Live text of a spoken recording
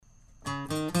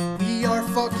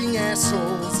fucking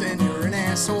assholes, and you're an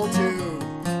asshole too.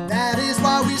 That is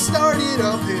why we started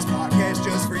up this podcast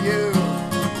just for you.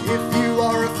 If you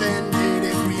are offended,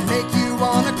 if we make you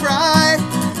wanna cry,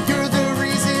 you're the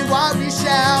reason why we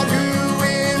shout,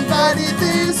 who invited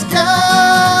this guy?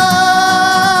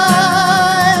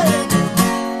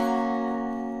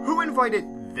 Who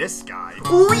invited this guy?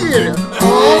 Oh yeah!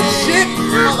 Oh shit!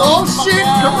 Oh shit!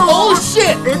 Oh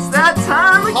shit! It's that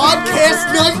time again!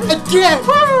 Podcast night again!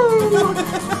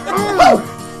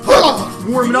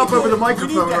 Warming up over the We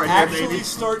microphone need to right now, actually baby.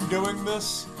 start doing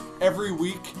this every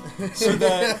week, so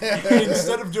that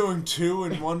instead of doing 2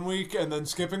 in 1 week and then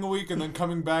skipping a week and then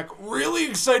coming back really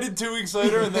excited 2 weeks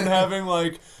later and then having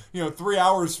 3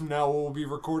 hours from now we'll be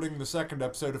recording the second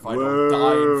episode if I don't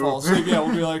die and fall asleep. Yeah,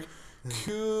 we'll be like,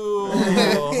 cool.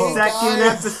 Second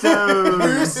Guys, episode.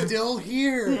 We're still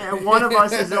here. Yeah, one of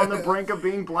us is on the brink of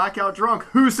being blackout drunk.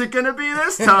 Who's it gonna be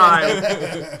this time?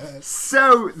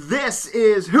 So, this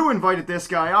is Who Invited This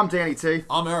Guy? I'm Danny T.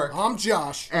 I'm Eric. I'm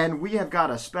Josh. And we have got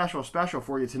a special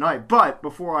for you tonight. But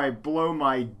before I blow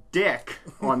my dick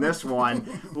on this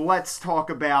one, let's talk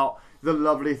about the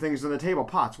lovely things on the table.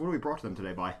 Potts, what have we brought to them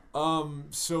today, By?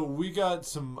 So we got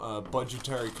some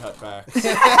budgetary cutbacks.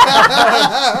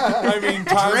 I mean,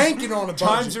 Dranking on a budget.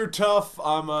 times are tough.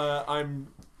 I'm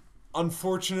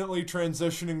unfortunately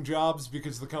transitioning jobs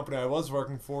because the company I was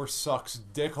working for sucks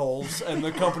dickholes, and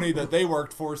the company that they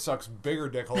worked for sucks bigger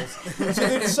dickholes. So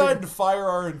they decided to fire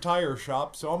our entire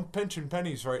shop. So I'm pinching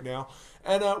pennies right now,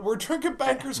 and we're drinking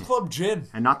Bankers Club gin.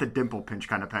 And not the dimple pinch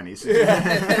kind of pennies.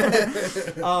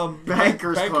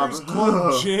 Bankers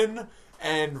Club. Ugh. Gin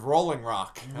and Rolling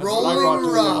Rock. That's what I Rolling brought to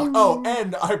the Rock. table. Oh,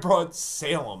 and I brought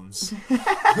Salem's.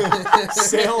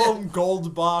 Salem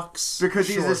Gold Box. Because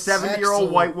he's a shorts. 70-year-old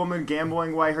Excellent. white woman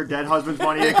gambling away her dead husband's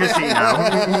money in a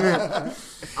casino.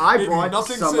 I brought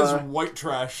Nothing some... says white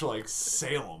trash like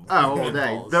Salem. oh, all day.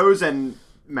 Meatballs. Those and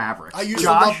Mavericks. I used to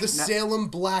Josh, love the Salem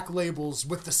black labels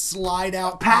with the slide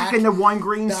out pack and the one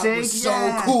green That sig. was so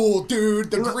Yeah. cool,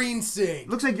 dude. The look- green sig.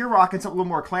 Looks like you're rocking something a little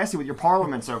more classy with your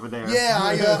parliaments over there. Yeah,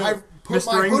 I put Mr.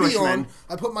 my hoodie Englishman. on.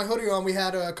 I put my hoodie on. We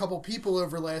had a couple people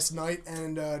over last night,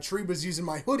 and Tree was using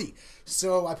my hoodie.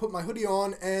 So I put my hoodie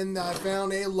on, and I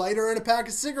found a lighter and a pack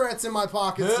of cigarettes in my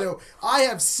pocket. So I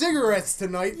have cigarettes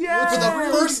tonight Yay! for the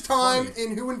first time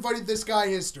in Who Invited This Guy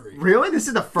history. Really? This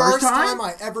is the first time?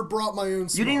 I ever brought my own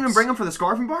smokes. You didn't even bring them for the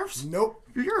scarf and barfs? Nope.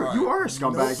 You are a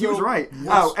scumbag. Nope. He was right. What's-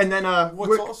 Oh, and then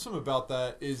What's awesome about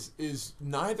that is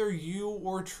neither you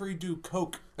or Tree do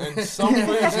coke, and some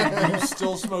reason you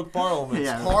still smoke Parliaments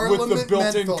Yeah. with Parliament the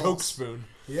built-in menthols. Coke spoon.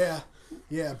 Yeah.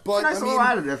 Yeah, but nice I little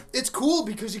mean, additive. it's cool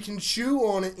because you can chew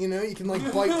on it, you can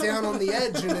bite down on the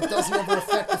edge and it doesn't ever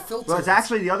affect the filter. Well, it's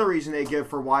actually the other reason they give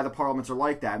for why the parliaments are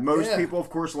like that. Most Yeah. people, of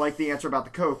course, like the answer about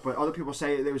the Coke, but other people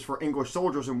say it was for English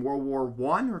soldiers in World War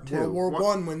I or II? World War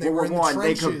One, when they World were in the War I,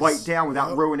 they could trenches. bite down without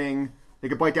Yep. ruining... They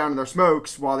could bite down in their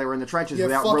smokes while they were in the trenches you have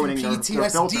without fucking ruining their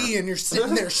filter. PTSD and you're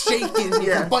sitting there shaking. You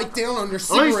Yeah. can bite down on your At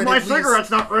cigarette. least my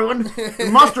cigarette's not ruined.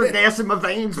 Mustard gas in my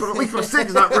veins, but at least my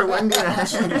cig's not ruined.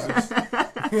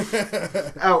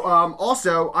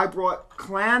 Also, I brought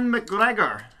Clan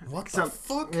McGregor. What the Some-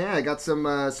 fuck? Yeah, I got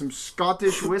some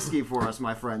Scottish whiskey for us,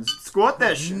 my friends.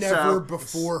 Scottish. Never So,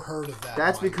 before heard of that.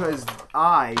 that's by the because way.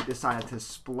 I decided to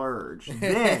splurge.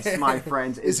 This, my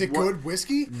friends, Is it good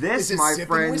whiskey? This, is it my sipping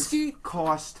friends, whiskey?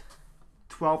 cost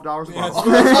 $12 a Yeah,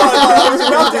 bottle. I was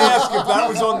about to ask if that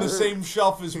was on the same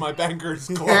shelf as my Bankers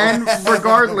Club. And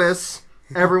regardless,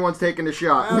 everyone's taking a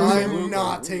shot. I'm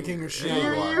not taking a shot.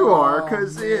 Yeah, You are,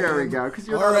 because there we go. Because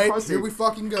you're All not a right, pussy. here we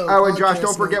fucking go. Oh, and Josh, Podcast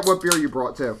don't forget notes. what beer you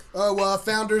brought too. Oh,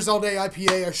 Founders All Day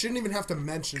IPA. I shouldn't even have to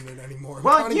mention it anymore. I'm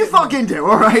Well, kinda you getting- fucking do,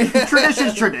 all right.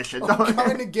 Tradition's tradition. I'm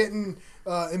kind of getting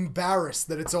embarrassed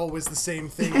that it's always the same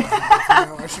thing.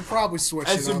 I should probably switch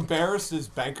As it up. embarrassed as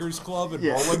Bankers Club and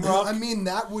Yeah. Rolling Rock. I mean,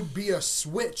 that would be a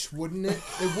switch, wouldn't it?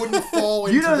 It wouldn't fall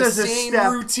You into know the there's a same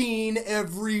step- routine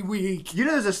every week. You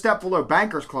know there's a step below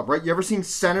Bankers Club, right? You ever seen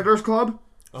Senators Club?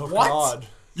 Oh, What? God.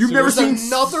 You've never There's seen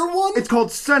another one? It's called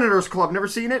Senators Club. Never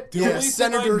seen it? The Yeah, only thing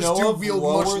senators I know do of wield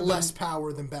lower much than- less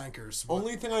power than bankers.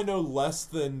 Only thing I know less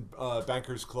than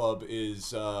Bankers Club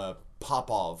is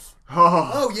Popov.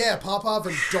 Oh yeah, Popov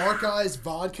and Dark Eyes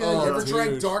vodka. Oh, you ever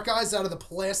drank dude. Dark Eyes out of the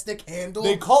plastic handle?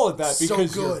 They call it that So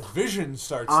because your good. vision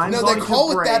starts I'm to... No, going they to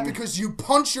call it that bring- because you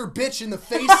punch your bitch in the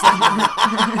face. And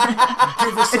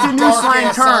give her It's a some new dark slang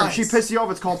ass term. eyes. She pissed you off.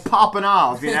 It's called popping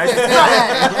off, you know?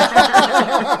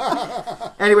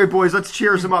 Anyway, boys, let's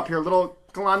cheers them up here. Little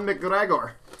Clan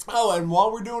McGregor. Oh, and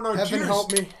while we're doing our Heaven cheers,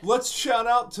 help me. let's shout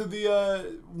out to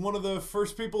the one of the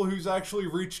first people who's actually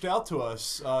reached out to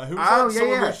us. Who was that?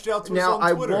 Someone reached out to us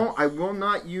on Twitter. I will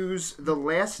not use the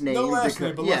last name. No last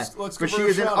name, but let's but give she her a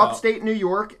is in shout out. upstate New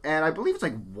York, and I believe it's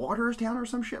like Waterstown or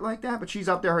some shit like that. But she's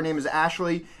up there. Her name is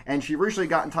Ashley, and she recently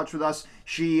got in touch with us.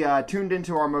 She tuned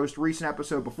into our most recent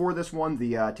episode before this one,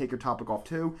 the Take Your Topic Off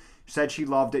 2. Said she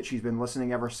loved it. She's been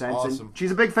listening ever since. Awesome. And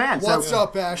she's a big fan. What's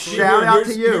up, Ashley? Shout out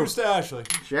to you. Here's to Ashley.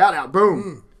 Shout out.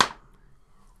 Boom.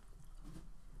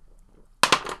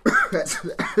 That's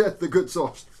the good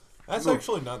sauce. That's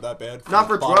actually not that bad. Not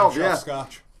for bottom 12, shelf yeah.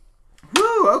 Scotch.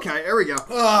 Woo, okay, there we go.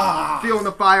 Feeling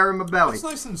the fire in my belly. It's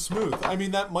nice and smooth. I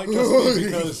mean, that might just be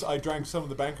because I drank some of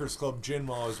the Bankers Club gin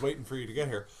while I was waiting for you to get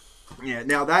here. Yeah,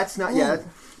 now that's not. Yeah,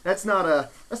 that's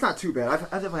not too bad. I've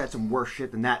definitely had some worse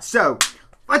shit than that. So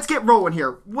let's get rolling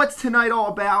here. What's tonight all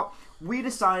about? We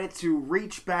decided to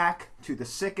reach back to the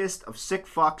sickest of sick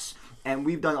fucks, and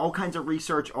we've done all kinds of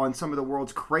research on some of the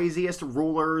world's craziest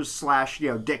rulers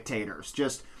 / dictators.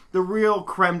 Just the real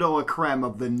creme de la creme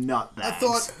of the nutbags. I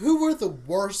thought, who were the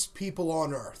worst people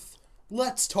on Earth?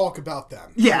 Let's talk about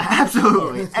them. Yeah,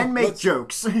 absolutely, and make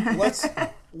jokes.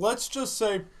 Let's just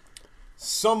say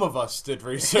some of us did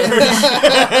research.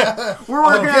 We're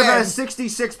working at a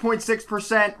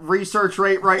 66.6% research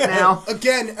rate right now.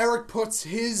 Again, Eric puts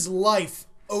his life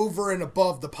over and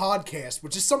above the podcast,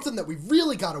 which is something that we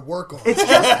really got to work on. It's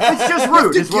just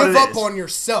rude. You is have to what give it up is. on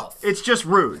yourself. It's just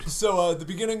rude. So, the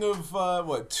beginning of,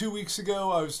 2 weeks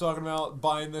ago, I was talking about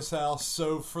buying this house.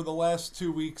 So, for the last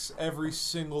 2 weeks, every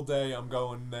single day, I'm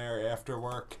going there after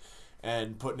work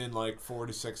and putting in like 4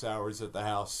 to 6 hours at the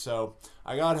house. So,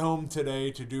 I got home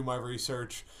today to do my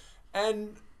research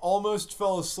and almost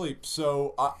fell asleep.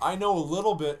 So, I know a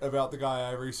little bit about the guy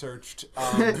I researched,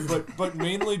 but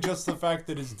mainly just the fact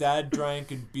that his dad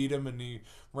drank and beat him and he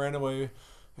ran away,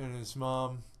 and his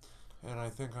mom... And I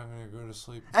think I'm gonna go to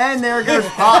sleep. And there goes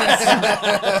Pops.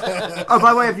 Oh,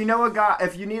 by the way, if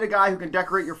you need a guy who can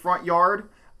decorate your front yard,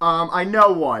 I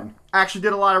know one. Actually,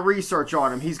 did a lot of research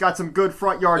on him. He's got some good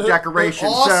front yard decorations.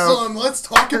 Awesome. Let's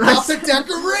talk about the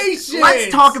decorations.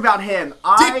 Let's talk about him.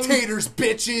 Dictators,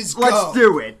 bitches, go. Let's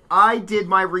do it. I did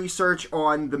my research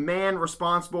on the man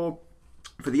responsible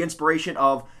for the inspiration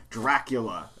of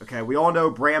Dracula. Okay, we all know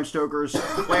Bram Stoker's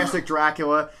classic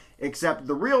Dracula. Except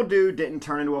the real dude didn't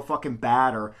turn into a fucking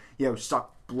bat or,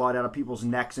 suck blood out of people's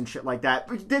necks and shit like that.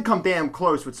 But he did come damn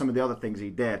close with some of the other things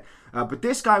he did. But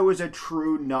this guy was a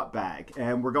true nutbag.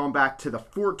 And we're going back to the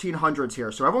 1400s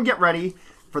here. So everyone get ready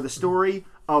for the story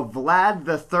of Vlad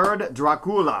III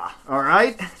Dracula. All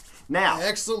right? Now,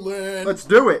 excellent. Let's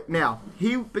do it. Now,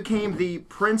 he became the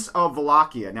Prince of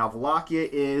Wallachia. Now, Wallachia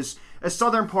is a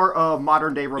southern part of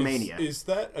modern-day Romania. Is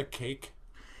that a cake?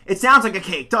 It sounds like a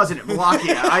cake, doesn't it,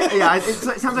 Wallachia?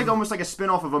 It sounds like almost like a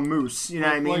spin-off of a moose, you know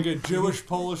what I mean? Like a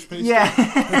Jewish-Polish pastry?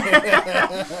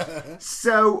 Yeah.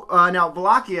 So, now,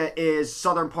 Wallachia is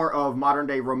southern part of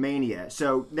modern-day Romania.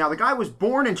 So, now, the guy was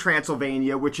born in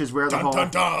Transylvania, which is where the whole... Dun,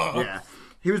 dun. Yeah.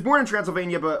 He was born in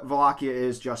Transylvania, but Wallachia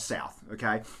is just south,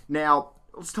 okay? Now,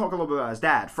 let's talk a little bit about his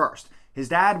dad first. His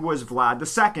dad was Vlad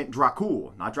II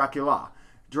Dracul, not Dracula.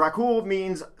 Dracul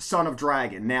means son of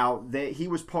dragon. Now, he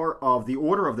was part of the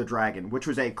Order of the Dragon, which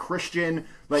was a Christian,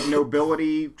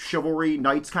 nobility, chivalry,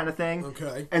 knights kind of thing.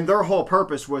 Okay. And their whole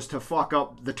purpose was to fuck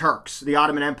up the Turks, the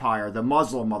Ottoman Empire, the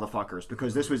Muslim motherfuckers,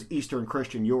 because this was Eastern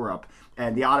Christian Europe.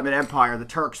 And the Ottoman Empire, the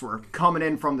Turks, were coming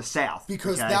in from the south.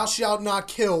 Because okay? thou shalt not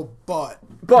kill, but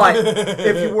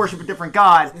if you worship a different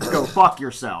god, go fuck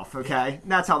yourself, okay?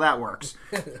 That's how that works.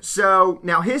 So,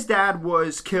 now his dad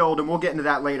was killed, and we'll get into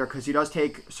that later because he does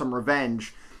take some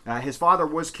revenge. His father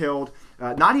was killed,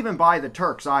 not even by the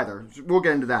Turks either. We'll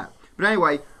get into that. But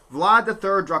anyway, Vlad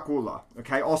III Dracula,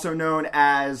 okay, also known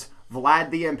as Vlad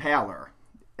the Impaler.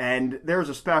 And there's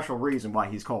a special reason why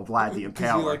he's called Vlad the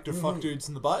Impaler. Does he like to fuck dudes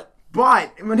in the butt?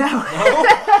 But, no.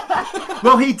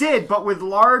 Well, he did, but with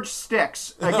large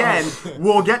sticks. Again,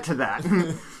 we'll get to that.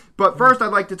 But first,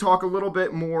 I'd like to talk a little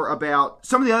bit more about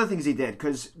some of the other things he did,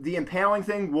 because the impaling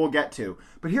thing we'll get to.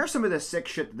 But here's some of the sick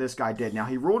shit that this guy did. Now,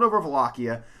 he ruled over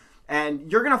Wallachia,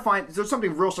 and you're going to find there's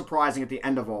something real surprising at the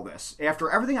end of all this. After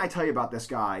everything I tell you about this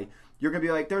guy, you're going to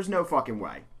be like, there's no fucking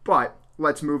way. But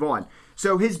let's move on.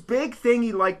 So his big thing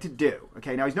he liked to do,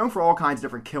 okay, now he's known for all kinds of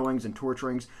different killings and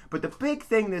torturings, but the big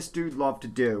thing this dude loved to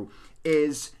do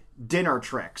is dinner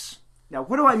tricks. Now,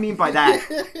 what do I mean by that?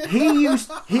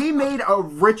 He made a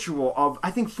ritual of,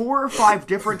 I think, 4 or 5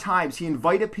 different times he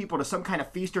invited people to some kind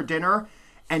of feast or dinner,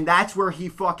 and that's where he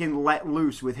fucking let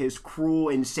loose with his cruel,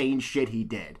 insane shit he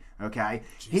did, okay?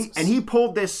 He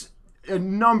pulled this a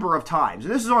number of times.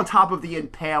 And this is on top of the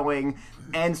impaling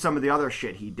and some of the other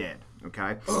shit he did.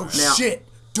 Okay. Oh shit,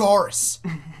 Doris.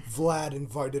 Vlad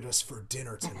invited us for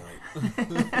dinner tonight. We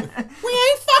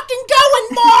ain't fucking going,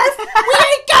 Marv! We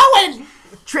ain't going!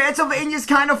 Transylvania's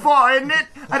kind of far, isn't it?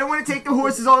 I don't want to take the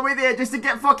horses all the way there just to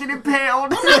get fucking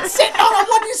impaled. I'm not sitting on a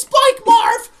wooden spike,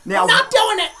 Marv! Now- I'm not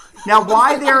doing it! Now,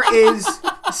 why there is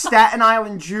Staten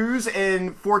Island Jews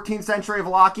in 14th century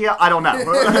Wallachia, I don't know.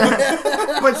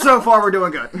 But so far, we're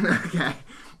doing good. Okay.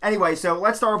 Anyway, so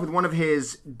let's start off with one of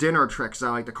his dinner tricks,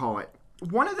 I like to call it.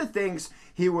 One of the things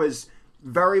he was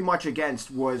very much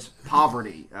against was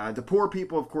poverty. The poor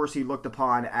people, of course, he looked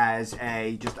upon as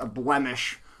just a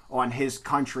blemish on his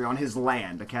country, on his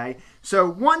land, okay? So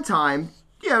one time,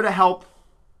 to help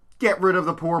get rid of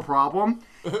the poor problem,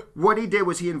 what he did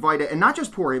was he invited, and not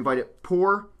just poor, he invited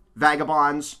poor,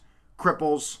 vagabonds,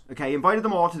 cripples, okay? He invited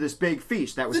them all to this big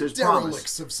feast. That was his promise. The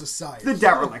derelicts of society. The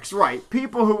derelicts, right.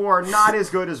 People who are not as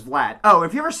good as Vlad. Oh,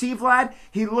 if you ever see Vlad,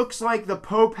 he looks like the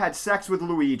Pope had sex with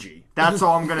Luigi. That's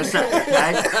all I'm going to say,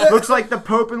 okay? Looks like the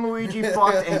Pope and Luigi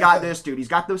fucked and got this dude. He's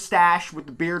got the stash with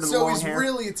the beard and the long hair. So he's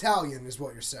really Italian, is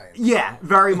what you're saying. Yeah,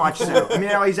 very much so. I mean,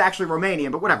 he's actually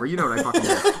Romanian, but whatever. You know what I fucking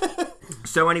do.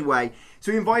 So anyway,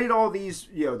 so he invited all these,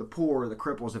 the poor, the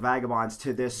cripples, the vagabonds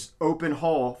to this open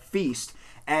hall feast.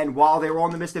 And while they were all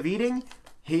in the midst of eating,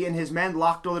 he and his men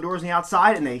locked all the doors on the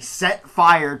outside and they set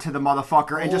fire to the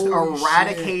motherfucker and just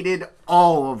eradicated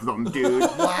all of them, dude.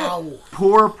 Wow.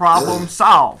 Poor problem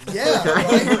solved. Yeah,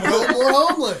 right? No more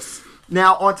homeless.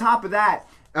 Now, on top of that,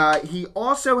 he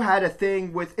also had a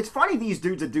thing with... It's funny, these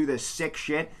dudes that do this sick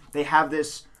shit, they have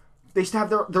this... They used to have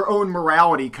their own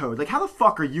morality code. Like, how the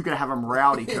fuck are you going to have a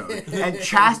morality code? And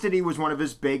chastity was one of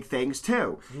his big things,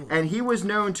 too. And he was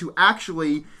known to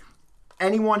actually...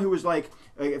 Anyone who was like,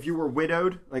 if you were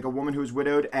widowed, like a woman who was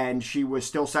widowed and she was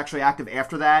still sexually active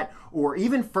after that, or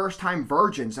even first-time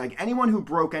virgins, like anyone who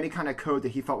broke any kind of code that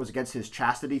he felt was against his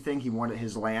chastity thing he wanted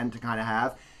his land to kind of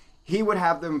have, he would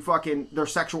have them their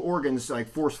sexual organs like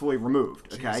forcefully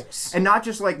removed, okay? Jesus. And not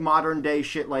just like modern day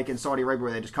shit like in Saudi Arabia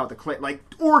where they just cut the clit, like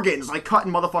organs, like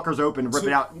cutting motherfuckers open,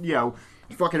 ripping out,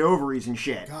 fucking ovaries and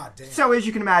shit. God damn. So as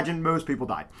you can imagine, most people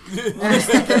died. I was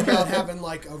thinking about having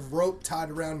like a rope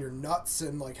tied around your nuts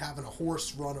and like having a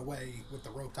horse run away with the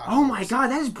rope tied. Oh my god,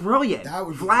 that is brilliant. That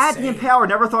would be Vlad insane. the Impaler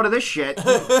never thought of this shit.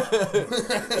 Here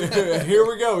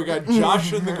we go. We got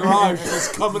Josh in the garage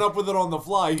just coming up with it on the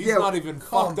fly. He's not even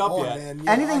fucked up yet. Man.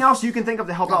 Anything else you can think of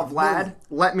to help out Vlad,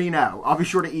 let me know. I'll be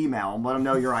sure to email him, let him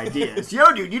know your ideas. Yo,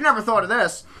 dude, you never thought of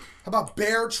this. How about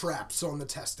bear traps on the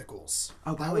testicles?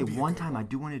 Oh, by the way, one time I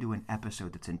do want to do an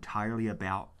episode that's entirely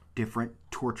about different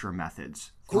torture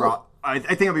methods. Cool. I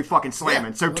think it'll be fucking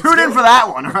slamming. Yeah, so let's tune in do it. for that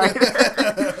one, all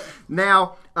right?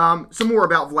 Now, some more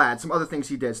about Vlad, some other things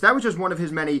he did. So that was just one of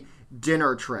his many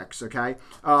dinner tricks, okay?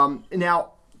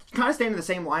 Now, kind of staying in the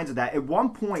same lines of that, at one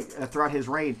point throughout his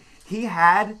reign, he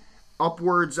had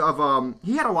upwards of,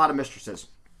 he had a lot of mistresses.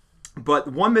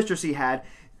 But one mistress he had,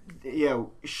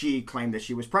 she claimed that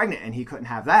she was pregnant and he couldn't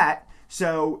have that.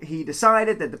 So he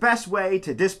decided that the best way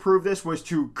to disprove this was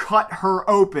to cut her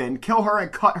open, kill her and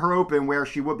cut her open where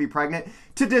she would be pregnant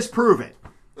to disprove it.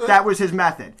 That was his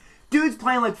method. Dude's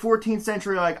playing like 14th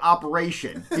century like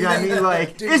Operation. You know what I mean?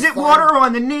 Like, Dude, is it fine. water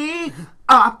on the knee?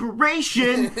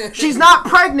 Operation. She's not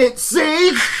pregnant,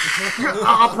 see?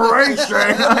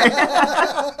 Operation.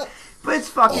 But it's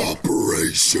fucking...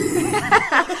 Operation.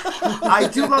 I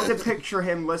do love to picture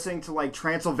him listening to like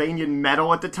Transylvanian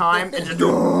metal at the time and just...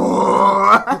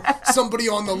 Somebody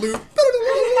on the loop.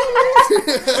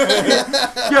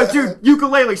 Yo, dude,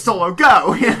 ukulele solo,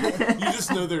 go! You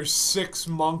just know there's 6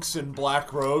 monks in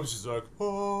black robes. He's like,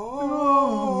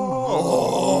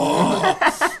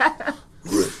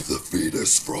 Rip the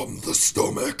fetus from the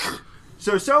stomach.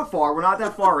 So far, we're not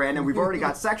that far in, and we've already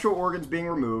got sexual organs being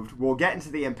removed. We'll get into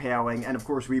the impaling, and of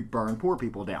course, we burn poor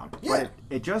people down. Yeah. But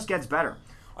it just gets better.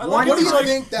 What do you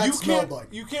think that you smelled can't, like?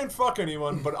 You can't fuck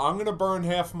anyone, but I'm gonna burn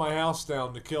half my house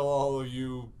down to kill all of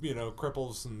you,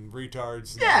 cripples and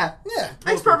retards. And Yeah.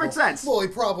 Makes perfect sense. Well, he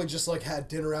probably just like had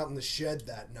dinner out in the shed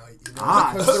that night,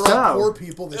 Ah, because they're all so- poor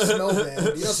people. They smell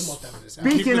bad. He doesn't want them in his house.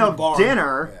 Keep Speaking it in the of barn.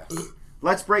 dinner, Yeah.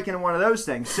 let's break into one of those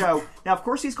things. So, now, of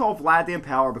course, he's called Vlad the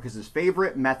Impaler because his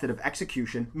favorite method of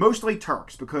execution, mostly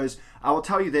Turks, because I will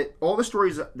tell you that all the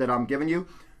stories that I'm giving you,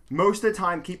 most of the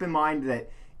time, keep in mind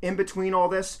that in between all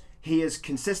this, he is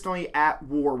consistently at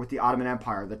war with the Ottoman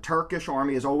Empire. The Turkish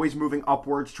army is always moving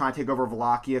upwards, trying to take over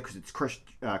Wallachia because it's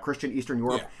Christian Eastern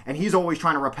Europe, Yeah. and he's always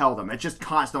trying to repel them. It's just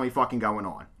constantly fucking going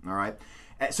on, all right?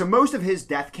 So most of his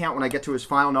death count, when I get to his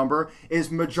final number, is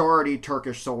majority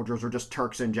Turkish soldiers or just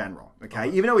Turks in general. Okay,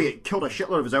 even though he killed a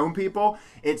shitload of his own people,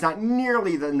 it's not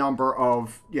nearly the number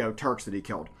of Turks that he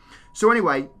killed. So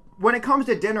anyway, when it comes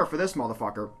to dinner for this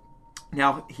motherfucker,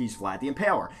 now he's Vlad the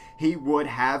Impaler. He would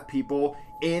have people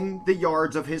in the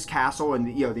yards of his castle and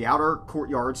the outer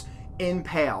courtyards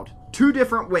impaled 2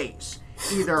 different ways: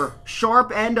 either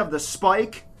sharp end of the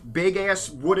spike, big ass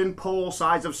wooden pole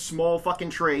size of small fucking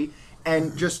tree,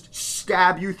 and just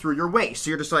stab you through your waist. So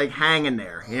you're just like hanging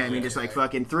there. You know what I mean? Just like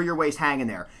fucking through your waist hanging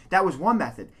there. That was one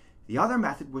method. The other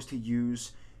method was to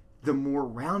use the more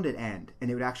rounded end, and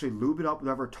they would actually lube it up with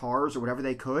whatever tars or whatever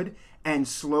they could and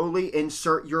slowly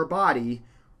insert your body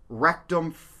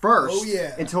rectum first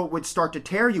until it would start to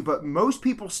tear you. But most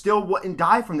people still wouldn't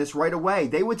die from this right away.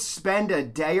 They would spend a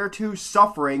day or two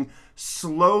suffering,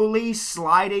 slowly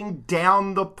sliding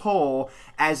down the pole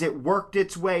as it worked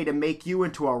its way to make you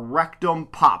into a rectum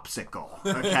popsicle.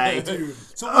 Okay? Dude.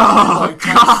 So God,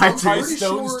 tie dude.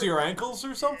 stones to your ankles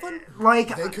or something?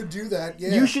 Like, They could do that,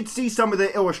 yeah. you should see some of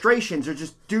the illustrations. They're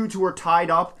just dudes who are tied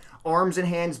up, arms and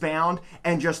hands bound,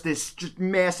 and just this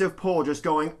massive pole just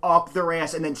going up their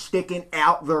ass and then sticking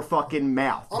out their fucking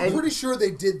mouth. I'm pretty sure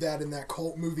they did that in that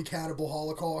cult movie Cannibal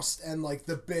Holocaust, and like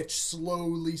the bitch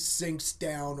slowly sinks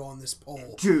down on this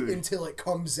pole, Dude. until it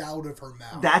comes out of her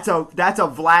mouth. That's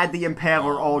a Vlad the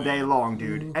Impaler all day long,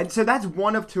 dude. And so that's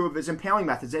one of 2 of his impaling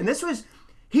methods. And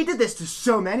he did this to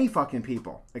so many fucking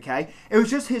people, okay? It was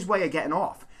just his way of getting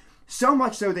off. So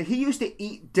much so that he used to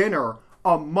eat dinner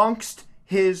amongst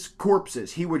his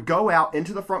corpses. He would go out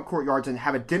into the front courtyards and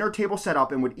have a dinner table set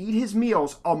up and would eat his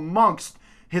meals amongst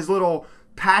his little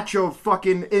patch of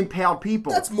fucking impaled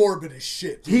people. That's morbid as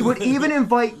shit, dude. He would even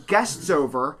invite guests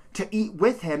over to eat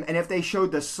with him, and if they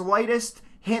showed the slightest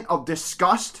hint of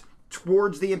disgust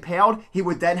towards the impaled, he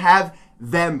would then have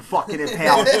them fucking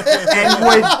impaled and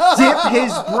would dip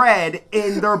his bread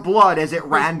in their blood as it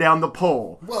ran down the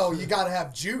pole. Well, you gotta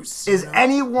have juice. Is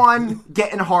anyone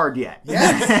getting hard yet?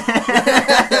 Yes.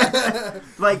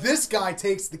 Like, This guy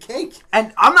takes the cake.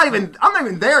 and I'm not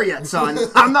even there yet, son.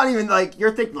 I'm not even like,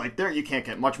 you're thinking like, there, you can't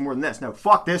get much more than this. No,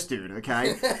 fuck this dude,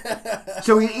 okay?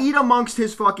 So he'd eat amongst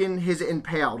his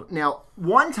impaled. Now,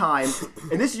 one time,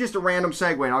 and this is just a random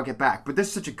segue and I'll get back, but this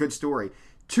is such a good story.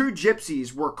 2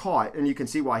 gypsies were caught, and you can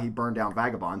see why he burned down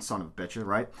Vagabond, son of a bitch,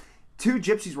 right? 2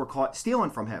 gypsies were caught stealing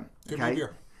from him. Okay?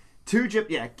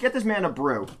 Get this man a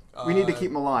brew. We need to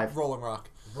keep him alive. Rolling Rock.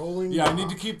 Rolling. Yeah, I Rock. need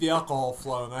to keep the alcohol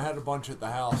flowing. I had a bunch at the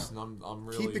house, and I'm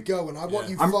really... Keep it going. I want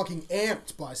you fucking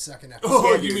amped by second episode.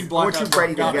 Oh, you mean I Black want you Eyed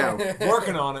ready to Peas. go.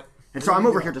 Working on it. And so I'm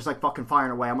over here just like fucking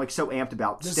firing away. I'm like so amped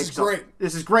about This sticks is great.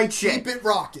 This is great shit. Keep it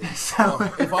rocking.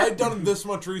 If I had done this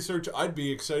much research, I'd be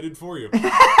excited for you. Like,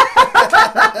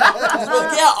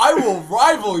 yeah, I will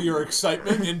rival your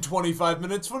excitement in 25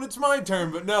 minutes when it's my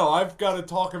turn. But no, I've got to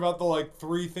talk about the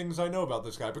 3 things I know about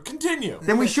this guy. But continue.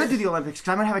 Then we should do the Olympics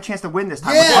because I might have a chance to win this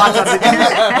time.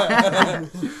 Yeah.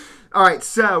 All right,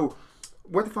 so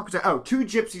what the fuck was that? Oh, 2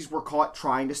 gypsies were caught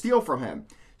trying to steal from him.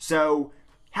 So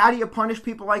how do you punish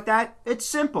people like that? It's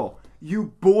simple.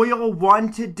 You boil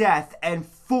one to death and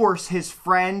force his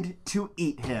friend to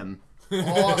eat him.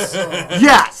 Awesome.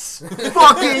 Yes!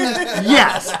 Fucking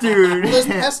yes, dude! Well, there's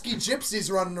pesky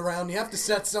gypsies running around. You have to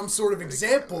set some sort of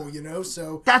example,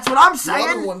 so That's what I'm the saying!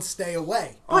 other ones stay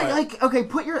away. But, okay,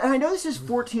 and I know this is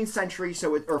 14th century,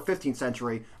 or 15th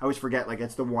century. I always forget,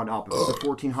 it's the one up. If it's the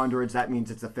 1400s, that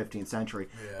means it's the 15th century.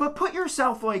 Yeah. But put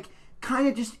yourself, kind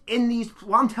of just in these,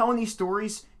 while I'm telling these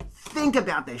stories, think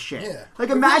about this shit. Yeah.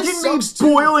 Imagine really me sucks, too.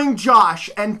 boiling Josh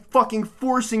and fucking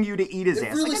forcing you to eat his It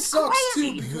ass. really it's sucks,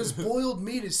 crazy. too, because boiled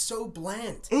meat is so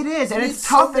bland. It is, and It it's needs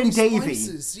so tough many and davy.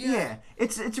 spices, yeah.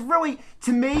 It's really,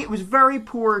 to me, it was very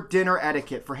poor dinner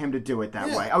etiquette for him to do it that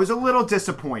Yeah. way. I was a little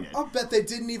disappointed. I'll bet they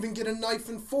didn't even get a knife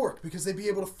and fork because they'd be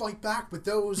able to fight back with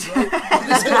those, right? You're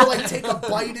just gonna take a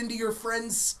bite into your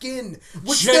friend's skin,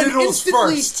 which then Genitals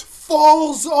instantly first.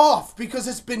 falls off because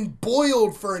it's been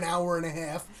boiled for an hour and a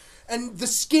half, and the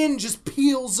skin just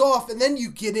peels off, and then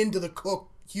you get into the cooked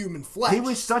human flesh. He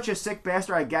was such a sick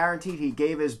bastard, I guaranteed he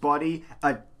gave his buddy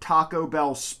a Taco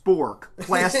Bell spork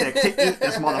plastic to eat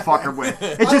this motherfucker with.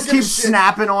 It just keeps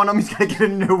snapping on him. He's got to get a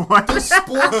new one. The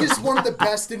spork is one of the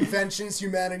best inventions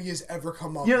humanity has ever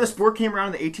come up You know, the with. spork came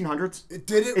around in the 1800s.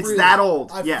 Did it It's really? that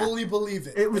old. I Yeah. fully believe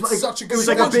it. It was It's like- such a it good was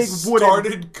like a invention. big wooden-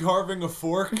 Started carving a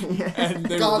fork, and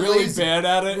they God were really lazy. bad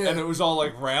at it, Yeah. and it was all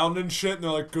round and shit, and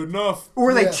they're like, good enough.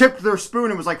 Or they Yeah. chipped their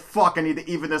spoon and was like, fuck, I need to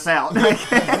even this out. And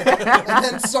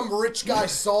then some rich guy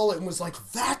saw it and was like,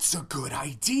 that's a good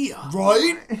idea.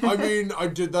 Right? I mean, I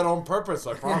did that on purpose,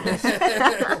 I promise.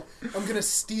 I'm going to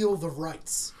steal the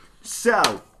rights.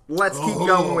 So let's keep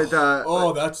going with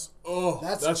That's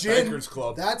gin. Bankers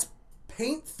Club. That's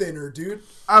paint thinner, dude.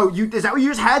 Oh, is that what you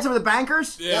just had? Some of the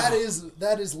bankers? Yeah.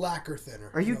 That is lacquer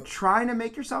thinner. Are you trying to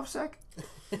make yourself sick?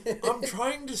 I'm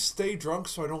trying to stay drunk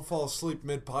so I don't fall asleep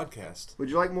mid-podcast. Would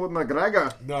you like more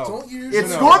McGregor? No. Don't you usually It's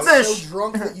get Scottish! so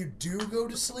drunk that you do go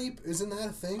to sleep? Isn't that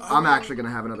a thing? I'm actually gonna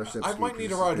have another sip. I might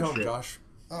need a ride home, Josh.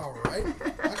 All right,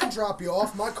 I can drop you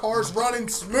off. My car's running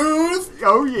smooth.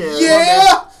 Oh yeah.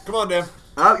 Yeah. Come on, Dan.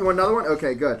 Oh, you want another one?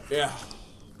 Okay, good. Yeah.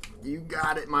 You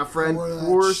got it, my friend. Pour that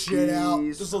Four shit out.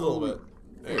 skis. Just a little bit.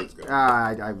 There you go.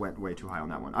 I went way too high on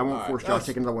that one. I won't Alright, force Josh that's-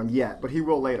 to take another one yet, but he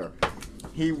will later.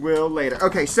 He will later.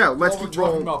 Okay, so let's While we're keep talking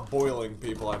rolling. about boiling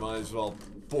people, I might as well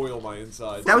boil my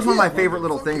insides. That was one of my Yeah, favorite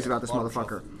little fuck things yeah. about this Lot of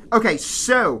motherfucker. Okay,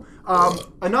 so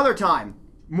another time,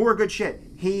 more good shit.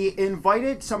 He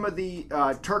invited some of the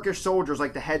Turkish soldiers,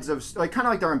 like the heads of, like kind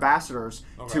of like their ambassadors,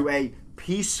 to a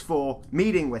peaceful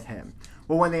meeting with him.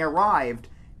 Well, when they arrived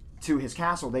to his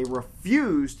castle, they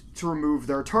refused to remove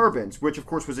their turbans, which of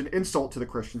course was an insult to the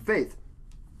Christian faith.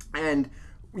 And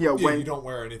Yeah, when you don't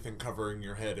wear anything covering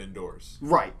your head indoors.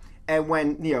 right. And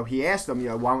when, he asked them,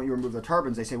 why don't you remove their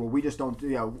turbans? They say, well, we just don't,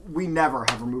 we never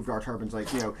have removed our turbans. Like,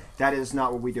 that is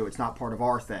not what we do. It's not part of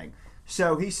our thing.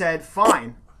 So he said,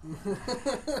 fine.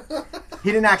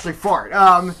 He didn't actually fart.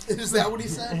 Is that what he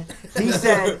said?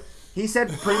 He said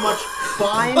pretty much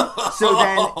fine. So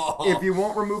then, if you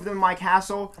won't remove them in my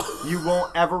castle, you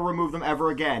won't ever remove them ever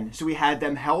again. So he had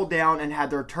them held down and had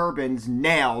their turbans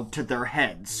nailed to their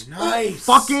heads. Nice.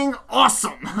 Fucking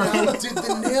awesome. Now, did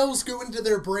the nails go into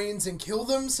their brains and kill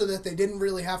them so that they didn't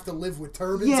really have to live with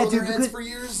turbans on their heads for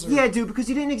years? Or? Yeah, dude, because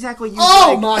he didn't exactly use. Oh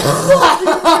like, my god,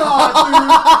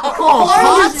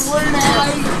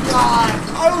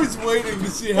 I was waiting to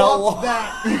see how long.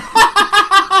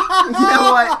 You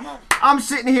know what? I'm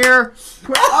sitting here.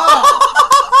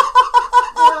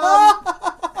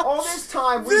 All this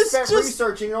time we This spent just-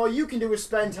 researching, and all you can do is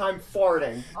spend time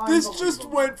farting. This just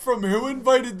went from who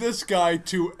invited this guy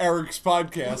to Eric's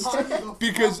podcast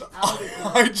because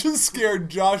I just scared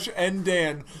Josh and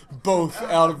Dan both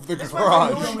out of the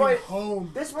garage.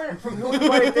 This went from who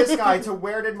invited this guy to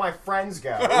where did my friends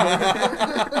go?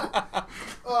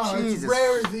 It's Jesus.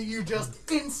 rare that you just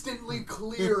instantly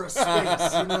clear a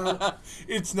space,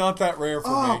 It's not that rare for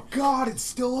Oh me. god, it's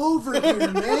still over here,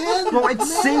 man. Well, it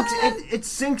sinks. It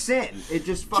sinks in. It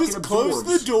just fucking Just absorbs.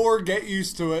 close the door, get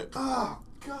used to it. Oh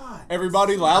god.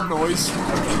 Everybody, loud noise.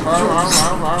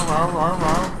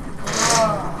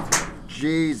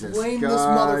 Jesus Blame this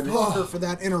God. motherfucker for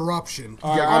that interruption.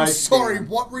 right, I'm guys. sorry,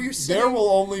 what were you saying? There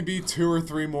will only be 2 or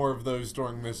 3 more of those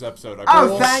during this episode. I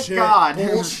Oh, promise. thank Bullshit, God.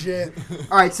 Bullshit.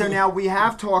 All right, so now we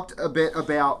have talked a bit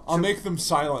about. I'll make them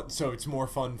silent so it's more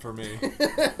fun for me.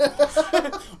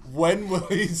 When will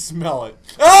he smell it?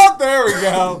 Oh, there we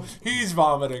go. He's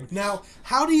vomiting. Now,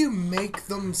 how do you make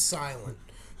them silent?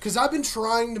 Because I've been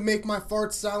trying to make my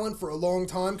farts silent for a long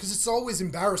time because it's always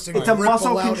embarrassing. It's to a rip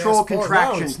muscle loud-ass control fart.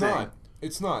 contraction. No, it's thing. not.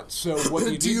 It's not. So what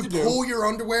you Do need you to do... pull your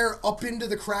underwear up into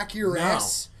the crack of your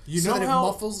ass so that it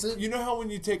muffles it? You know how when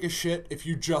you take a shit, if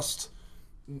you just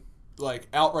like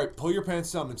outright pull your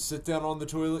pants down and sit down on the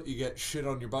toilet, you get shit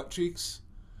on your butt cheeks?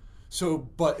 So,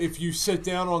 but if you sit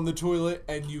down on the toilet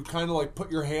and you kind of like put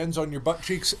your hands on your butt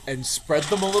cheeks and spread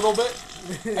them a little bit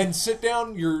and sit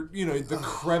down, the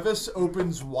crevice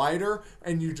opens wider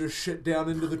and you just shit down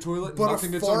into the toilet and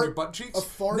nothing gets on your butt cheeks. A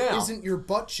fart Now, isn't your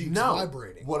butt cheeks no,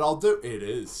 vibrating. what I'll do, it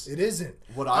is. It isn't.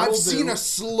 What I will I've seen do- a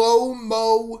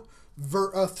slow-mo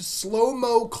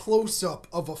close-up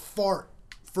of a fart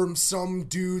from some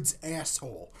dude's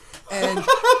asshole. And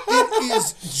it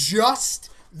is just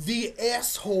the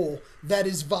asshole that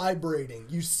is vibrating.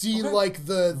 You see like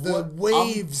the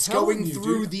waves I'm telling going you,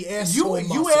 through dude, the asshole You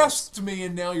muscles. asked me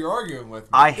and now you're arguing with me.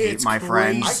 I hate It's my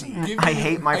friends. crazy. I give I you-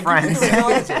 hate my I give friends. you the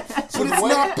answer. So But the it's way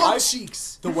not butt I-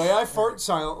 cheeks. The way I fart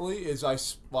silently is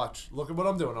watch. Look at what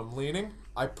I'm doing. I'm leaning.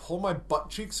 I pull my butt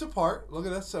cheeks apart. Look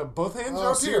at this. Both hands are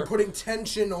Oh, up so here. you're putting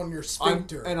tension on your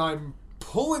sphincter. I'm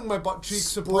pulling my butt cheeks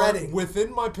Spreading. apart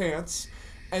within my pants,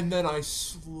 and then I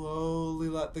slowly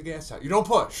let the gas out. You don't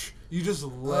push. You just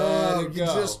let it go. You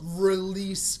just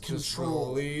release Just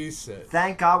control. release it.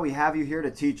 Thank God we have you here to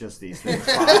teach us these things.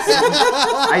 Fox.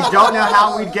 I don't know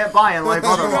how we'd get by in life You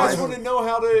guys otherwise. want to know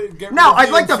how to get No, rid of I'd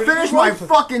the like to infinity finish my rifle?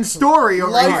 fucking story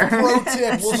over Life here. Pro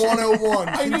Tips 101.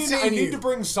 I need Continue. to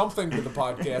bring something to the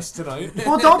podcast tonight.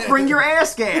 Well, don't bring your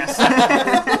ass gas.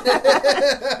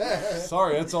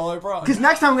 Sorry, that's all I brought. Because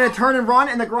next time I'm going to turn and run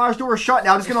and the garage door is shut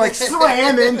now. I'm just going to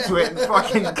slam into it and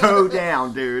fucking go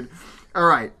down, dude. All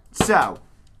right. So,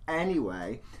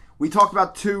 anyway, We talked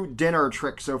about 2 dinner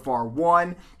tricks so far.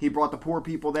 1, he brought the poor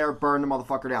people there, burned the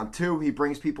motherfucker down. 2, he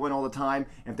brings people in all the time,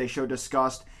 and if they show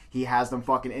disgust, he has them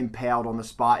fucking impaled on the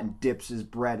spot and dips his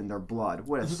bread in their blood.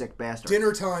 What a sick bastard.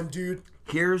 Dinner time, dude.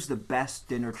 Here's the best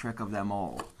dinner trick of them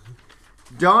all.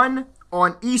 Done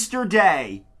on Easter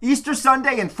Day. Easter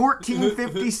Sunday in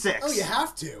 1456. Oh, you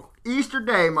have to. Easter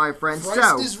Day, my friend.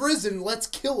 Christ is risen. Let's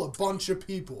kill a bunch of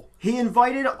people. He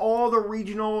invited all the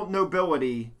regional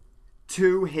nobility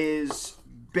to his...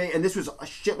 And this was a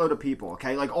shitload of people,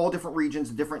 okay? Like, all different regions,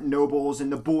 different nobles,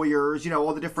 and the boyars,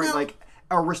 all the different,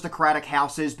 aristocratic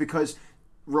houses, because...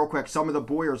 Real quick, some of the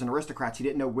boyars and aristocrats, he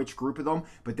didn't know which group of them,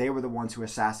 but they were the ones who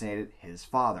assassinated his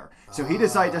father. So he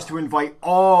decided just to invite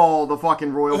all the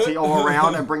fucking royalty all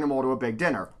around and bring them all to a big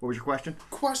dinner. What was your question?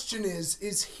 Question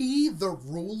is he the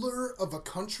ruler of a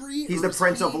country? He's the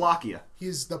Prince of Wallachia.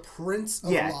 He's the Prince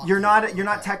of Yeah, Wallachia. you're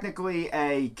not technically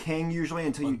a king usually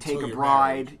until you take a you're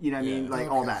bride, married. you know what I mean? Like Okay.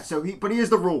 all that. So but he is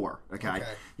the ruler, okay? Okay.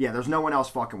 Yeah, there's no one else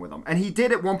fucking with him. And he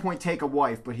did at one point take a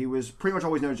wife, but he was pretty much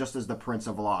always known just as the Prince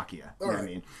of Wallachia. You know what I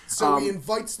mean? So he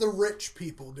invites the rich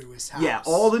people to his house. Yeah,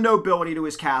 all the nobility to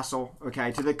his castle,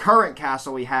 okay, to the current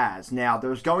castle he has. Now,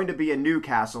 there's going to be a new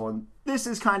castle, and this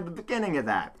is kind of the beginning of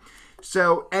that.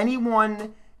 So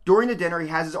anyone, during the dinner, he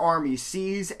has his army,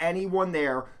 sees anyone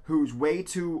there who's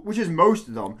which is most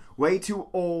of them, way too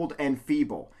old and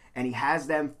feeble. And he has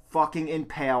them fucking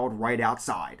impaled right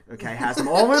outside, okay? Has them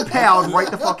all impaled right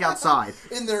the fuck outside.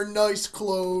 In their nice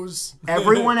clothes.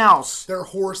 Everyone else... Their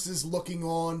horses looking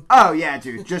on. Oh, yeah,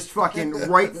 dude. Just fucking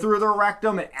right through the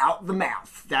rectum and out the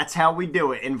mouth. That's how we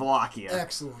do it in Wallachia.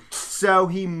 Excellent. So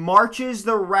he marches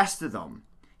the rest of them.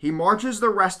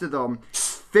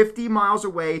 50 miles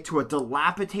away to a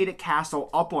dilapidated castle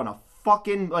up on a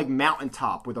fucking,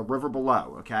 mountaintop with a river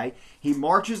below, okay? He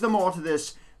marches them all to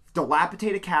this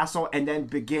dilapidated castle and then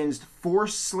begins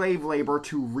forced slave labor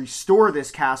to restore this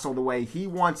castle the way he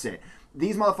wants it.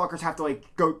 These motherfuckers have to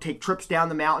go take trips down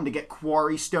the mountain to get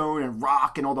quarry stone and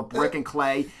rock and all the brick and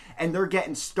clay, and they're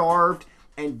getting starved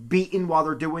and beaten while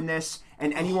they're doing this,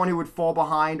 and anyone who would fall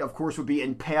behind, of course, would be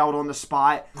impaled on the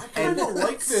spot. I kind of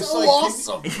like this. So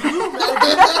awesome. Can you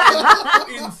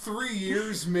imagine in 3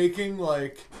 years making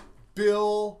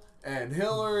Bill and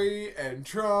Hillary and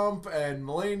Trump and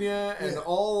Melania and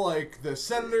all the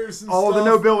senators and all stuff, the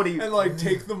nobility, and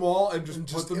take them all and just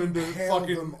put them into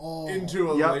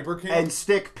into a labor camp and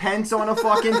stick Pence on a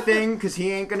fucking thing because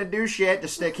he ain't gonna do shit.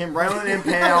 Just stick him right on an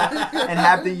impale and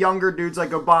have the younger dudes like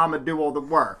Obama do all the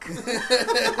work.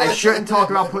 I shouldn't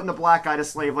talk about putting a black guy to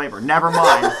slave labor. Never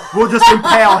mind. We'll just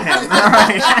impale him. All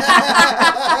right.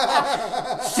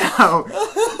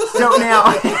 so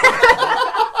now.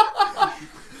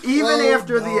 Even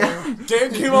after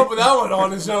Dan came up with that one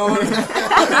on his own.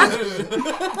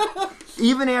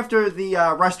 Even after the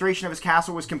restoration of his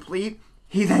castle was complete,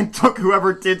 he then took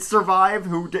whoever did survive,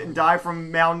 who didn't die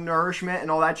from malnourishment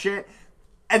and all that shit,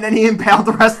 and then he impaled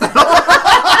the rest of them.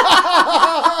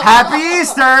 Happy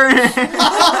Easter!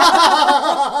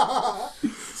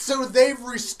 So they've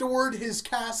restored his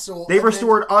castle. They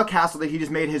restored a castle that he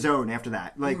just made his own after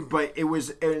that. But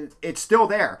it's still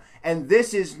there. And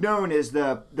this is known as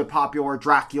the popular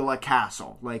Dracula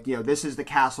Castle. This is the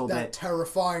castle that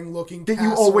terrifying looking that castle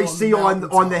you always see on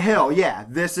the hill. Top. Yeah,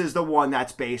 this is the one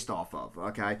that's based off of.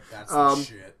 Okay, that's the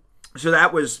shit. So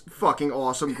that was fucking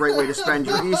awesome. Great way to spend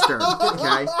your Easter.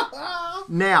 Okay.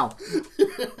 Now,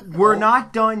 we're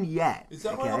not done yet. Is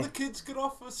that why all the kids get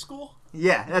off of school?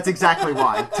 Yeah, that's exactly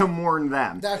why. To mourn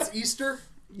them. That's Easter?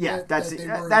 Yeah,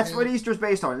 that's what Easter's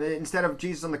based on. Instead of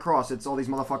Jesus on the cross, it's all these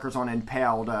motherfuckers on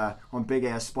impaled on big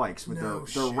ass spikes with their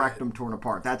rectum torn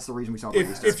apart. That's the reason we celebrate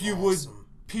Easter. If you would,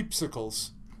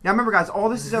 peepsicles. Now remember, guys, all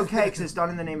this is okay because it's done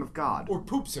in the name of God. Or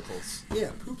poopsicles. Yeah,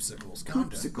 poopsicles.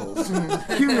 Poopsicles.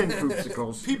 Human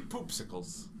poopsicles.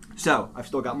 Poopsicles. So, I've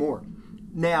still got more.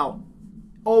 Now,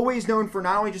 always known for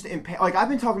not only just I've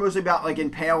been talking mostly about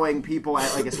impaling people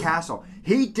at his castle.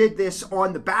 He did this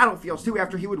on the battlefields too.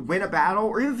 After he would win a battle,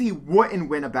 or even if he wouldn't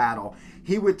win a battle,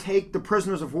 he would take the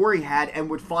prisoners of war he had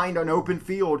and would find an open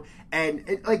field, and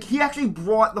he actually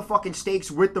brought the fucking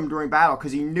stakes with them during battle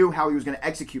because he knew how he was going to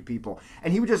execute people,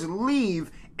 and he would just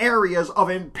leave areas of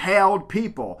impaled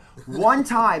people. One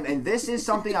time, and this is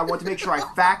something I want to make sure I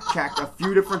fact checked a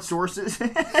few different sources.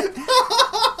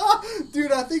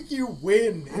 Dude, I think you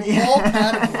win in all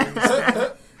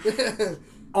categories.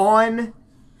 On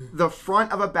the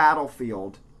front of a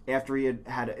battlefield, after he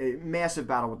had a massive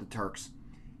battle with the Turks,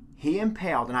 he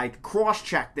impaled, and I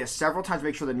cross-checked this several times to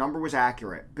make sure the number was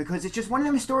accurate, because it's just one of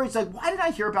them stories, why did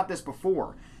I hear about this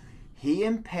before? He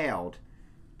impaled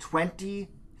 20,000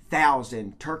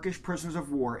 20,000 Turkish prisoners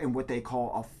of war in what they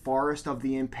call a Forest of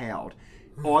the Impaled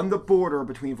on the border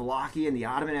between Wallachia and the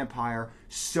Ottoman Empire,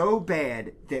 so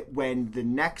bad that when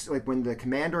the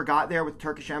commander got there with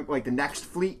the next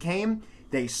fleet came,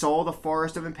 they saw the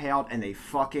Forest of Impaled and they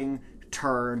fucking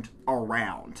turned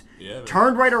around. Yeah,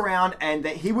 turned right around, and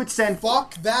that he would send...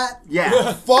 Fuck that.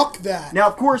 Yeah. Fuck that. Now,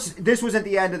 of course, this was at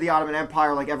the end of the Ottoman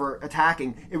Empire, ever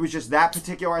attacking. It was just that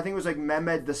particular, I think it was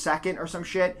Mehmed II or some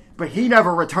shit, but he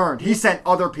never returned. He sent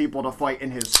other people to fight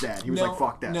in his stead. He was like,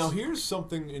 fuck this. Now, here's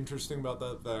something interesting about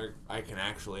that I can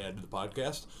actually add to the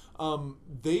podcast.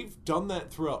 They've done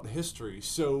that throughout history.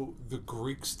 So the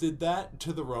Greeks did that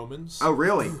to the Romans. Oh,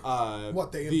 really?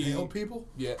 What, they impaled people?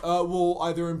 Yeah.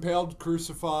 Either impaled,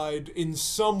 crucified, in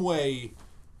some way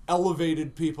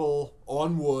elevated people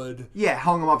on wood. Yeah,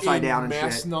 hung them upside down and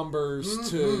mass shit. numbers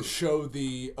to show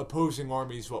the opposing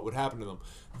armies what would happen to them.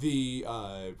 The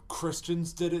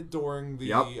Christians did it during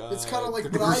the... It's kind of like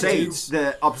The Crusades,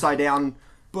 the upside down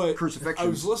crucifixions. I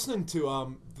was listening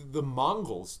to the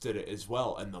Mongols did it as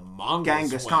well, and the Mongols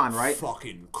Genghis Khan, right?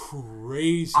 Fucking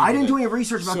crazy. I didn't do any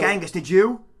research about Genghis. Did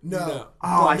you? No.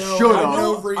 Oh, I should have. I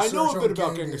know a bit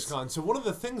about Genghis Khan. So one of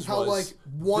the things how was...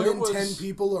 1 in 10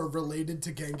 people are related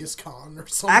to Genghis Khan or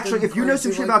something. Actually, if you know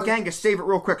some shit about Genghis, save it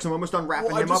real quick, so I'm almost done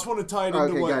wrapping him up. I just want to tie it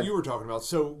into what good. you were talking about.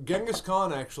 So Genghis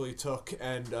Khan actually took,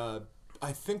 and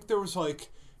I think there was a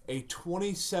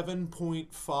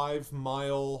 27.5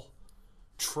 mile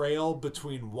trail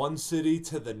between one city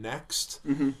to the next.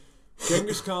 Mm-hmm.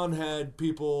 Genghis Khan had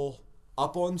people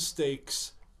up on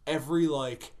stakes every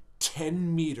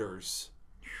 10 meters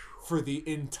for the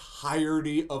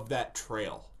entirety of that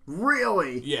trail.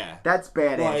 Really? Yeah. That's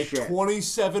badass shit.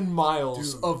 27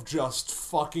 miles of just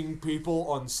fucking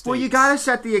people on stakes. Well, you gotta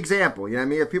set the example. You know what I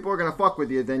mean? If people are gonna fuck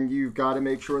with you, then you've got to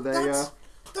make sure they... That's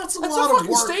a That's lot a of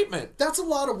fucking work. statement. That's a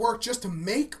lot of work just to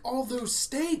make all those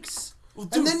stakes. Well,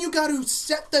 and then you got to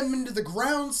set them into the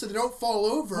ground so they don't fall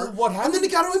over. Well, what happened? And then you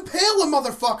got to impale a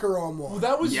motherfucker on one. Well,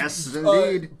 that was Yes,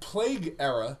 indeed. Plague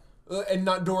era, and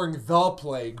not during the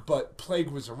plague, but plague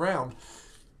was around.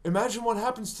 Imagine what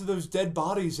happens to those dead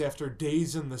bodies after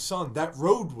days in the sun. That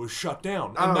road was shut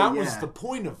down, and that was the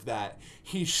point of that.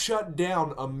 He shut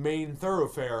down a main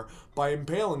thoroughfare by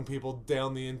impaling people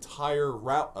down the entire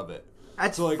route of it.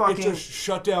 That's so, fucking... It just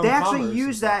shut down. They actually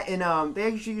use that in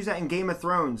Game of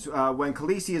Thrones when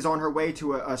Khaleesi is on her way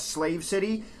to a slave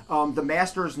city. The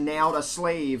masters nailed a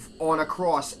slave on a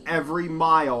cross every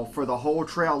mile for the whole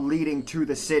trail leading to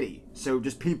the city. So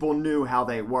just people knew how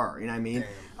they were. You know what I mean?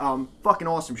 Fucking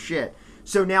awesome shit.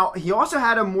 So now he also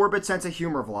had a morbid sense of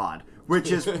humor, Vlad,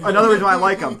 which is another reason why I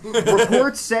like him.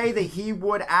 Reports say that he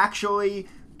would actually...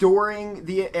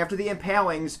 after the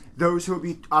impalings, those who would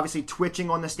be obviously twitching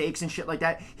on the stakes and shit like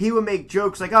that, he would make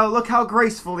jokes like, "Oh, look how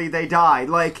gracefully they died."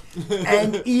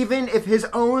 And even if his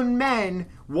own men,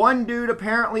 one dude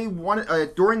apparently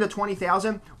during the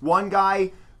 20,000, one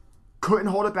guy couldn't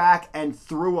hold it back and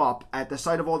threw up at the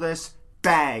sight of all this.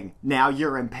 Bang! Now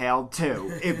you're impaled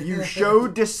too. If you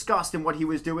showed disgust in what he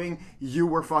was doing, you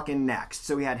were fucking next.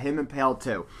 So we had him impaled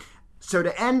too. So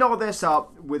to end all this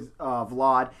up with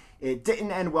Vlad. It didn't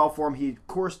end well for him. He, of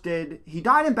course, did. He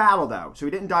died in battle, though. So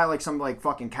he didn't die like some,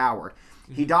 fucking coward.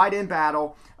 Mm-hmm. He died in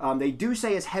battle. They do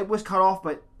say his head was cut off,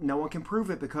 but no one can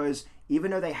prove it because even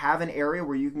though they have an area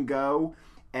where you can go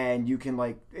and you can,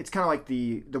 it's kind of like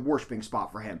the worshiping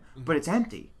spot for him. Mm-hmm. But it's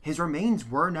empty. His remains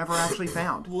were never actually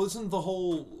found. Well, isn't the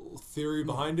whole theory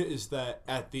behind it is that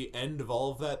at the end of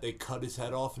all of that, they cut his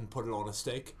head off and put it on a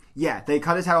stake? Yeah, they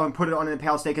cut his head off and put it on an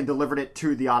impaled stake and delivered it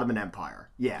to the Ottoman Empire.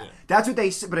 Yeah. That's what they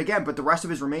said. But the rest of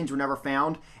his remains were never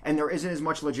found, and there isn't as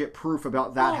much legit proof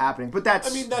about that happening. But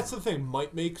that's... I mean, that's the thing.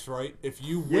 Might makes right. If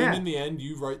you win in the end,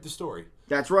 you write the story.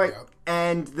 That's right. Yep.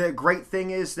 And the great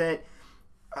thing is that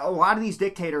a lot of these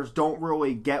dictators don't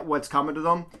really get what's coming to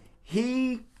them.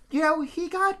 He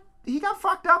got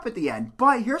fucked up at the end.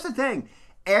 But here's the thing.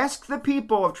 Ask the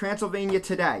people of Transylvania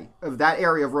today, of that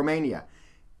area of Romania.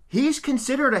 He's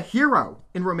considered a hero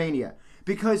in Romania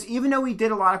because even though he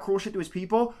did a lot of cruel shit to his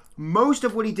people, most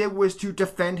of what he did was to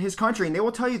defend his country. And they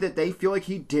will tell you that they feel like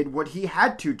he did what he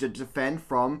had to defend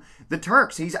from the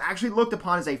Turks. He's actually looked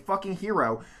upon as a fucking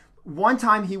hero. One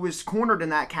time he was cornered in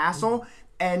that castle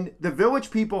And the village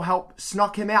people helped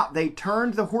snuck him out. They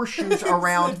turned the horseshoes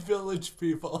around. Village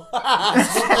people.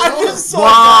 I just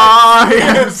saw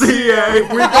YMCA,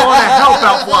 we're going to help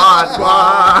out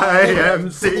Vlad.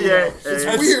 YMCA. It's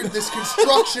weird, this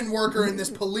construction worker and this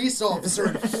police officer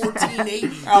in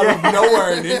 1480. out of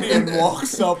nowhere, an Indian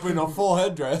walks up in a full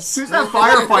headdress. Who's that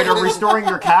firefighter restoring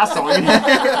your castle?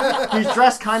 He's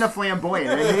dressed kind of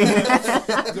flamboyant.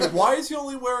 Why is he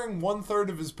only wearing 1/3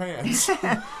 of his pants?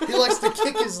 He likes to kick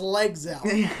his legs out.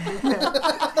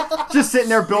 Just sitting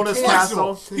there building his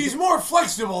castle. He's more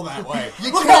flexible that way.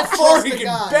 You Look how can't far trust he the can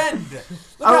guy. bend. Look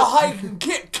how high he can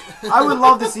kick. I would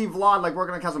love to see Vlad like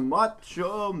working on castle.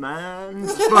 Macho man.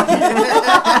 He's a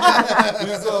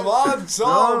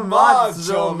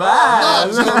macho man.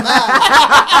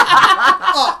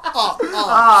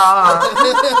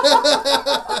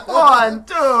 One,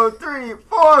 two, three,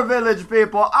 4 village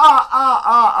people.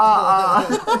 I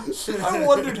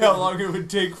wondered how long it would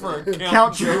take for a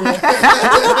count joke.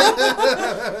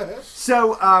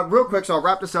 So, real quick, so I'll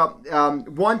wrap this up.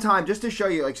 One time, just to show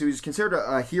you, like, so he was considered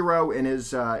a hero in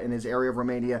his area of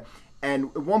Romania, and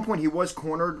at one point he was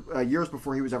cornered years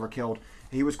before he was ever killed.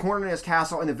 He was cornered in his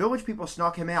castle, and the village people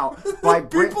snuck him out by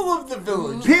People of the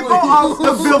village. people of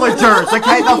the villagers,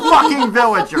 okay, the fucking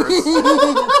villagers.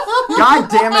 God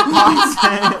damn it,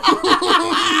 Ponson.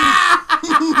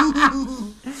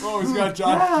 Oh, he's got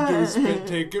Josh to do a spit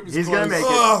take. It was He's close. gonna make it.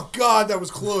 Oh, God, that was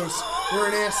close. You're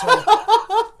an asshole.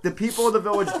 The people of the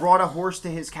village brought a horse to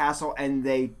his castle, and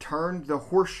they turned the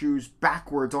horseshoes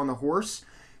backwards on the horse,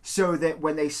 so that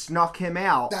when they snuck him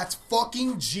out, That's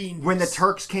fucking genius. when the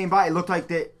Turks came by, it looked like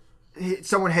that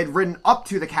someone had ridden up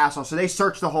to the castle, so they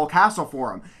searched the whole castle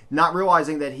for him, not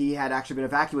realizing that he had actually been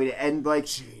evacuated. And like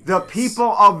the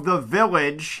people of the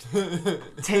village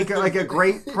take like a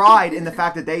great pride in the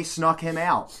fact that they snuck him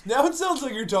out. Now it sounds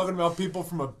like you're talking about people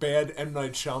from a bad M.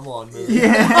 Night Shyamalan movie.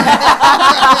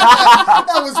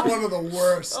 That was one of the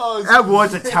worst. Oh, That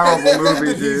was a terrible movie,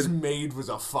 that he's dude. made was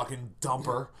a fucking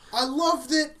dumper. I love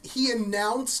that he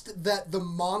announced that the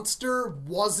monster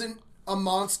wasn't a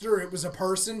monster, it was a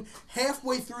person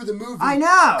halfway through the movie. I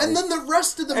know. And then the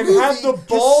rest of the And movie had the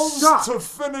balls sucked. to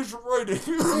finish writing.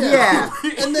 Yeah.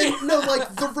 And then, no,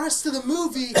 like, the rest of the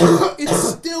movie, it's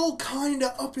still kind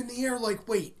of up in the air, like,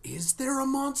 wait, is there a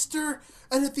monster?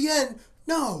 And at the end,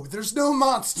 no, there's no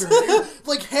monster.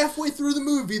 Like, halfway through the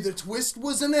movie, the twist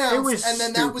was announced, It was and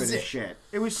then stupid that was as it. shit.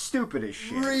 It was stupid as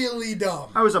shit. Really dumb.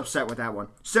 I was upset with that one.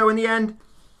 So in the end,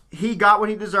 he got what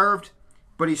he deserved,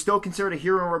 but he's still considered a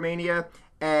hero in Romania,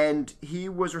 and he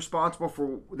was responsible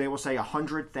for, they will say,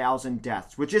 100,000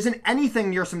 deaths, which isn't anything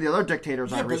near some of the other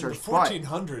dictators Yeah, I but in the researched. But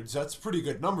 1400s, that's pretty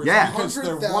good numbers. Yeah. Because there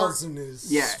weren't 100,000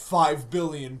 is... Yeah. 5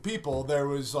 billion people. There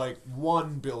was like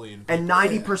 1 billion people. and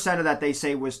 90% of that, they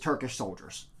say, was Turkish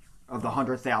soldiers of the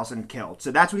 100,000 killed.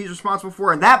 So that's what he's responsible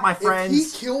for, and that, my If he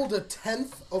friends... killed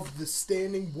 1/10 of the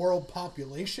standing world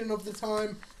population of the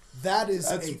time, that is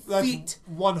a feat.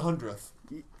 1/100th.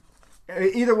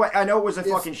 Either way, I know it was a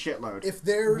fucking shitload. If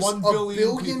there's 1 a billion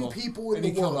billion people in and the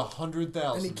he killed world,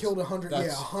 100,000. and he killed 100, yeah,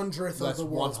 That's- 100th of That's the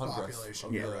world's 100th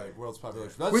population. of the world's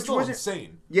population. That's Which still was it?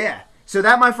 insane. Yeah. So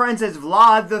that, my friends, is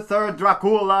Vlad the Third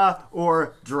Dracula,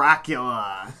 or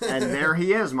Dracula. And there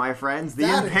he is, my friends, the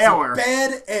That Impaler. is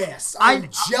badass. I'm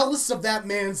jealous of that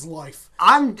man's life.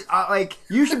 I'm, like,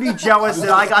 you should be jealous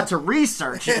that I got to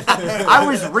research it. I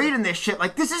was reading this shit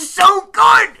like, this is so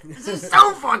good! This is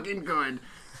so fucking good!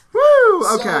 Woo!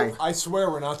 Okay. I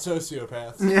swear we're not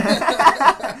sociopaths.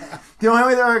 The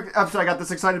only other episode I got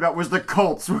this excited about was the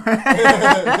Colts. But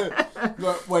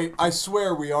wait, I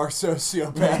swear we are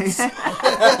sociopaths.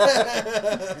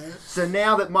 So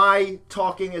now that my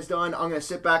talking is done, I'm going to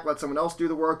sit back, let someone else do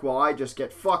the work while I just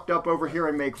get fucked up over here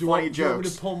and make funny Do you want me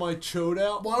jokes. to pull my chode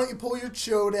out? Why don't you pull your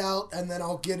chode out, and then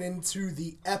I'll get into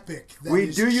the epic. That We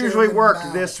is do usually Chairman work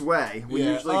Mao. this way. We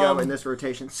Yeah, usually go in this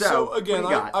rotation. So again, what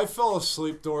do you got? I fell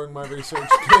asleep during my research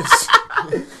because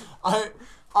I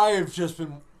have just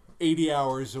been 80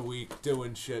 hours a week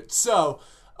doing shit. So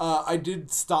I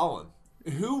did Stalin,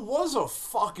 who was a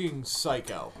fucking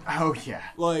psycho. Oh, yeah.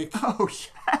 Like, Oh,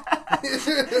 yeah.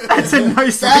 That's a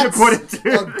nice way to put it, A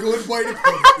dude. good way to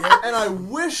put it. Yeah. and I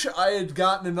wish I had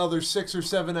gotten another 6 or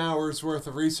 7 hours worth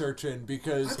of research in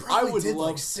because I probably would did love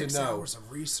like to 6 know. hours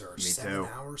of research. Me 7 too.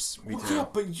 hours. Me Well, too. yeah,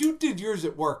 but you did yours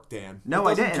at work, Dan. No, That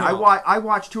I doesn't didn't. count. I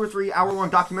watched 2 or 3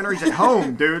 hour-long documentaries at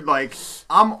home, dude. Like,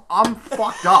 I'm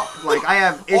fucked up. Like, I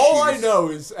have issues. All I know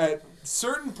is at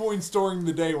certain points during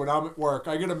the day when I'm at work,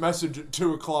 I get a message at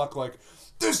 2 o'clock like,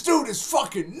 this dude is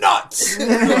fucking nuts!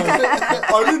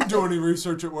 I didn't do any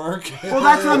research at work. Well,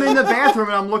 that's when I'm in the bathroom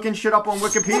and I'm looking shit up on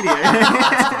Wikipedia.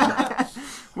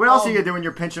 What else are you doing?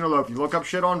 You're pinching a loaf. You look up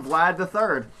shit on Vlad the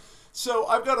Third. So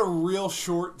I've got a real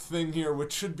short thing here,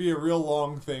 which should be a real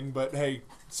long thing, but hey,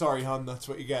 sorry, hon, that's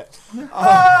what you get.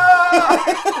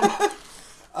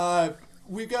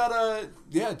 We got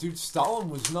yeah, dude, Stalin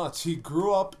was nuts. He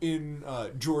grew up in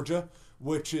Georgia,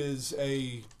 which is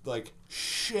a, like,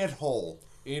 shithole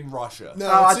in Russia.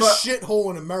 No, it's a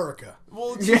shithole in America.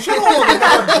 Well, it's a shithole in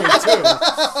America, too.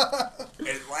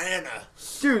 Atlanta.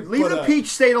 Dude, leave the peach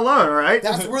state alone, all right?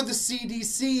 That's where the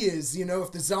CDC is. You know,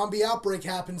 if the zombie outbreak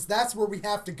happens, that's where we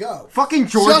have to go. Fucking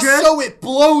Georgia? Just so it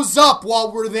blows up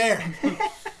while we're there.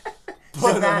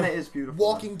 Savannah is beautiful.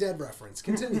 Walking Dead reference.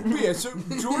 Continue. But yeah, so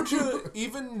Georgia,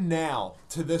 even now,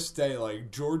 to this day, like,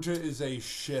 Georgia is a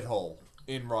shithole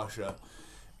in Russia.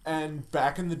 And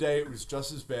back in the day, it was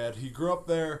just as bad. He grew up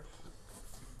there.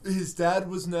 His dad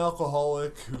was an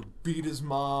alcoholic who beat his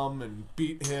mom and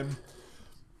beat him.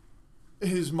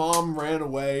 His mom ran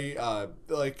away,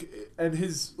 and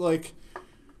his, like,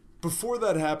 before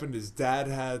that happened, his dad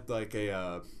had, like,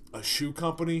 a shoe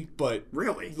company, but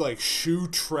really, like, shoe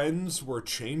trends were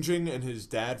changing, and his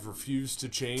dad refused to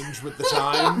change with the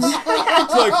times.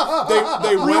 Like,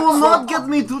 they went You will not get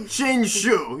me to change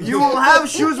shoe. You will have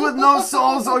shoes with no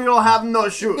soles, or you'll have no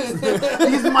shoes.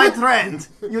 He's my trend.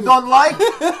 You don't like?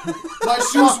 My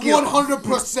shoe's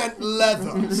 100%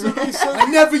 leather. I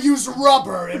never use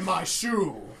rubber in my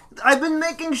shoe. I've been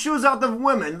making shoes out of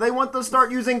women. They want to start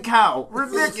using cow.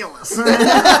 Ridiculous.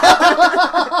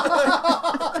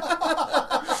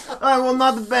 I will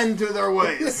not bend to their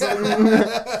ways.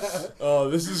 Oh,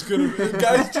 this is gonna...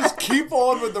 Guys, just keep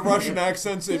on with the Russian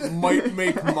accents. It might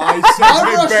make my My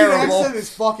segment Russian bearable. accent is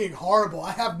fucking horrible.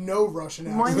 I have no Russian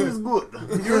accent. Mine is good.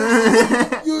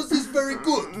 Yours is very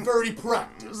good. Very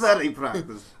practiced. Very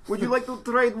practiced. Would you like to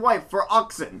trade wife for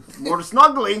oxen? More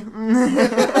snuggly.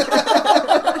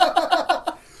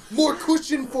 More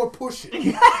cushion for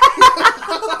pushing.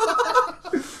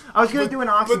 I was going to do an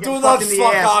oxen but get do fucked not in the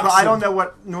fuck ass, but I oxen. don't know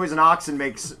what noise an oxen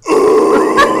makes.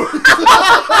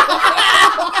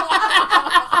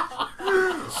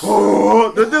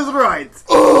 Oh, that is right.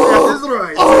 That is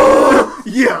right.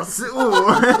 Yes.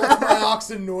 My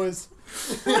oxen noise.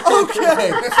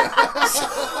 Okay.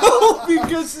 So,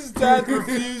 because his dad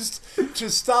refused to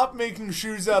stop making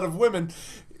shoes out of women,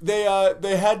 they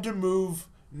had to move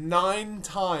 9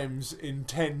 times in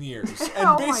 10 years. And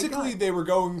Oh my basically God. they were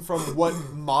going from what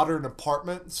modern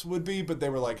apartments would be, but they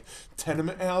were like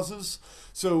tenement houses.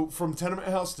 So from tenement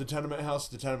house to tenement house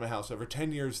to tenement house, over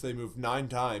 10 years they moved 9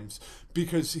 times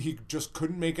because he just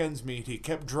couldn't make ends meet. He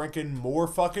kept drinking more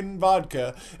fucking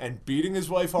vodka and beating his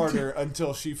wife harder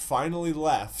until she finally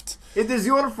left. It is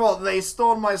your fault they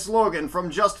stole my slogan from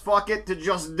just fuck it to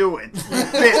just do it.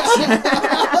 Bitch.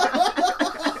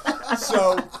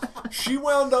 So she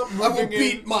wound up I will moving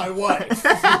beat in. my wife.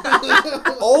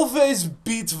 Always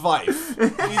beat wife.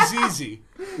 He's easy.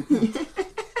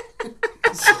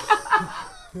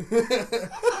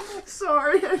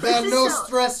 Sorry. There's no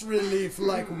stress relief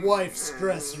like wife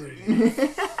stress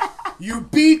relief. You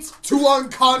beat to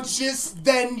unconscious,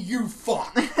 then you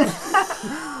fuck. Is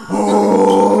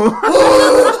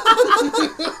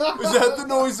that the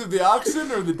noise of the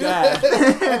oxen or the dad?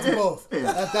 That's both.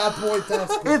 At that point,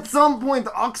 that's both. At some point,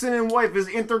 oxen and wife is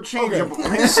interchangeable.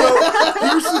 So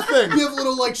here's the thing. You have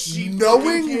little, like, sheep.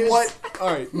 Knowing kids. what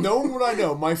I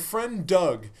know, my friend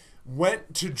Doug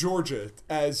went to Georgia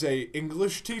as a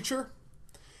English teacher,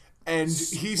 and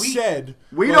he said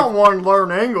We like, don't want to learn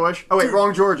English. Oh, wait,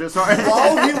 wrong Georgia. Sorry.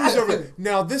 while he was over there.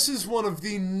 Now, this is one of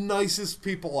the nicest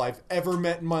people I've ever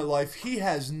met in my life. He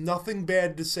has nothing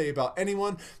bad to say about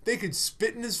anyone. They could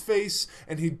spit in his face,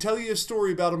 and he'd tell you a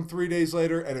story about him 3 days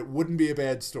later, and it wouldn't be a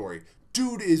bad story.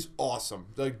 Dude is awesome.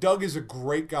 Like, Doug is a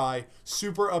great guy,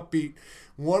 super upbeat.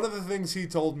 One of the things he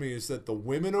told me is that the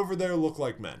women over there look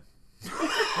like men.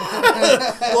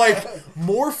 Like,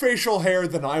 more facial hair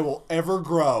than I will ever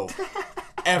grow.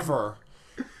 Ever.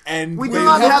 And We do with-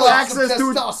 not have lots of access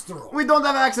to. testosterone. We don't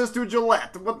have access to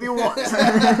Gillette. What do you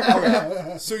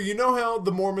want? So you know how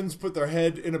the Mormons put their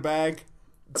head in a bag?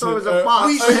 So it was a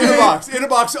box. In a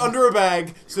box, under a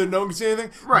bag, so no one can see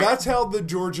anything? Right. That's how the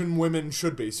Georgian women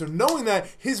should be. So knowing that,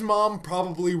 his mom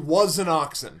probably was an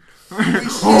oxen. We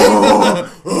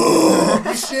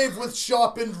shave with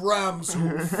sharpened ram's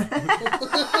hoof.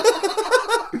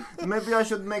 Maybe I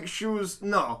should make shoes.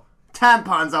 No.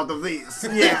 Tampons out of these.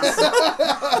 Yes.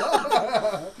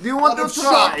 Do you want to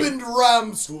try? Sharpened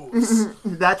ram's hooves.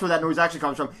 That's where that noise actually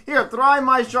comes from. Here, try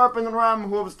my sharpened ram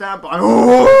hooves tampon.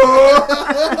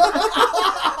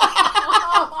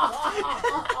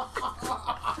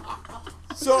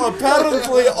 So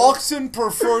apparently oxen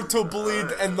prefer to bleed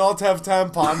and not have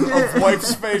tampon of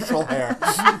wife's facial hair.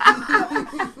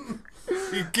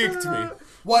 He kicked me.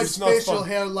 Wife's It's not facial fun.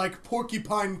 hair like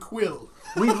porcupine quill.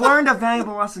 We've learned a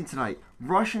valuable lesson tonight.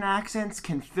 Russian accents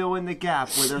can fill in the gap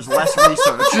where there's less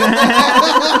research.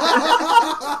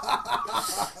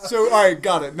 So, alright,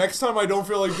 got it. Next time I don't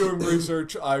feel like doing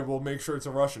research, I will make sure it's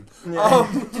a Russian.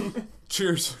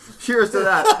 Cheers. Cheers to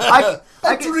that.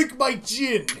 I drink my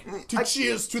gin to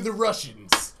cheers to the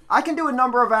Russians. I can do a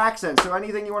number of accents, so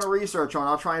anything you want to research on,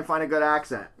 I'll try and find a good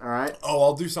accent, alright? Oh,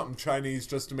 I'll do something Chinese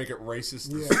just to make it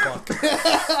racist as fuck.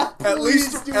 At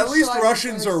Please least do a Chinese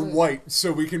Russians are accent. white,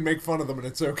 so we can make fun of them and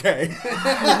it's okay.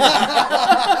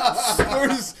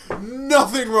 There's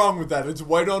nothing wrong with that. It's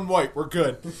white on white. We're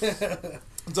good.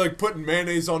 It's like putting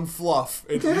mayonnaise on fluff.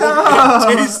 It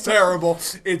tastes terrible.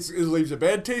 It leaves a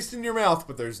bad taste in your mouth,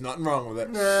 but there's nothing wrong with it.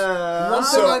 One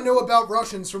thing I know about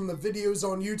Russians from the videos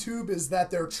on YouTube is that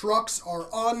their trucks are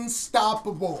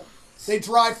unstoppable. They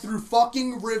drive through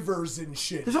fucking rivers and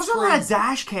shit. There's It's also a lot of crazy.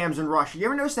 dash cams in Russia. You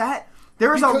ever notice that?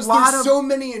 There's Because a lot there's of... so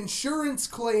many insurance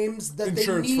claims that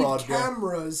Insurance they need fraud, yeah.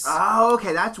 cameras. Oh,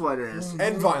 okay, that's what it is.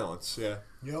 And violence, yeah.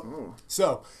 Yep.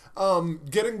 So,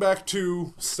 getting back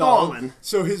to Stalin. Stalin.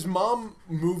 So his mom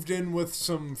moved in with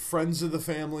some friends of the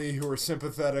family who were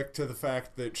sympathetic to the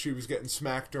fact that she was getting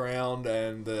smacked around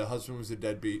and the husband was a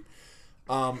deadbeat.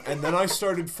 And then I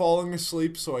started falling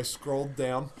asleep, so I scrolled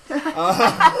down.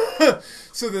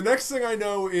 So the next thing I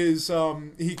know is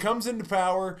he comes into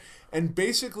power, and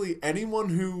basically anyone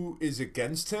who is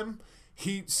against him,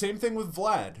 same thing with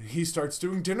Vlad. He starts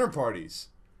doing dinner parties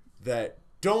that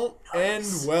don't end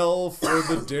well for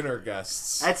the dinner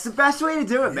guests. That's the best way to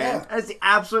do it, man. Yeah. That's the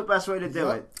absolute best way to do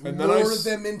it. And then Lure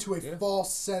them into a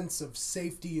false sense of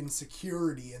safety and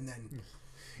security, and then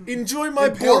enjoy my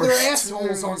impale their borscht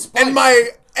assholes on spikes. and my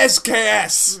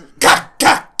SKS. Ka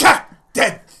ka ka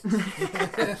dead.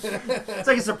 It's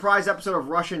like a surprise episode of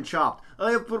Russian Chopped.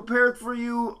 I have prepared for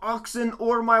you oxen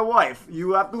or my wife.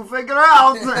 You have to figure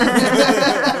out.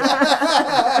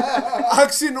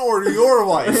 Oxen or your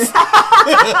wife.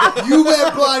 You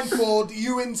wear blindfold,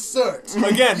 you insert.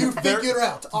 Again, You they're- figure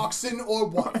out oxen or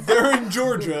wife. They're in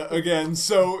Georgia again,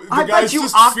 so the I bet guy's you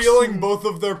just oxen- feeling both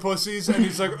of their pussies, and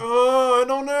he's like, oh, I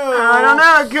don't know. I don't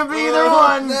know. It could be either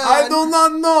one. no. I do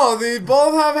not know. They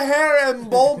both have hair and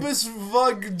bulbous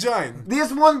vagina.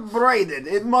 This one braided.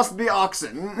 It must be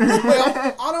oxen. Well,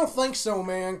 I don't think so,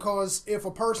 man, because if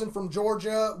a person from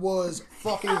Georgia was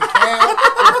fucking a cat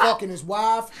or fucking his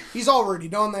wife, he's already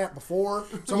done that before.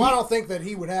 So I don't think that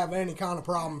he would have any kind of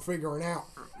problem figuring out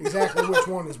exactly which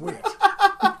one is which.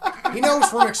 He knows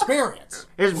from experience.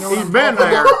 He's been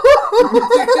there.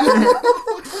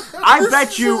 I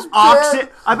bet you oxen.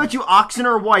 I bet you oxen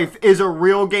or wife is a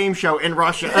real game show in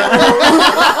Russia.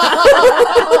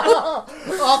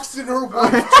 Oxen or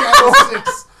wife, channel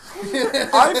 6.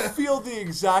 I feel the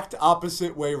exact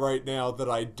opposite way right now that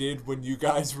I did when you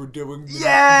guys were doing the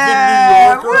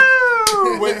Yeah! New Yorker.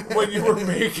 Woo! When you were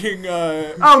making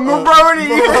Maroney.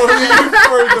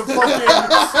 for the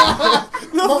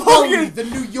fucking Mahoney, the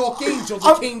New York Angel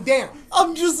that came down.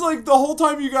 I'm just like, the whole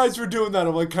time you guys were doing that,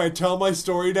 I'm like, can I tell my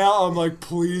story now? I'm like,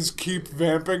 please keep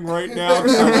vamping right now,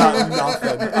 because I got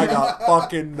nothing. I got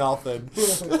fucking nothing.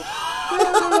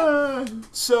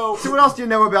 So So what else do you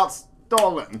know about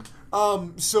Stalin?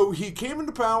 so he came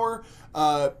into power.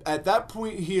 At that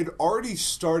point, he had already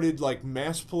started like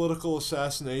mass political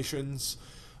assassinations.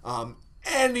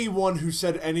 Anyone who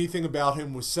said anything about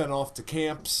him was sent off to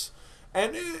camps,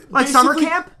 and Like summer basically,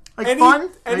 camp? Like fun?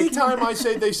 Anytime I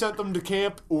say they sent them to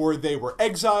camp or they were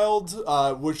exiled,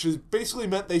 which is basically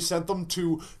meant they sent them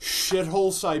to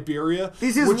shithole Siberia.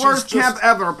 This is which worst just- camp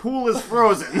ever. Pool is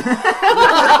frozen.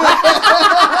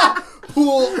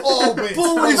 Pool always.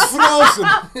 Pool is frozen.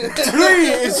 Tree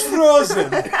is frozen.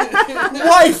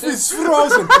 Wife is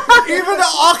frozen. Even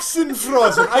the oxen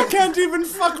frozen. I can't even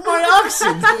fuck my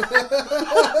oxen.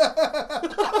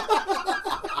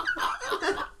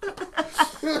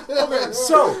 Okay,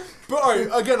 so, but all right,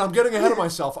 again, I'm getting ahead of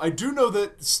myself. I do know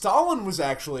that Stalin was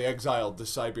actually exiled to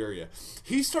Siberia.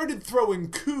 He started throwing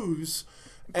coups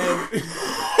and We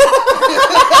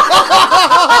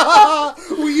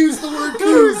use the word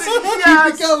cruise.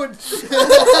 Yes. Keep it going.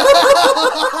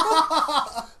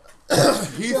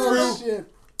 he Oh, threw shit.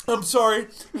 I'm sorry,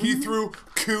 he threw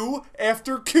coup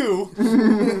after coup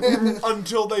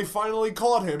until they finally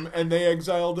caught him and they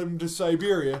exiled him to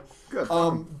Siberia. Good.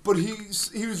 But he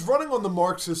was running on the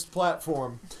Marxist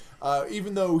platform,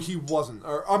 even though he wasn't.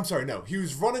 Or I'm sorry, no, he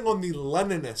was running on the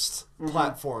Leninist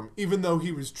platform, even though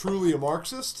he was truly a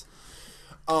Marxist.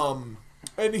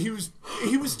 And he was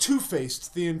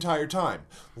two-faced the entire time.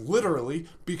 Literally,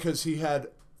 because he had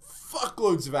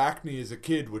fuckloads of acne as a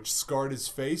kid, which scarred his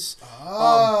face.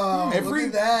 Oh, look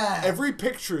at that. Every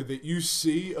picture that you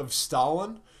see of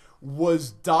Stalin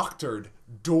was doctored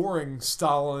during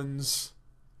Stalin's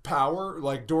power,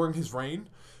 like during his reign,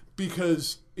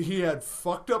 because he had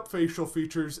fucked up facial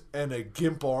features and a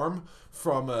gimp arm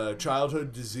from a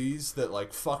childhood disease that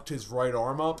like fucked his right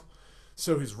arm up.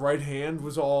 So his right hand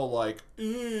was all like,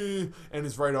 and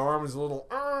his right arm was a little.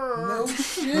 No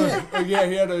shit. Yeah,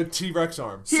 he had a T-Rex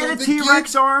arm. He had a the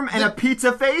T-Rex gimp- arm and a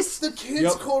pizza face. The kids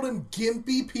Yep. called him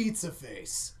Gimpy Pizza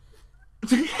Face.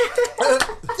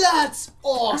 That's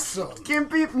awesome.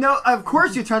 Gimpy, no, of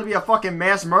course you turn to be a fucking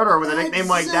mass murderer with a nickname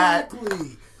like that.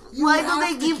 Exactly. You Why do have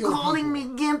they to keep kill calling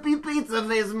people. me Gimpy Pizza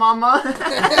Face, Mama?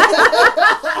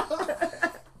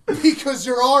 Because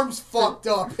your arm's fucked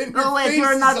up. And your Oh wait, face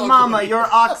you're is not ugly. Mama, you're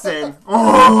Oxen.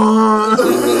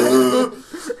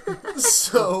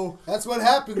 So That's what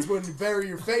happens when you bury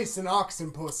your face in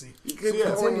oxen pussy. He keeps,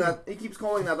 Yeah.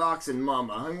 calling that Oxen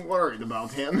Mama. I'm worried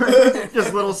about him.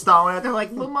 Just little Stalin out there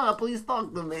like, Mama, please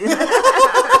talk to me.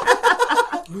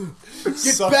 Get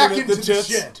sucking back at into the tits.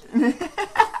 shit.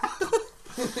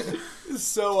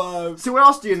 So, So what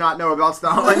else do you not know about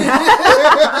Stalin?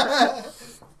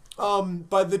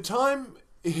 by the time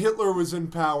Hitler was in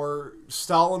power,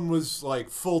 Stalin was like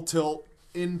full tilt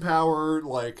in power,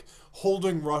 like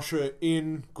holding Russia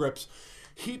in grips.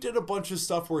 He did a bunch of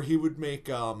stuff where he would make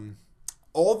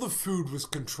all the food was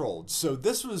controlled. So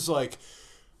this was like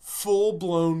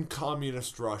full-blown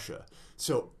communist Russia.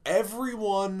 So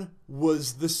everyone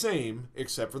was the same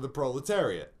except for the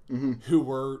proletariat, who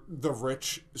were the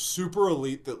rich super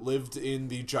elite that lived in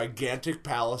the gigantic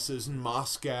palaces in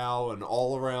Moscow and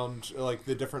all around like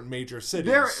the different major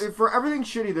cities. For everything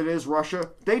shitty that is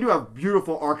Russia, they do have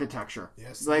beautiful architecture.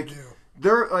 Yes, like, they do.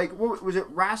 They're like, what was it,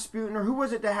 Rasputin, or who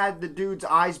was it that had the dude's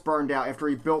eyes burned out after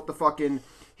he built the fucking...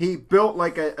 He built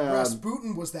like a...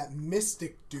 Rasputin was that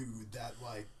mystic dude that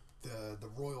like the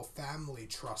royal family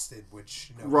trusted,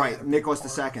 which Right, had a big Nicholas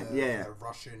part II, in yeah. the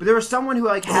Russian. But there was someone who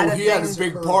like had he had a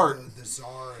thing... big part. The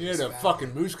Tsar. He had a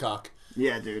fucking moose cock.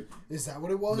 Yeah, dude. Is that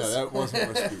what it was? No, that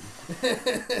wasn't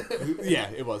Rasputin. Yeah,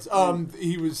 it was.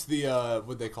 He was the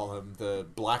what'd they call him? The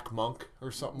Black Monk or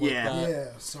something Yeah. like that. Yeah.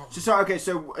 Something.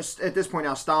 So at this point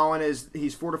now, Stalin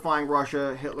he's fortifying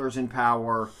Russia. Hitler's in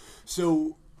power.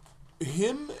 So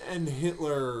him and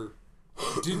Hitler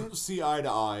didn't see eye to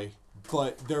eye,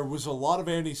 but there was a lot of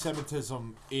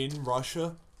anti-Semitism in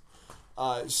Russia.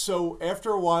 So after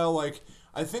a while, like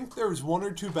I think there was one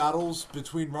or two battles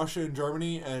between Russia and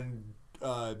Germany, and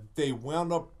they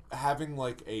wound up having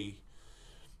like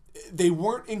they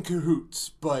weren't in cahoots,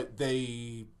 but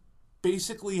they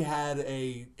basically had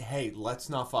a hey, let's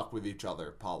not fuck with each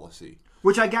other policy.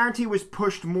 Which I guarantee was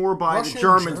pushed more by Russia the and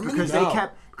Germans Germany? because No, they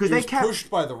it was kept pushed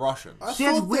by the Russians. See,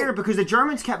 that's thought weird that- because the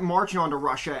Germans kept marching onto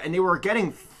Russia and they were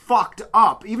getting fucked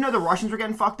up. Even though the Russians were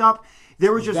getting fucked up,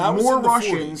 there was just That was more in the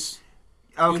Russians.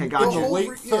 40s. Okay, In gotcha. the Oh, late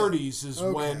yeah. 30s is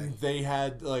Okay. when they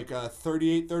had like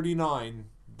 38, 39.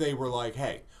 They were like,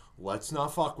 hey, let's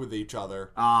not fuck with each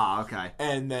other. Ah, okay.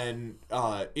 And then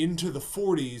into the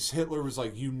 40s, Hitler was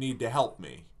like, you need to help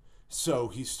me. So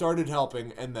he started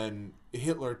helping, and then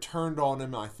Hitler turned on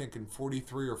him, I think, in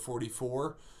 43 or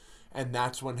 44. And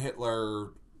that's when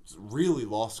Hitler really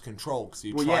lost control because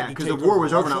he Well, tried yeah, to because take the war over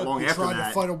was over not Russia. long He after tried that.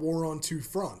 to fight a war on two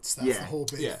fronts. That's Yeah. the whole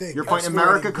big Yeah. thing. You're fighting Exploiting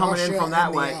America coming in Russia from that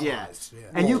and the way, yeah. Allies.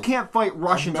 And you Well, can't fight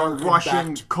Russians on American Russian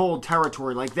backed. cold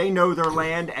territory. Like, they know their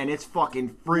land, and it's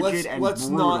fucking frigid and Let's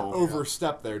brutal. not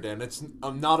overstep there, Dan. It's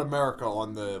not America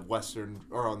on the western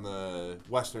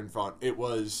front. It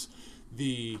was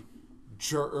the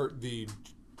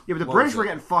Yeah, but the What British was were it?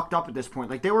 getting fucked up at this point.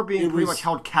 Like, they were being It pretty was- much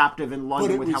held captive in but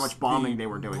London it with how was much bombing the they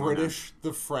were doing. on them. British,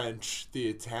 the French, the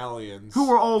Italians. Who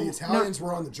were all... The Italians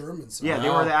were on the German side. Yeah, they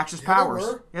were the Axis Yeah, they powers.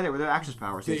 were. Yeah, they were the Axis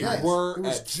powers. They Yes. were It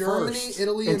was at Germany, first.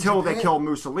 Italy, and Until they Japan. killed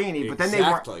Mussolini, but then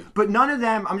Exactly. they weren't. But none of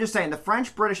them. I'm just saying, the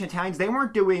French, British, and Italians, they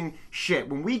weren't doing shit.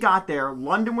 When we got there,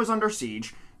 London was under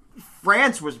siege.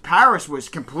 Paris was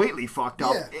completely fucked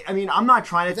up. Yeah. I mean, I'm not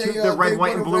trying to They, toot the red, they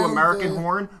white, and went blue around American the-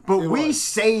 horn, but It we was.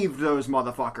 saved those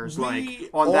motherfuckers. We like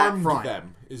on that armed front.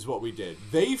 them is what we did.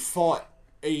 They fought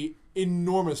a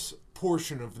enormous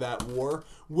portion of that war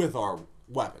with our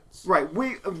weapons. Right.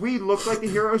 We looked like the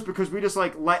heroes because we just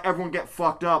like let everyone get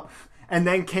fucked up. And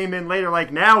then came in later,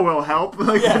 like, now we'll help.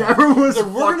 Like, everyone was So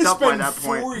we're fucked gonna up by spend that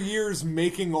point. 4 years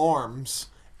making arms,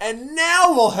 And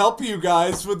now we'll help you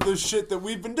guys with the shit that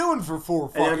we've been doing for 4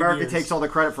 fucking And America years. takes all the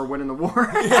credit for winning the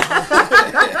war.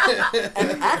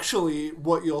 And actually,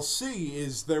 what you'll see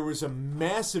is there was a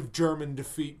massive German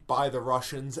defeat by the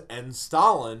Russians and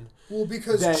Stalin. Well,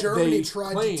 because that Germany they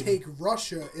tried claimed- to take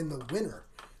Russia in the winter.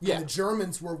 Yeah. And the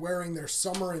Germans were wearing their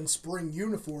summer and spring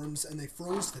uniforms, and they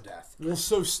froze to death. Well,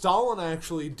 so Stalin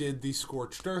actually did the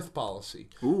scorched earth policy,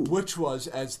 which was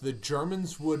as the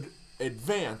Germans would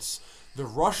advance, the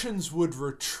Russians would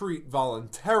retreat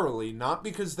voluntarily, not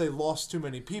because they lost too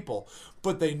many people,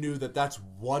 but they knew that that's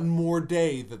one more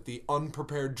day that the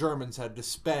unprepared Germans had to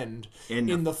spend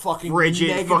in the fucking frigid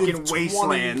negative fucking 20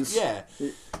 wastelands. Yeah.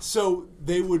 So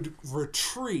they would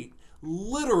retreat,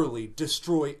 literally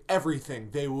destroy everything.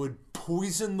 They would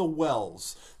poison the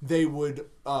wells. They would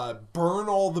burn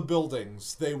all the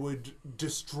buildings. They would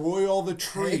destroy all the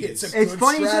trees. it's It's Good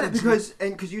funny you said it strategy.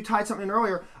 because you tied something in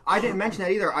earlier. I didn't mention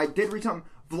that either. I did read something.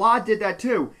 Vlad did that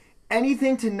too.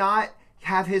 Anything to not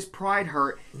have his pride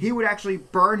hurt, he would actually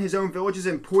burn his own villages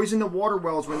and poison the water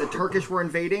wells when the Turkish were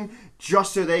invading,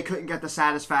 just so they couldn't get the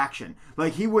satisfaction.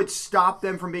 Like, he would stop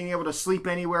them from being able to sleep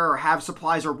anywhere or have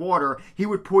supplies or water. He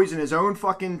would poison his own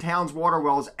fucking town's water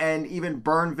wells and even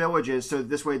burn villages, so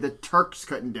this way the Turks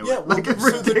couldn't do Yeah, it. well, Like, it's so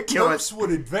the ridiculous. Turks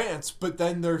would advance, but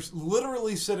then they're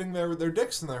literally sitting there with their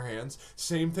dicks in their hands.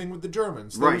 Same thing with the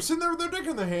Germans. They were Right. sitting there with their dick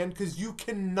in their hand because you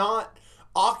cannot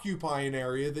occupy an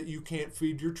area that you can't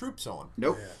feed your troops on.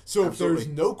 Nope. So Absolutely. if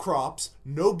there's no crops,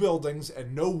 no buildings,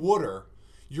 and no water,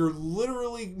 you're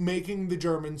literally making the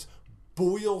Germans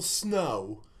boil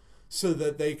snow so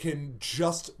that they can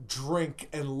just drink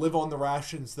and live on the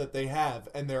rations that they have.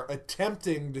 And they're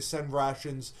attempting to send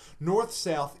rations north,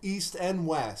 south, east, and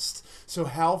west. So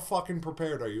how fucking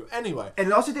prepared are you? Anyway. And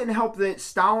it also didn't help that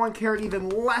Stalin cared even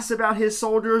less about his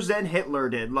soldiers than Hitler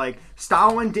did. Like,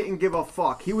 Stalin didn't give a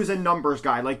fuck. He was a numbers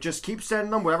guy. Like, just keep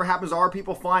sending them. Whatever happens to our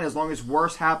people, fine, as long as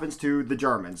worse happens to the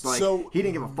Germans. Like, So, he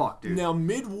didn't give a fuck, dude. Now,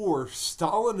 mid-war,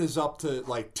 Stalin is up to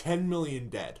like 10 million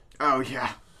dead. Oh,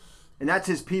 yeah. And that's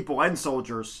his people and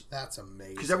soldiers. That's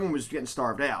amazing. Because everyone was getting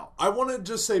starved out. I want to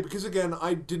just say, because again,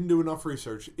 I didn't do enough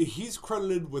research, he's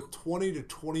credited with 20 to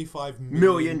 25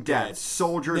 Million dead. deaths.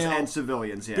 Soldiers Now, and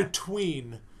civilians, yeah.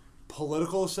 Between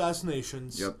political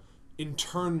assassinations, Yep.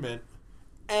 internment,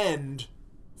 and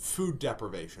food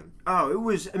deprivation. Oh, it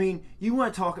was, I mean, you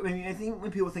want to talk, I mean, I think when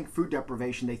people think food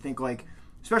deprivation, they think like,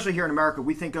 especially here in America,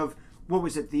 we think of, what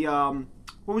was it,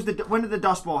 when did the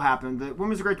Dust Bowl happen? When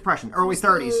was the Great Depression? Early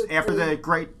 30s, after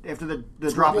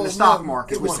the drop in the stock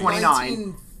market. It was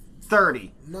 29.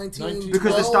 30. 19,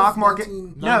 Because the stock market,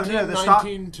 19, no, the stock,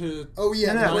 19 to... oh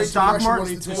yeah, no, the Great stock Depression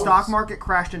market, was the 20s. stock market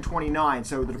crashed in 29,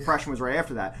 so the depression was right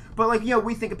after that. But like,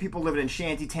 we think of people living in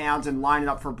shanty towns and lining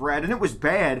up for bread, and it was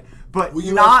bad, but Well,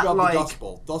 you not asked about like. the Dust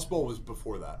Bowl. Dust Bowl was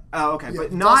before that. Oh, okay, Yeah, but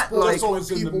the not Dust Bowl like. Dust Bowl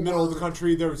was in the people middle of the were-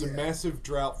 country. There was a yeah. massive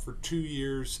drought for 2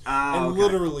 years. Ah, and okay.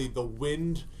 literally, the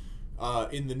wind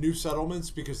in the new settlements,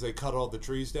 because they cut all the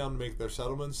trees down to make their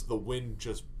settlements, the wind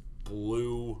just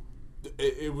blew.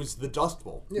 It was the Dust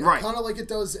Bowl. Yeah, Right. kind of like it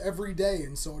does every day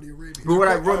in Saudi Arabia. But what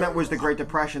I wrote that was the Great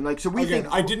Depression. Like, so we Again,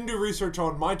 think. I didn't do research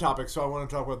on my topic, so I want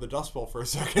to talk about the Dust Bowl for a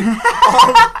second.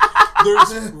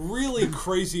 There's really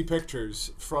crazy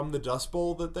pictures from the Dust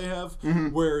Bowl that they have,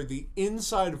 where the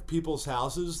inside of people's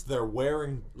houses, they're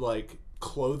wearing, like,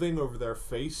 clothing over their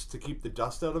face to keep the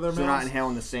dust out of their So they're not mouths.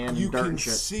 inhaling the sand You and dirt can and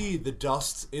shit. see the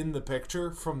dust in the picture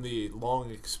from the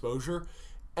long exposure,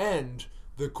 and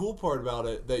the cool part about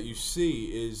it that you see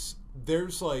is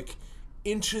there's like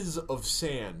inches of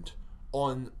sand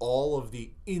on all of the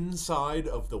inside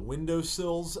of the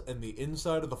windowsills and the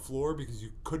inside of the floor because you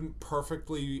couldn't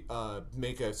perfectly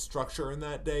make a structure in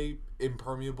that day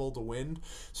impermeable to wind.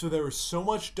 So there was so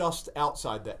much dust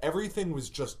outside that everything was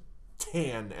just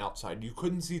tan outside. You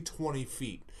couldn't see 20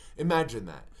 feet. Imagine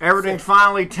that. Everything's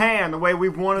finally tan the way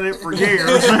we've wanted it for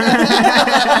years.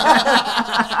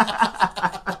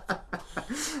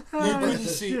 You couldn't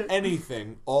see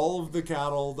anything. All of the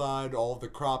cattle died, all of the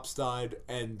crops died,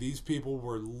 and these people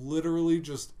were literally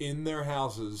just in their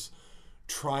houses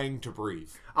trying to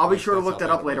breathe. I'll be Like, sure to that's look how that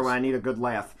bad up it later was. when I need a good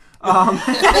laugh.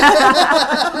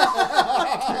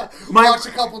 Watch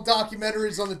a couple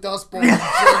documentaries on the Dust Bowl.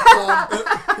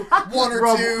 One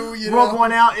or two, you rub know.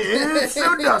 one out. It's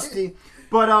so dusty.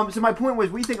 But so my point was,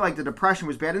 we think like the Depression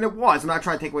was bad, and it was. I'm not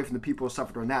trying to take away from the people who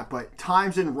suffered during that, but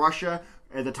times in Russia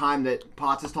at the time that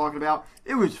Potts is talking about,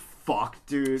 it was fucked,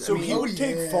 dude. So I mean, he would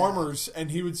take yeah. farmers and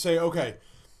he would say, okay,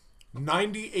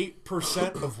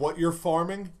 98% of what you're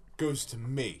farming goes to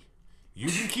me. You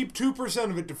can keep 2%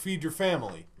 of it to feed your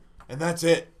family, and that's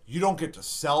it. You don't get to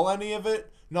sell any of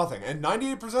it, nothing. And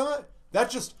 98% of it, that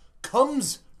just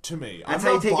comes to me. That's I'm how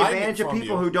you not take buying advantage it of from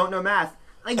people you. who don't know math.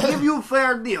 I give you a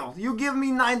fair deal. You give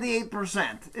me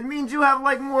 98%. It means you have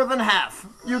like more than half.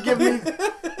 You give me,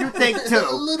 you take A 2.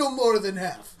 little more than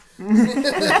half.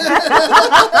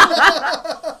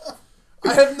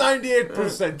 I have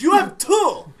 98%. You have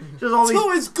 2. There's all 2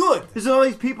 these, is good. there's all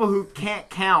these people who can't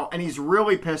count, and he's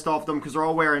really pissed off them because they're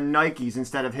all wearing Nikes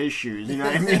instead of his shoes. You know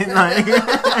what I mean? Like,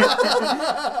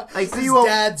 I see His you.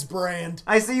 dad's brand.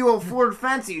 I see you afford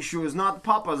fancy shoes, not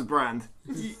Papa's brand.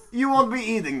 You won't be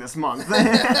eating this month.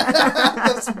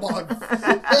 This month.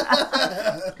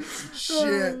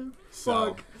 Shit.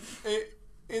 So,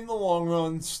 in the long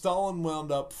run, Stalin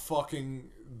wound up fucking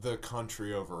the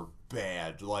country over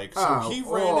bad. Like, so Oh, he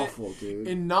ran awful, it dude.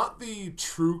 in not the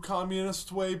true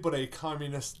communist way, but a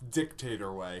communist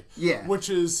dictator way. Yeah. Which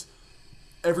is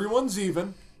everyone's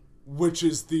even, which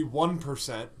is the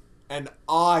 1%, and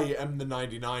I am the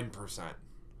 99%.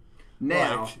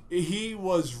 Now, Like, he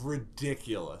was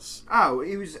ridiculous. oh,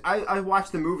 he was. I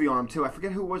watched the movie on him too. I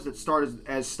forget who it was that started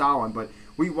as Stalin, but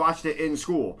we watched it in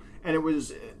school, and it was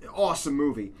an awesome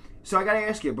movie. So I got to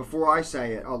ask you before I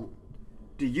say it.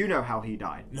 Do you know how he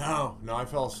died? No, I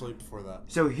fell asleep before that.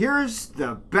 So here's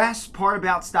the best part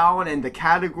about Stalin, and the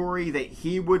category that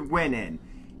he would win in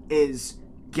is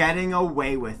getting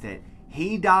away with it.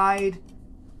 He died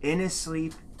in his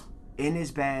sleep, in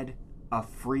his bed, a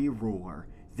free ruler.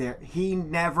 He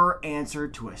never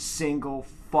answered to a single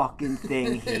fucking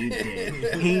thing he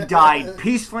did. He died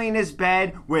peacefully in his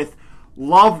bed with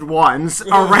loved ones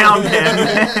around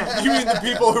him. You mean the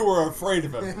people who were afraid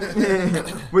of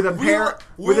him? with a pair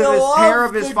we with his love pair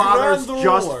of his the father's Grand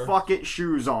just Ruler. fuck it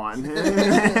shoes on.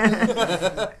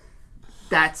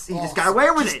 He just got away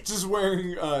with it. Just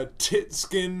wearing tit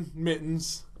skin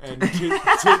mittens and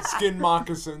tit skin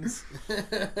moccasins.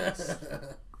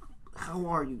 How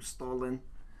are you, Stalin?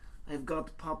 I've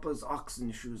got Papa's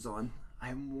oxen shoes on.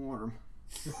 I'm warm.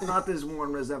 Not as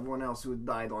warm as everyone else who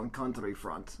died on Country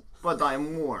Front, but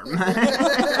I'm warm.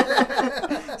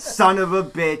 Son of a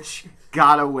bitch,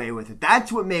 got away with it.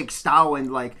 That's what makes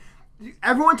Stalin, like,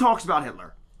 everyone talks about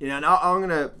Hitler. You know, and I'm going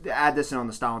to add this in on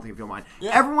the Stalin thing if you don't mind.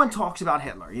 Yeah. Everyone talks about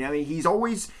Hitler. You know, I mean, he's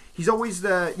always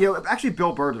the, you know, actually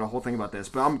Bill Burr did a whole thing about this,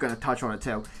 but I'm going to touch on it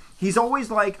too. He's always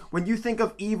like, when you think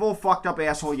of evil, fucked up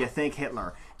asshole, you think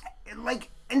Hitler. Like,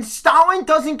 and Stalin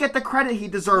doesn't get the credit he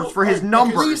deserves for his right,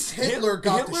 numbers. At least Hitler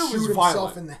got Hitler to was shoot himself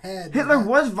violent. in the head. Hitler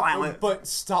was violent. But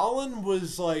Stalin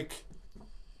was like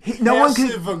No one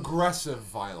passive could. aggressive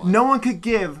violent. No one could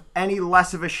give any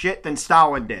less of a shit than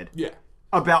Stalin did Yeah.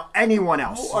 about anyone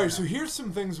else. All right, so here's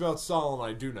some things about Stalin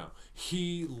I do know.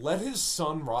 He let his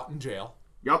son rot in jail.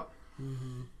 Yep.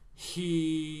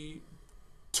 He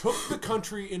took the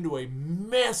country into a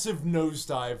massive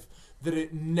nosedive that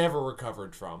it never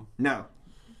recovered from. No.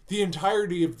 The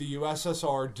entirety of the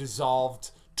USSR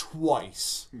dissolved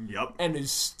twice. Yep. And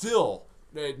is still,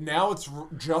 now it's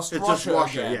just It's Russia just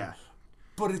Russia, again. yeah.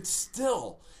 But it's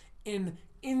still in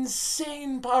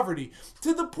insane poverty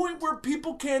to the point where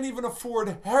people can't even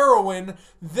afford heroin.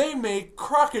 They make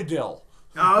crocodile.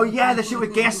 Oh yeah, the shit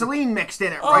with gasoline mixed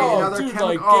in it, right? Oh, And other dude, chemi-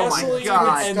 like oh gasoline my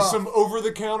god. and Stuff. some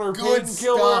over-the-counter Good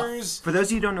painkillers. For those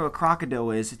of you who don't know what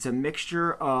crocodile is, it's a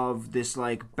mixture of this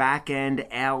like back-end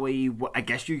alley, I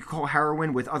guess you could call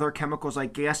heroin, with other chemicals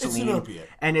like gasoline. It's an opiate.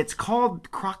 And it's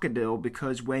called crocodile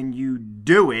because when you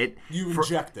do it, You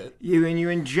inject it. you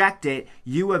inject it,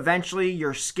 you eventually,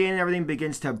 your skin and everything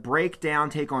begins to break down,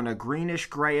 take on a greenish,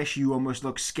 grayish, you almost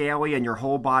look scaly, and your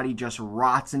whole body just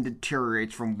rots and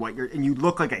deteriorates from what you're, and you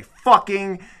look like a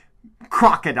fucking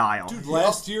crocodile. Dude,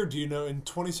 last year, do you know, in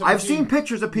 2017... I've seen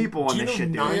pictures of people on Do you this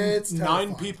know shit, dude. It's nine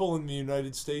terrifying. people in the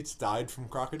United States died from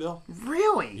crocodile?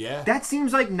 Really? Yeah. That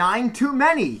seems like 9 too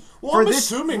many. Well, for I'm this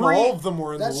assuming free- all of them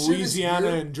were in That shit is Louisiana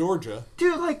weird. and Georgia.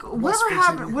 Dude, like, whatever Virginia.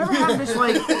 happened? Whatever happened? Just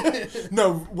like,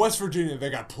 No, West Virginia, they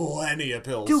got plenty of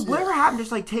pills. dude, whatever happened?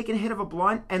 Just like taking a hit of a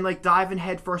blunt and like diving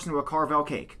headfirst into a Carvel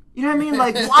cake. You know what I mean?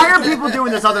 Like, why are people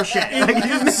doing this other shit? Like, it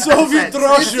just makes no Soviet sense.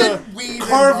 Russia, Isn't weed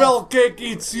Carvel cake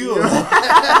eats you.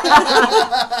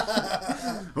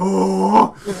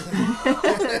 Oh.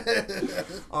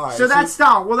 All right, So that's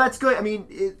Stalin. Well, that's good. I mean,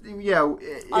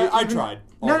 I tried.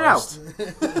 No. almost.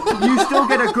 You still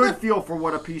get a good feel for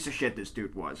what a piece of shit this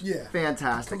dude was. Yeah.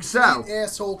 Fantastic. So,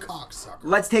 Asshole cocksucker.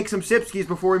 let's take some sipskis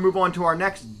before we move on to our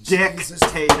next Jesus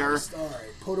dictator. Christ. All right,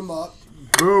 put him up.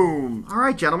 Boom. All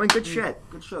right, gentlemen. Good shit.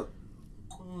 Good shit.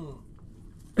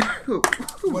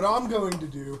 What I'm going to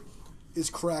do is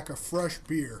crack a fresh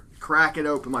beer. Crack it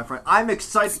open, my friend. I'm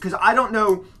excited because I don't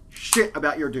know shit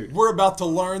about your dude. We're about to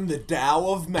learn the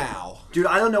Tao of Mao. Dude,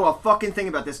 I don't know a fucking thing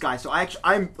about this guy. So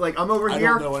I'm over I here.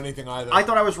 don't know anything either. I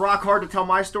thought I was rock hard to tell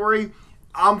my story.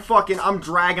 I'm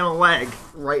dragging a leg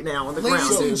right now on the Ladies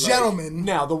ground. and gentlemen,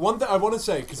 Now, the one thing I want to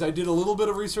say, because I did a little bit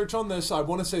of research on this, I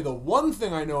want to say the one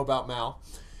thing I know about Mao,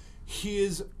 he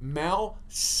is Mao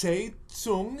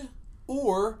Zedong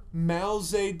or Mao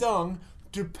Zedong,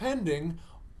 depending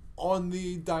on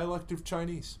the dialect of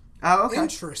Chinese. Oh, okay.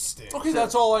 interesting. Okay,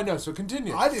 that's all I know, so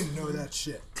continue. I didn't know that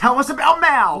shit. Tell us about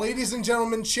Mao. Ladies and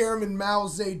gentlemen, Chairman Mao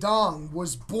Zedong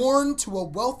was born to a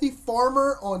wealthy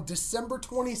farmer on December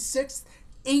 26th,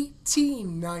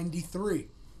 1893.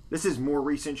 This is more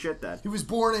recent shit then. He was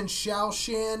born in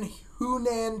Shaoshan,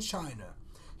 Hunan, China.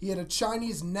 He had a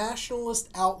Chinese nationalist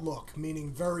outlook,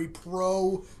 meaning very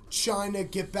pro-China,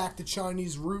 get back to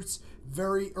Chinese roots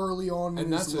very early on in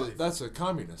and his life. that's a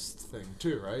communist thing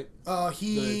too, right?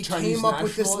 He the Chinese came up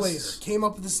with this later. nationalists? Came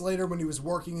up with this later when he was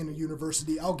working in a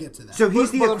university. I'll get to that. So he's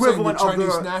the But I'm saying equivalent the of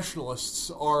Chinese the.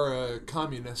 nationalists are a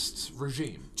communist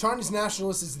regime. Chinese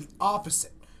nationalists is the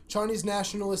opposite. Chinese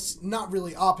nationalists, not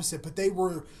really opposite, but they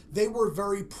were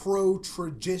very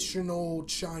pro-traditional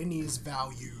Chinese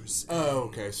values. Oh,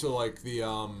 okay. So like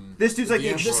the This dude's like the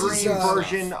emperor extreme is,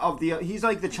 version of the. He's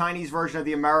like the Chinese version of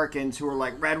the Americans who are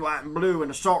like red, white, and blue, and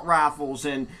assault rifles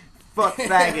and fuck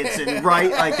faggots and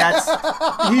right. Like that's.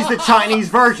 He's the Chinese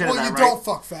version Well, of that, you right? don't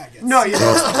fuck faggots. No, you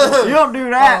don't. You don't do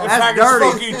that. That's faggots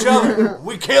dirty. fuck each other.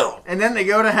 We kill 'em. And then they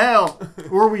go to hell,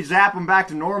 or we zap them back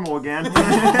to normal again.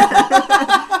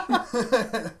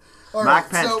 All Mike right,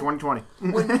 Pence, so 2020.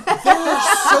 when there are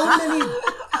so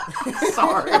many.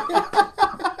 Sorry.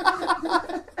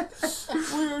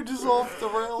 We are just off the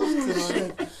rails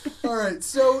tonight. All right,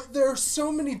 so there are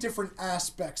so many different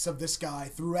aspects of this guy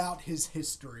throughout his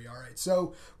history. All right,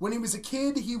 so when he was a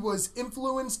kid, he was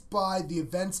influenced by the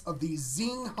events of the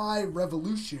Xinhai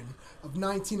Revolution of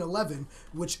 1911,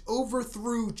 which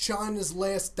overthrew China's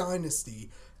last dynasty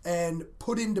and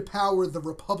put into power the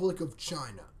Republic of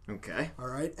China. Okay. All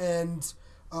right, and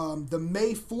the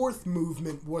May 4th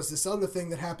movement was this other thing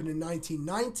that happened in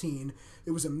 1919.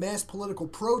 It was a mass political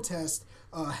protest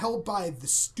held by the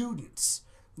students,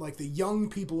 like the young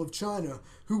people of China,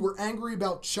 who were angry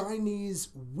about Chinese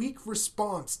weak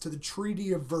response to the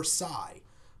Treaty of Versailles,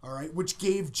 all right, which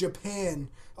gave Japan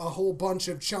a whole bunch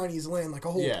of Chinese land, like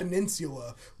a whole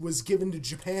peninsula was given to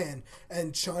Japan,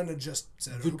 and China just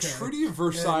said, The okay. Treaty of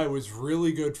Versailles was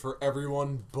really good for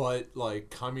everyone but like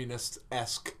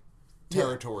communist-esque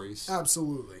territories.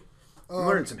 Absolutely. I'm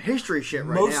learning some history shit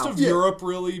right Most now. of Europe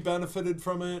really benefited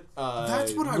from it.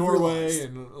 That's what I Norway realized.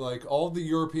 and like all the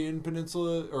European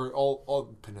peninsula or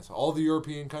all the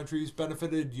European countries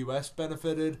benefited. U.S.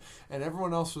 benefited, and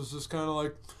everyone else was just kind of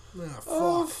like,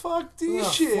 oh fuck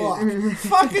this shit,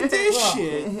 fucking this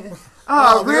shit.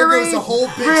 Oh, There really? goes a whole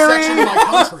big Really? section of my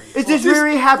country. Is this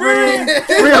really happening?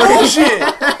 Bullshit.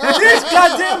 This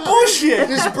goddamn bullshit.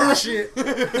 This bullshit.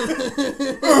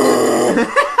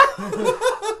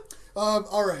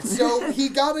 All right, so he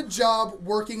got a job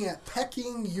working at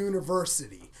Peking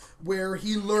University, where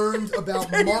he learned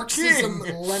about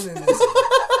Marxism-Leninism.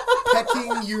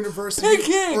 Peking University,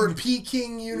 Peking! or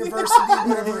Peking University,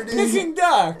 whatever it is. Peking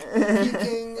duck.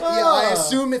 Peking. Yeah, I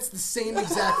assume it's the same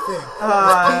exact thing.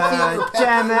 Peking or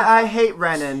Damn it, Peking. I hate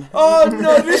Renan. Oh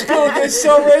no, this guy is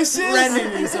so racist.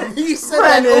 Leninism. He said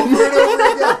that over and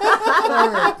over again. All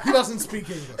right, he doesn't speak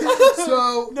English.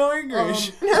 So No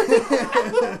English.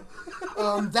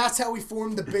 that's how he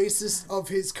formed the basis of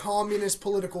his communist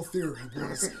political theory.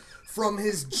 Was from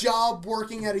his job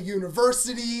working at a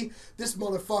university, this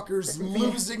motherfucker's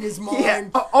losing his mind.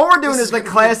 Yeah, all we're doing This is the gonna be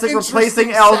an classic replacing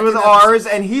interesting L's with second R's,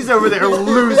 and he's over there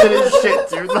losing his shit,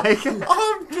 dude. Like,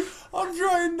 I'm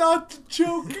trying not to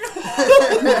choke.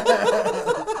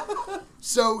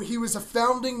 So he was a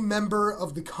founding member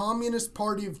of the Communist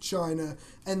Party of China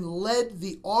and led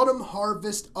the Autumn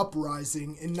Harvest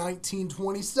Uprising in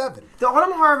 1927. the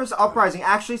Autumn Harvest Uprising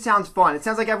actually sounds fun. It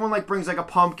sounds like everyone like brings like a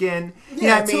pumpkin. You know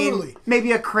Yeah, what I mean? totally.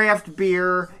 Maybe a craft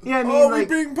beer. You know what I mean? Oh, we like,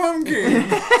 bring pumpkin.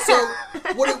 So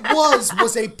what it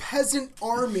was a peasant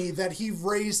army that he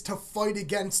raised to fight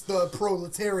against the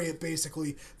proletariat,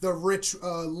 basically, the rich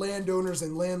landowners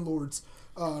and landlords.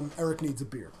 Eric needs a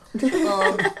beer.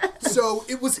 So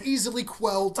it was easily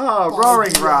quelled. oh, by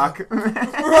Roaring the, Rock.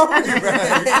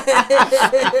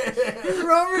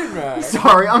 Roaring Rock.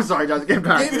 Sorry, I'm sorry, guys. Get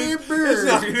back. Give me a It's beer.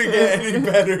 not gonna get any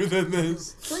better than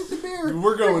this. Drink the beer.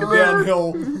 We're going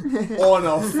downhill on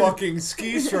a fucking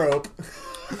ski slope.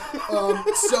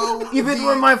 So Even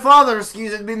when my father's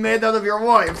skis would be made out of your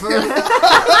wife.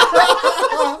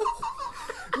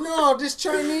 no, this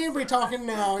Chinese we talking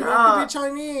now. You have to be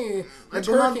Chinese. A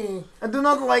turkey. I do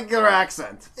not like your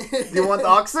accent. You want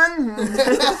oxen?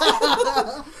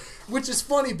 Which is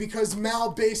funny because Mao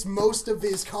based most of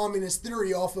his communist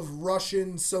theory off of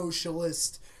Russian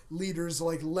socialist leaders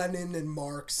like Lenin and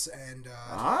Marx, and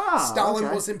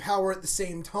Stalin was in power at the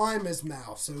same time as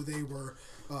Mao, so they were,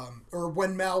 or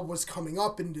when Mao was coming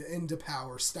up into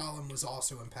power, Stalin was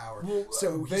also in power. Well,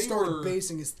 so he started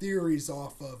basing his theories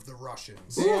off of the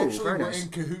Russians. They actually were in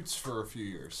cahoots for a few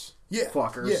years. Yeah,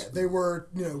 fuckers. Yeah, they were,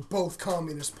 both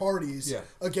communist parties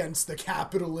against the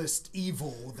capitalist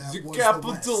evil that the was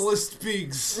capitalist the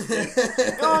pigs.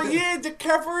 Oh yeah, the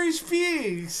capitalist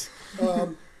pigs.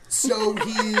 So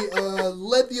he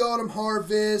led the Autumn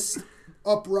Harvest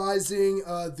uprising.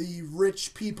 The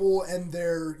rich people and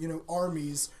their,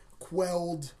 armies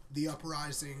quelled the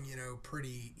uprising,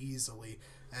 pretty easily.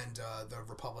 And the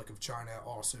Republic of China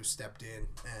also stepped in.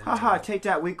 And, haha, take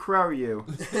that, we crow you.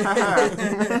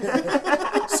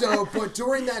 So, but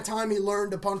during that time, he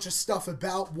learned a bunch of stuff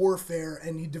about warfare,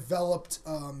 and he developed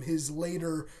his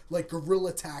later,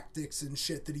 guerrilla tactics and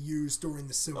shit that he used during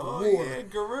the Civil War. Yeah,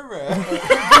 guerrilla.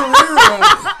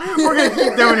 We're going to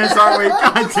keep doing this, aren't we?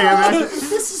 God damn it.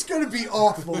 This is going to be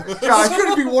awful. This is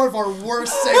going to be one of our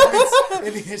worst segments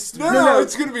in history. No,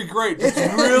 it's going to to be great. It's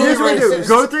really Here's what I do. racist.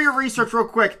 Go through your research real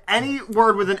quick. Any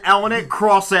word with an L in it,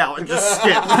 cross out and just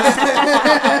skip.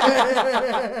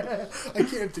 I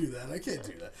can't do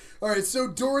that. All right, so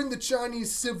during the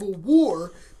Chinese Civil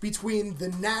War between the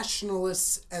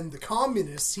nationalists and the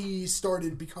communists, he started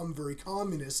to become very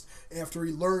communist after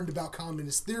he learned about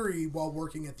communist theory while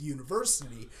working at the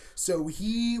university. So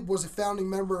he was a founding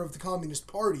member of the Communist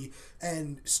Party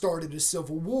and started a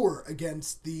civil war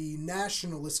against the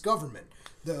nationalist government,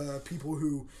 the people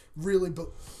who really...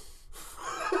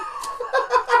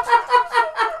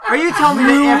 Are you telling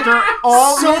me that after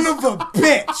all Son this... of a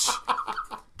bitch!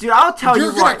 Dude, I'll tell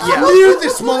You're you what, gonna clear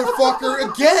this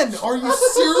motherfucker again! Are you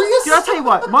serious? Dude, I'll tell you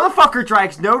what. Motherfucker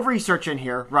drags no research in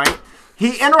here, right?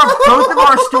 He interrupts both of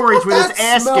our stories with his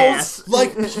ass gas.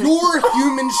 Like pure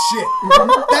human shit.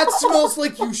 That smells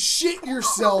like you shit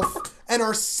yourself and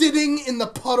are sitting in the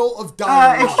puddle of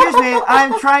diarrhea. Excuse me,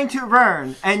 I'm trying to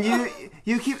burn, and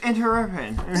you keep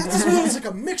interrupting. That smells like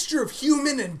a mixture of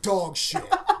human and dog shit.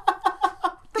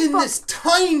 In this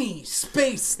tiny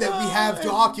space that we have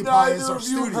to occupy as our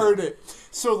studio. You heard it.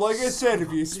 So, like I said,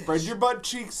 if you spread your butt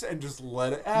cheeks and just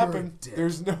let it happen,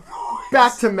 there's no noise.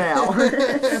 Back to Mao. All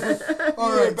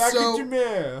right, back so to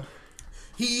Mao.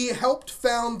 he helped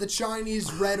found the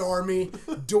Chinese Red Army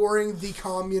during the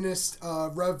communist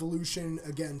revolution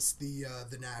against the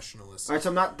nationalists. All right, so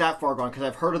I'm not that far gone because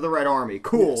I've heard of the Red Army.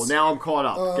 Cool, Yes. now I'm caught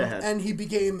up. Go ahead. And he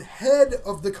became head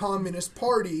of the Communist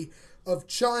Party of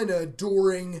China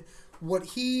during what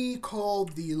he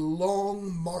called the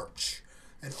Long March.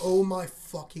 And oh my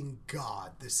fucking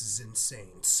god, this is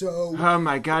insane. So, Oh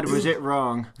my god, was it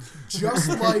wrong? just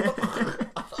like...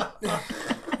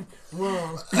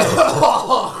 wrong.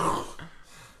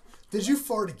 Did you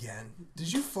fart again?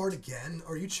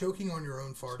 Are you choking on your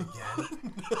own fart again?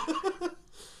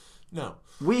 No.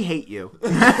 We hate you.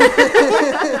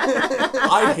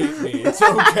 I hate me. It's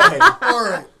okay. All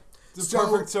right. It's a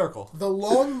perfect circle. The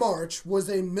Long March was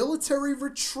a military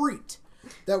retreat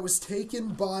that was taken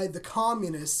by the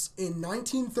communists in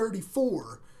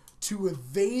 1934 to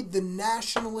evade the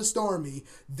nationalist army.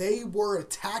 They were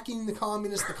attacking the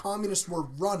communists. The communists were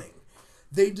running.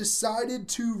 They decided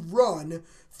to run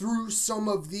through some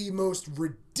of the most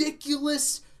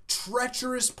ridiculous,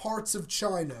 treacherous parts of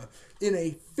China in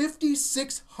a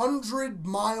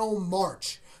 5,600-mile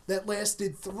march that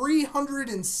lasted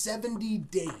 370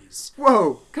 days.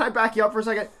 Whoa, can I back you up for a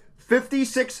second?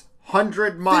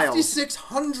 5,600 miles.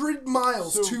 5,600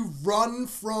 miles to run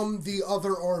from the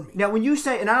other army. Now, when you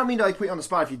say, and I don't mean to put you on the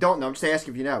spot if you don't know, I'm just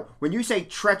asking if you know. When you say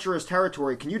treacherous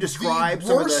territory, can you describe The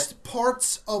some of worst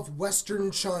parts of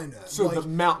Western China. So the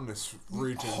mountainous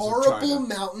regions of horrible China.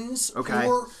 mountains Okay.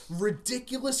 or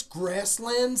ridiculous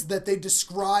grasslands that they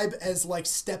describe as like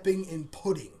stepping in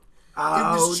pudding. It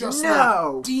was just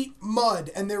like deep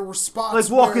mud, and there were spots like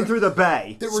walking where through the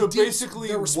bay. there were So deep, basically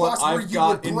there were what spots where I've you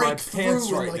got would in my break pants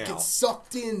through right and like now. get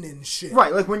sucked in and shit.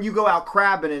 Right, like when you go out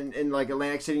crabbing in like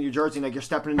Atlantic City, New Jersey, and like you're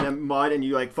stepping in the mud and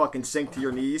you like fucking sink to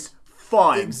your knees.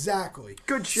 Fun. Exactly.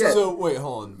 Good shit. So, wait,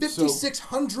 hold on.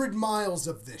 5,600 miles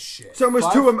of this shit. It's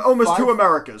almost two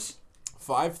Americas.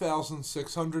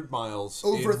 5,600 miles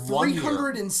Over in 1 year.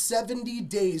 370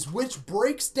 days, which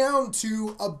breaks down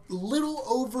to a little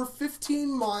over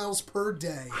 15 miles per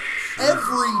day,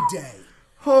 every day,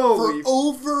 Holy. for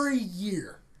over a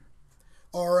year.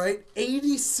 All right,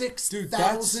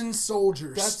 86,000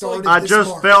 soldiers that's started like- I this just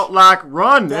march. felt like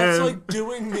running. That's like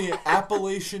doing the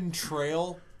Appalachian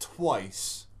Trail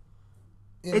twice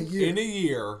in a year. in a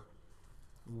year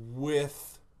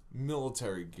with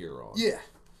military gear on. Yeah.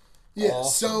 Yeah,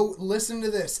 Awesome. So listen to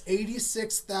this.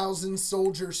 86,000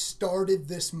 soldiers started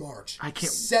this march. I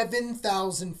can't-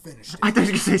 7,000 finished it. I thought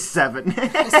you were going to say 7. 7.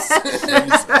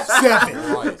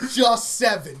 Right. Just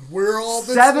 7. We're all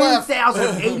that's left.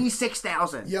 7,000,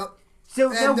 86,000. Yep. So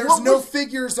now And there's what no was-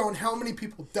 figures on how many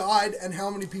people died and how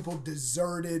many people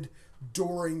deserted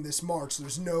during this march.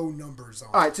 There's no numbers on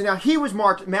it. All right, so now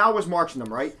Mao was marching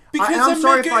them, right? Because I'm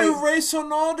sorry if I... race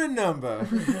on order number.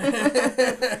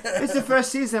 It's the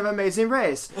first season of Amazing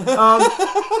Race. So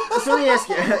let me ask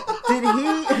you, did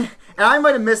he... And I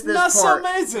might have missed this Not so part.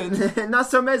 amazing.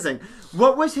 Not so amazing.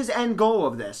 What was his end goal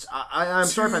of this? I'm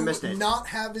sorry if I missed it. Not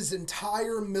have his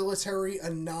entire military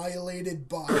annihilated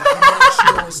by the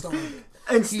nationalist army.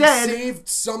 Instead- he saved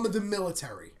some of the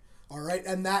military. All right,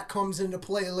 and that comes into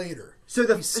play later. So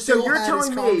He still you're had his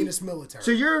telling me... communist military.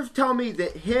 So you're telling me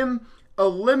that him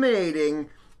eliminating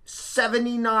It's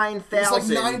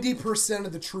 79,000 like 90%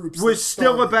 of the troops that was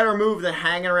still a started. better move than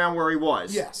hanging around where he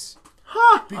was. Yes.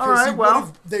 Huh. Because All right,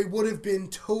 well... they would have been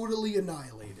totally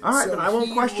annihilated. All right, So but I won't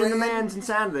he question the ran, man's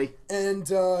insanity. And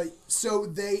so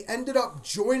they ended up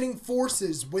joining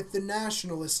forces with the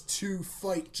nationalists to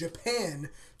fight Japan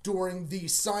during the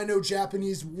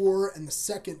Sino-Japanese War and the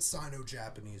Second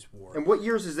Sino-Japanese War. And what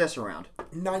years is this around?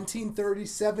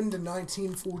 1937 to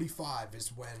 1945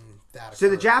 is when that occurred. So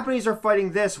the Japanese are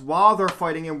fighting this while they're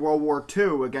fighting in World War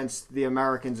II against the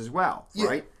Americans as well, Yeah.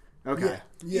 right? Okay.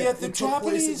 Yeah, Yeah, the it took place at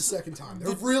the Japanese- second time.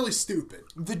 They're really stupid.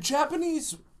 The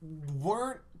Japanese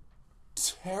weren't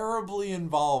terribly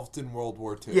involved in World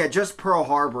War II. Yeah, just Pearl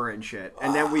Harbor and shit,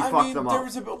 and then we I fucked mean, them there up.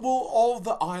 was Oh, all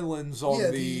the islands on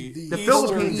Yeah, the The eastern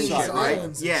Philippines and side, shit, right?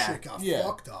 Islands Yeah. and shit got Yeah.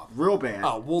 fucked up. Real bad.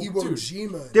 Oh well, Iwo dude,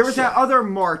 Jima. and There was shit. that other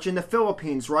march in the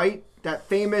Philippines, right? That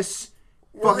famous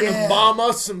fucking... Yeah. bomb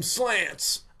us some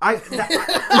slants. I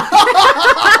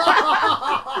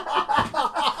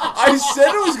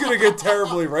said it was gonna get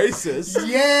terribly racist.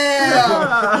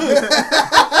 Yeah!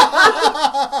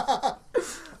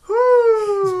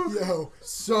 Yo,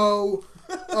 so,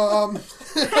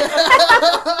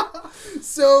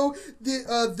 so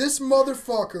this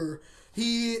motherfucker,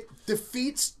 he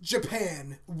defeats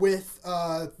Japan with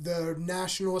the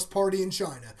Nationalist Party in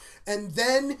China, and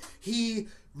then he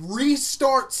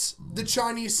restarts the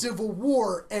Chinese Civil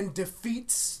War and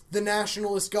defeats the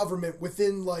nationalist government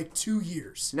within like 2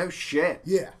 years. No shit.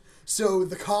 Yeah. So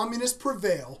the communists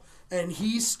prevail, and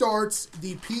he starts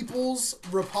the People's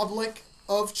Republic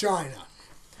of China,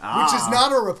 which is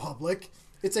not a republic.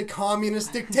 It's a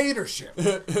communist dictatorship.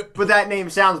 But that name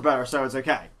sounds better, so it's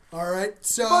okay. All right.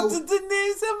 So But the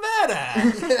names are better.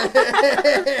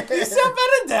 They sound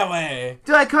better that way.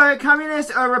 Do I call it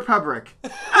communist or republic?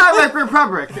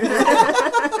 Republic.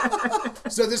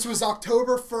 So this was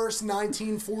October 1st,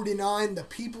 1949. The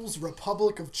People's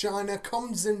Republic of China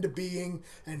comes into being,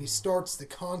 and he starts to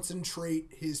concentrate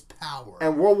his power.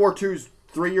 And World War II's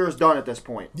 3 years done at this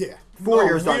point. Yeah. 4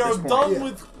 years done we at are this point. done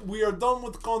Yeah. we are done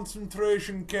with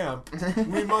concentration camp.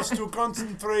 We must do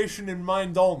concentration in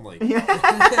mind only.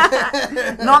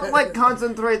 Not like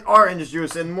concentrate orange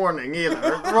juice in morning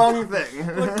either. Wrong thing.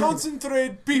 Like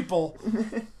concentrate people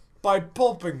by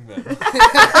pulping them. Look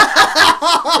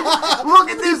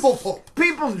at this People pulp.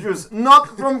 people's juice,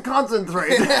 not from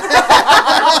concentrate.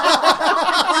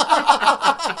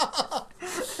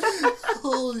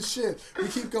 Holy shit. We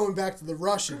keep going back to the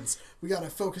Russians. We gotta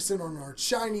focus in on our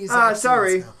Chinese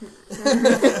Sorry. accents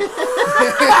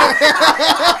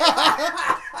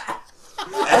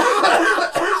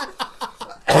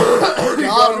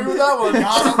Got me with that one.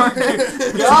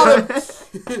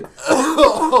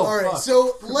 now. Alright,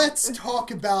 so let's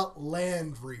talk about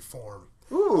land reform.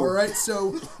 Alright,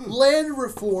 so land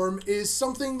reform is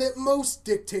something that most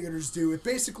dictators do. It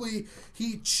basically,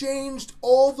 he changed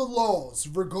all the laws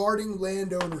regarding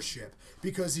land ownership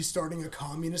because he's starting a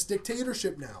communist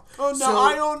dictatorship now. Oh no, So-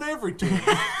 I own everything.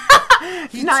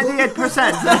 he took-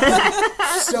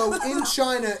 98%. So in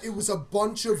China, it was a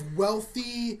bunch of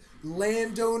wealthy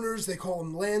landowners, they call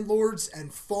them landlords,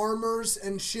 and farmers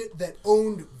and shit that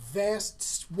owned vast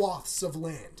swaths of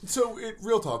land. So,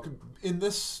 real talk, in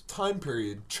this time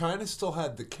period, China still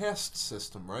had the caste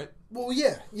system, right? Well,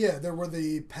 yeah, there were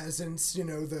the peasants, you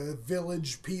know, the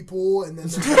village people, and then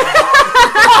the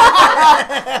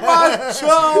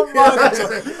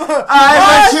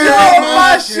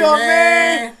Macho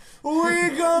man! We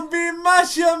gonna be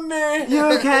macho man!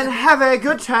 You can have a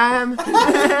good time.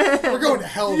 we're going to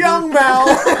hell. Young dude. Mao!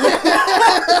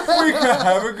 We can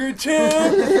have a good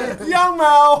time! Young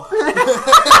Mao!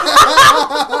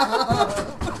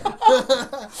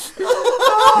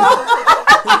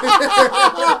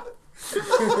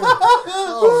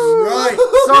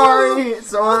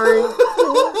 sorry.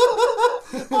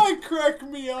 I crack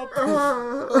me up.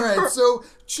 Alright, so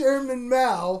Chairman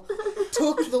Mao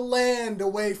took the land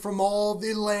away from all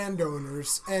the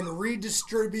landowners and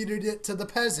redistributed it to the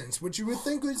peasants, which you would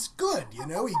think was good, you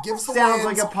know? He gives the Sounds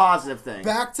lands like a positive thing.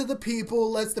 back to the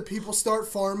people, lets the people start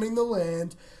farming the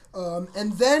land,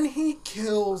 and then he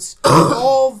kills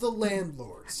all the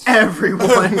landlords.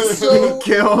 Everyone. So, he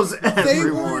kills They were an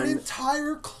everyone.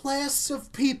 entire class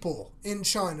of people in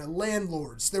China,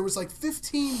 landlords. There was like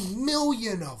 15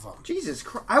 million of them. Jesus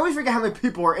Christ. I always forget how many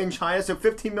people are in China, so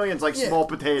 15 million is like Yeah. small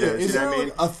potatoes. Is you know there what I mean?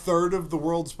 like a third of the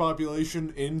world's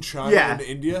population in China Yeah. and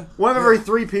India? One of every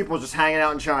 3 people just hanging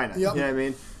out in China. Yep. You know what I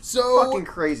mean? So, Fucking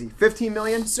crazy. 15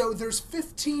 million? so there's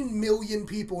 15 million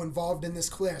people involved in this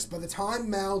class. By the time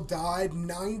Mao died,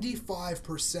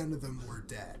 95% of them were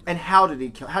dead. And how did he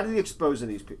kill? How did he dispose of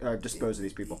these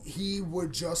people? He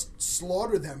would just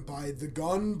slaughter them by the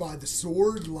gun, by the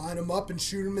sword, line them up and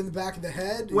shoot them in the back of the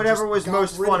head. and Whatever just was got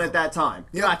most rid fun of at them. that time.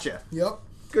 Yep. Gotcha. Yep.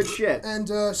 Good shit. And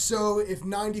so if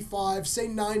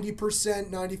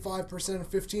 95% of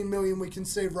 15 million, we can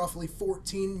say roughly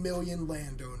 14 million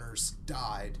landowners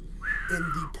died in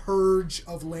the purge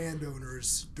of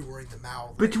landowners during the Mao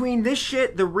reign. Between this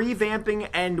shit, the revamping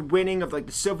and winning of like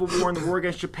the Civil War and the war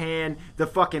against Japan, the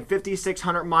fucking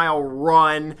 5,600-mile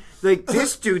run, like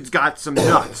this dude's got some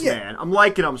nuts, man. I'm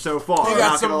liking him so far. He I'm got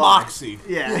not some gonna lie. moxie.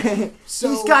 Yeah. So-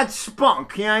 He's got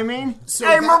spunk, you know what I mean? So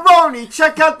hey, that- Maroney,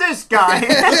 check out this guy.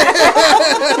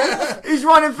 He's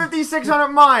running 5,600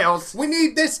 miles. We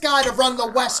need this guy to run the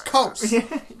West Coast.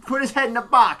 Put his head in a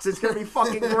box. It's going to be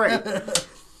fucking great.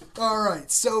 All right,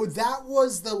 so that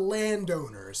was the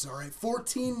landowners, all right?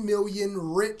 14 million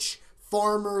rich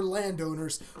farmer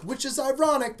landowners, which is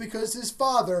ironic because his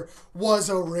father was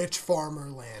a rich farmer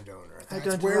landowner.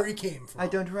 That's where he came from. I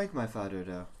don't like my father,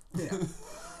 though. Yeah.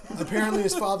 Apparently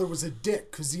his father was a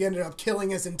dick because he ended up killing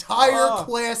his entire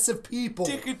class of people.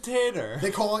 Dictator.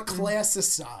 They call it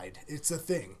classicide. It's a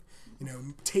thing. You know,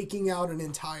 taking out an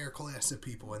entire class of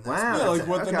people. And that's Wow. Yeah, That's like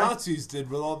what the okay. Nazis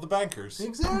did with all the bankers.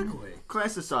 Exactly.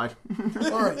 Class aside.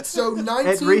 All right, so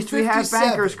At least we have 1957.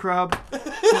 Bankers Club.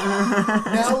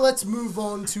 Now let's move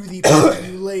on to the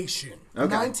population.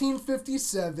 Okay.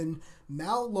 1957,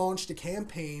 Mao launched a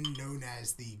campaign known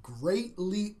as the Great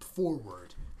Leap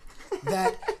Forward.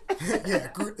 That,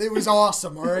 it was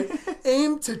awesome, all right?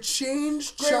 Aimed to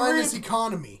change China's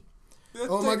economy.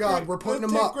 Oh my God, we're putting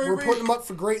them up. We're putting them up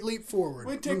for Great Leap Forward.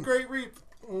 We take Great Reap.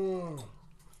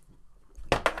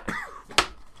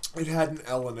 It had an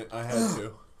L in it. I had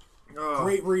to.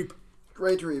 Great Reap.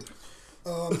 Great Reap.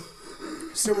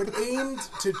 So it aimed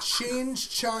to change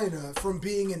China from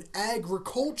being an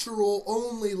agricultural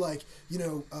only, like, you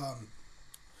know,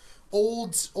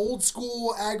 old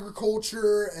school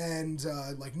agriculture and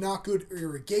like not good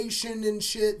irrigation and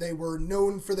shit. They were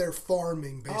known for their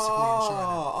farming basically in China.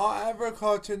 Our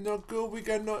agriculture no good. We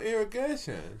got no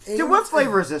irrigation. Dude, what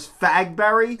flavor is this?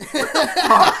 Fagberry?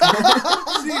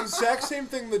 It's the exact same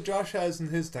thing that Josh has in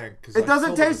his tank. It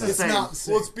doesn't taste the It's same. not the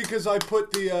same. Well, it's because I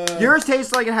put the. Yours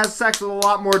tastes like it has sex with a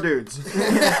lot more dudes.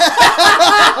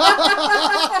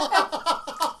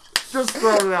 Just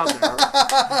throwing it out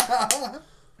there.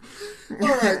 All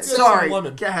right, so, Sorry.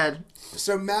 lemon. Go ahead.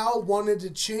 so Mao wanted to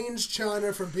change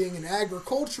China from being an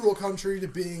agricultural country to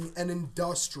being an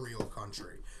industrial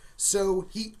country. So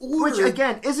he ordered... Which,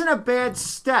 again, isn't a bad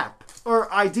step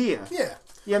or idea. Yeah.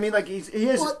 Yeah, I mean, like, he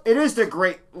is. But- It is the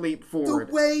great leap The forward.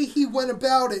 way he went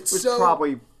about it, was so...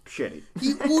 probably shitty.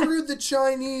 He ordered the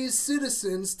Chinese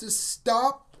citizens to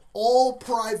stop all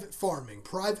private farming.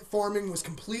 Private farming was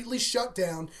completely shut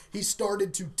down. He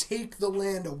started to take the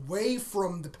land away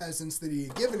from the peasants that he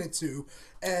had given it to,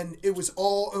 and it was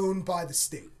all owned by the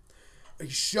state. He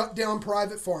shut down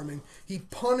private farming. He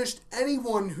punished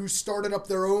anyone who started up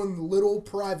their own little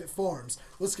private farms.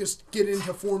 Let's just get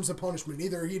into forms of punishment.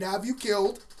 Either he'd have you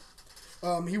killed,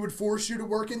 he would force you to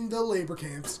work in the labor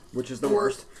camps. Which is the or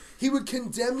worst. He would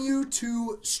condemn you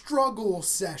to struggle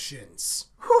sessions.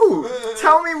 Whew.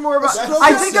 Tell me more about. Struggle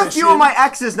I think a few session. of my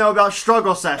exes know about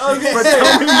struggle sessions, but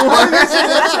tell me more.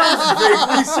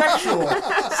 Vaguely sexual.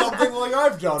 Something like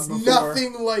I've done before.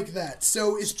 Nothing like that.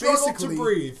 So it's Struggle basically to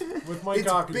breathe with my it's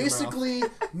cock in your mouth. basically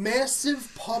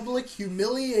massive public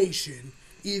humiliation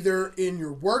either in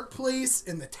your workplace,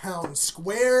 in the town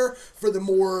square. For the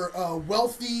more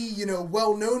wealthy,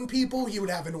 well-known people, he would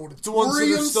have an auditorium The ones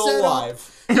that are still set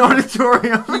alive. up. An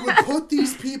auditorium. He would put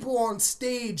these people on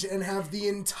stage and have the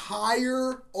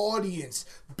entire audience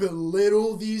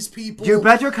belittle these people. You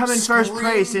better come in first scream-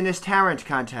 place in this Tarrant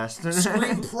contest.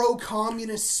 Scream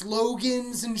pro-communist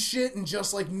slogans and shit, and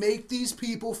just like make these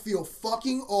people feel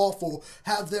fucking awful.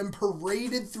 Have them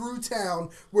paraded through town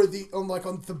where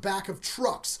on the back of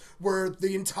trucks, where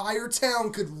the entire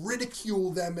town could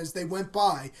ridicule them as they went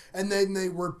by, and then they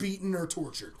were beaten or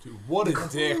tortured. Dude, what a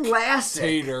dick. Classic.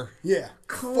 Tater. Yeah,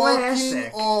 Classic.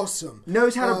 fucking awesome.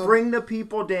 Knows how to bring the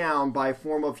people down by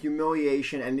form of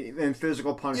humiliation and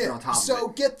physical punishment on top of so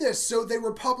it. get this. So they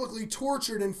were publicly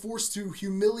tortured and forced to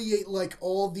humiliate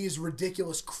all these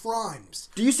ridiculous crimes.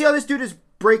 Do you see how this dude is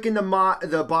breaking the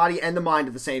body and the mind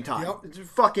at the same time? Yep. It's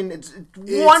fucking, it's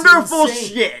wonderful insane.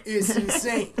 shit. It's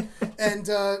insane. And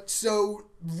so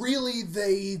really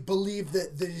they believe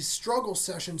that these struggle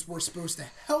sessions were supposed to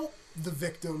help the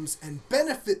victims and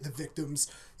benefit the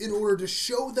victims in order to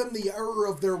show them the error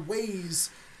of their ways,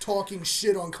 talking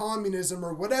shit on communism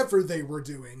or whatever they were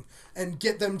doing, and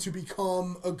get them to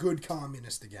become a good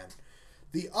communist again.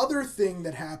 The other thing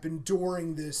that happened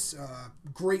during this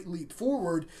Great Leap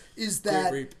Forward is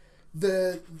that Great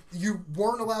you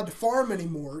weren't allowed to farm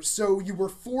anymore, so you were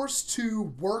forced to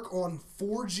work on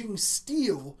forging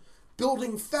steel,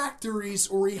 building factories,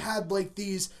 or he had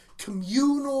these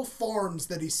communal farms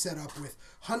that he set up with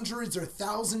hundreds or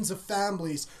thousands of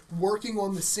families working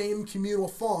on the same communal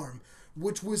farm,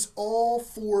 which was all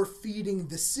for feeding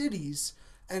the cities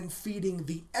and feeding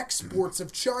the exports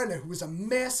of China, who was a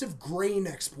massive grain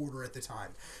exporter at the time.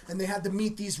 And they had to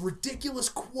meet these ridiculous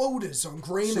quotas on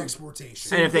grain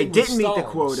exportation. And if they With didn't meet the Stalin.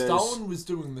 quotas... Stalin was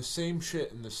doing the same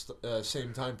shit in the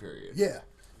same time period.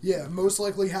 Yeah, most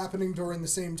likely happening during the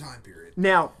same time period.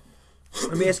 Now,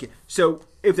 let me ask you. So,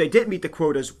 if they didn't meet the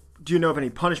quotas, do you know of any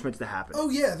punishments that happened? Oh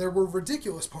yeah, there were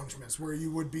ridiculous punishments where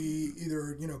you would be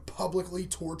either, publicly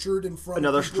tortured in front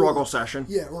Another of people, struggle session.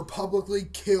 Yeah, or publicly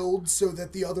killed so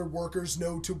that the other workers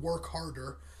know to work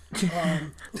harder.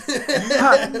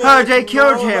 Oh, they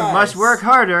killed him. rice. Must work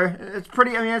harder. It's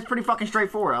pretty. I mean, it's pretty fucking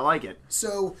straightforward. I like it.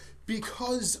 So,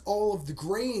 because all of the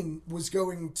grain was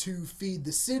going to feed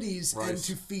the cities and Rice.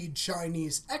 to feed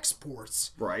Chinese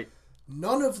exports, Right.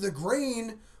 none of the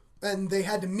grain, and they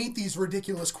had to meet these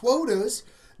ridiculous quotas,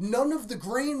 none of the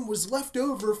grain was left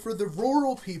over for the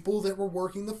rural people that were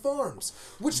working the farms,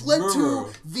 which led to Rural.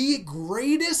 the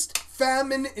greatest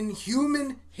famine in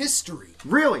human history.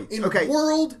 Really? In Okay.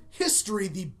 world history,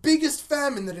 the biggest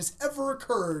famine that has ever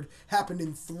occurred happened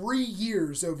in 3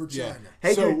 years over China.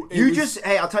 Hey, So dude, it was-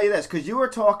 hey, I'll tell you this, because you were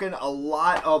talking a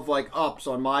lot of, ups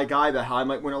on my guy about how I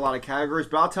might win a lot of categories,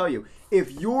 but I'll tell you,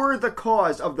 if you're the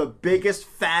cause of the biggest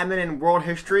famine in world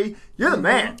history, you're the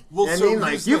man. Well, I so mean,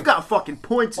 here's you've the- got fucking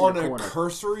points in On your a corner.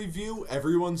 cursory view,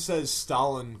 everyone says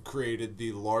Stalin created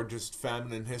the largest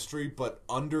famine in history, but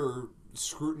under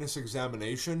scrutinous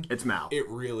examination, It's Mao. It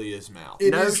really is Mao.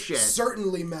 It No is shit.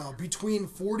 certainly Mao. Between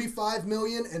 45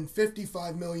 million and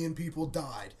 55 million people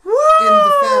died in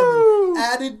the famine,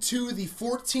 added to the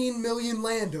 14 million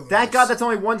landowners. Thank God that's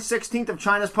only 1/16 of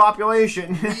China's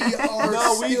population. We are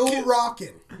No, we still can't-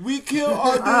 rocking. We kill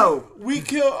all the Oh. we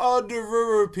kill all the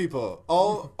rural people,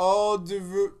 all the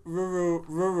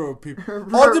rural people,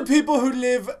 all the people who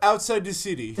live outside the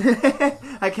city.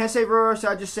 I can't say rural, so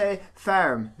I just say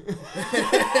farm.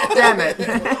 Damn it.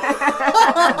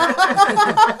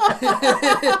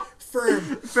 Firm.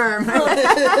 Farm.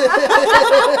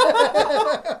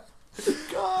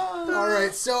 All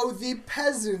right, so the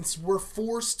peasants were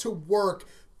forced to work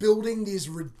building these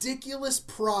ridiculous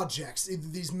projects, either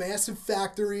these massive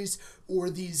factories or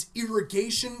these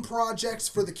irrigation projects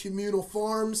for the communal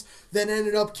farms, that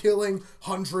ended up killing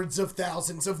hundreds of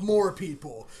thousands of more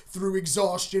people through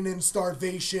exhaustion and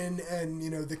starvation and,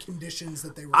 the conditions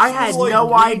that they were I had facing. no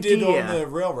we did idea. on the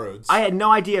railroads. I had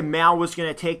no idea Mao was going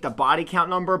to take the body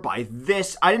count number by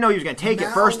this. I didn't know he was going to take it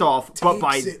Mao first off, but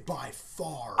by takes it by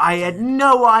far. I had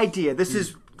no idea. This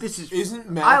is Isn't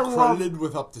I Mao love- credited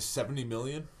with up to 70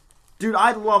 million? Dude,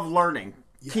 I love learning.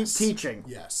 Yes. Keep teaching.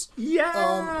 Yes.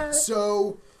 Yeah.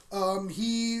 So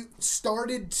he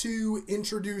started to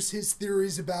introduce his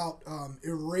theories about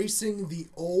erasing the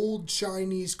old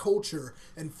Chinese culture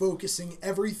and focusing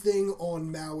everything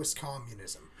on Maoist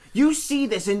communism. You see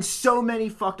this in so many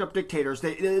fucked up dictators.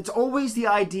 It's always the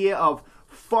idea of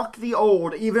fuck the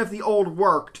old, even if the old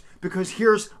worked, because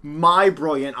here's my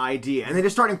brilliant idea. And they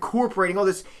just start incorporating all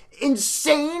this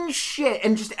insane shit.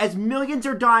 And just as millions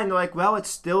are dying, they're like, well, it's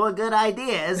still a good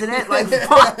idea, isn't it? Like,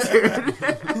 fuck, dude.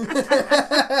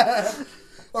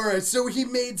 All right, so he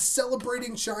made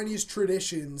celebrating Chinese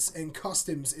traditions and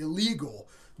customs illegal,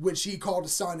 which he called a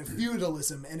sign of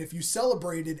feudalism. And if you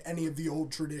celebrated any of the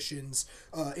old traditions,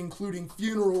 including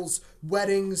funerals,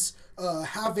 weddings,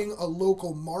 having a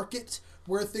local market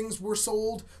where things were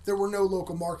sold, there were no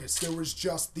local markets. There was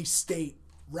just the state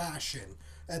ration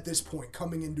at this point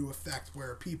coming into effect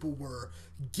where people were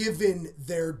given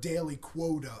their daily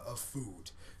quota of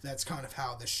food. That's kind of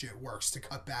how this shit works to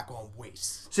cut back on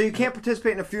waste. So you can't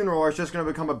participate in a funeral or it's just going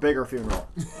to become a bigger funeral.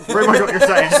 Pretty much what you're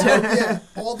saying. Yeah,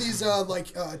 all these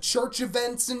church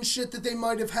events and shit that they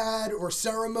might have had, or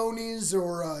ceremonies,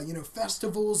 or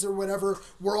festivals or whatever,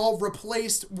 were all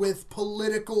replaced with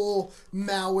political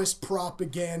Maoist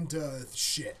propaganda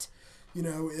shit. You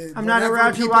know, I'm not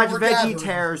allowed to watch Veggie gathering.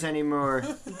 Tears anymore.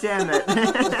 Damn it.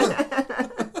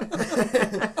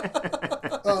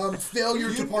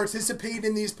 Failure to participate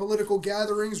in these political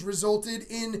gatherings resulted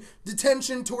in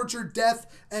detention, torture, death,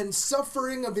 and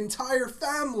suffering of entire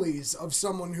families of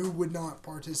someone who would not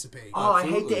participate. Oh, I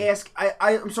hate to ask.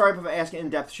 I'm sorry if I'm asking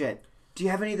in-depth shit. Do you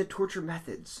have any of the torture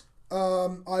methods?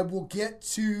 I will get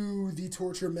to the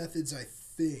torture methods, I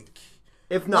think.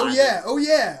 If not. Oh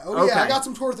yeah. Okay. I got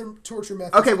some torture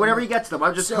methods. Okay, whenever you get to them.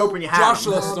 I'm just hoping you have Josh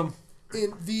them. lists them.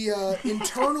 In the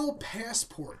internal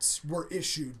passports were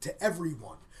issued to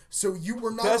everyone. So you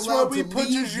were not That's why allowed we to put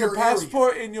leave your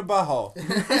passport in your butthole.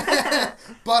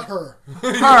 But her.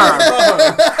 Her.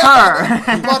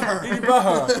 But her. In your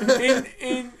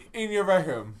butthole. In your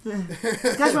vacuum.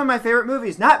 That's one of my favorite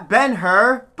movies. Not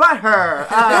Ben-Hur, but her.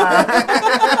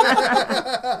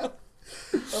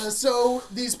 So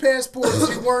these passports,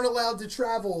 you weren't allowed to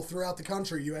travel throughout the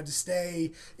country. You had to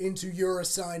stay into your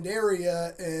assigned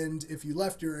area, and if you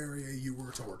left your area, you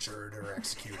were tortured or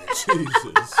executed.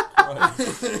 Jesus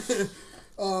Christ.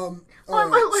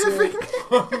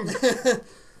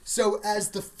 So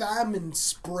as the famine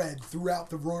spread throughout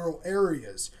the rural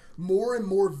areas, more and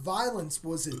more violence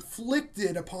was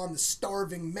inflicted upon the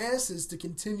starving masses to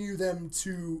continue them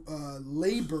to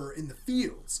labor in the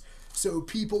fields. So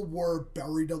people were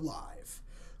buried alive.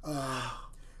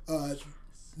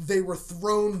 They were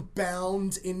thrown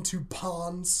bound into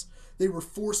ponds. They were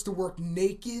forced to work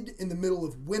naked in the middle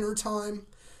of wintertime.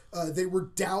 They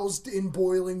were doused in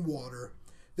boiling water.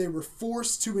 They were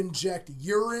forced to ingest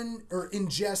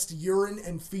urine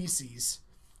and feces.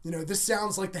 You know, this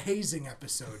sounds like the hazing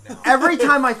episode now. Every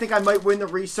time I think I might win the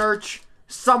research,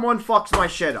 someone fucks my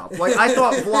shit up. Like, I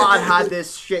thought Vlad had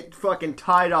this shit fucking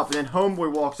tied up, and then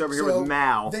Homeboy walks over here with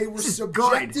Mao. They were This is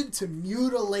subjected to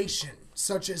mutilation,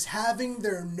 such as having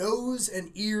their nose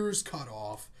and ears cut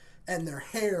off and their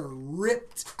hair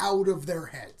ripped out of their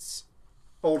heads.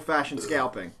 Old-fashioned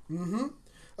scalping.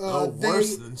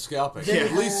 Worse than scalping. they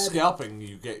At least had- scalping,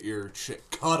 you get your shit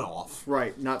cut off.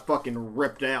 Right, not fucking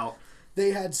ripped out.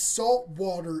 They had salt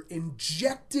water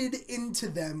injected into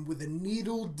them with a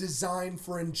needle designed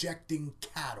for injecting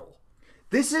cattle.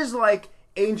 This is like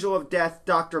Angel of Death,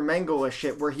 Dr. Mengele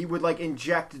shit, where he would, like,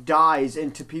 inject dyes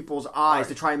into people's eyes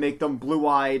to try and make them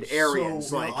blue-eyed Aryans.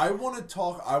 So, like, I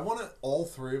want all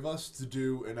three of us to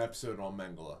do an episode on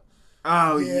Mengele.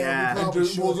 oh, we yeah. probably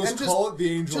should. We'll just And call it the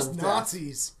Angel just of Death.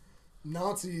 Nazis.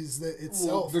 Nazis that Well,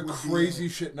 itself. the would be crazy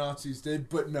shit Nazis did,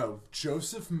 but no,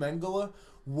 Joseph Mengele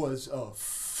was a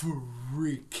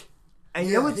freak. And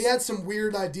you know Yeah, what's... he had some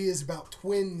weird ideas about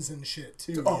twins and shit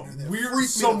too. Oh, that weird! freaked me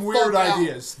Some the weird fuck out.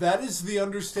 ideas. That is the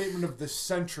understatement of the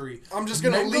century. I'm just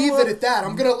gonna Mengele- leave it at that.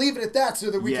 I'm gonna leave it at that so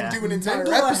that we Yeah. can do an entire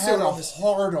Mengele episode had a on this.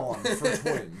 hard on for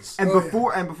twins. And Oh,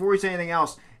 before we say anything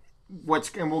else,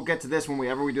 and we'll get to this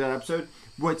whenever we do that episode.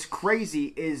 What's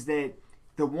crazy is that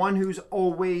the one who's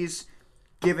always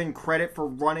given credit for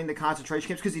running the concentration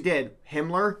camps, because he did,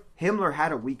 Himmler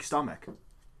had a weak stomach.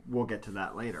 We'll get to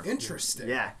that later. Interesting.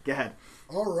 Yeah, go ahead.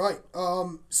 All right.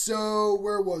 So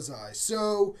where was I?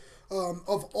 So,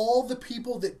 of all the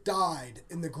people that died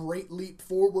in the Great Leap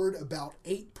Forward, about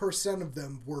 8% of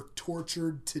them were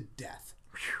tortured to death.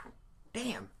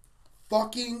 Damn.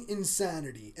 Fucking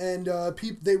insanity. And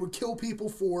they would kill people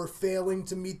for failing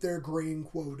to meet their grain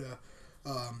quota.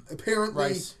 Apparently,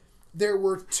 Rice. there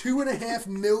were 2.5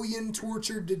 million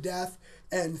tortured to death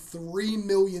and 3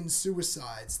 million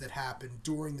suicides that happened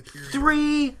during the period.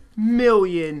 3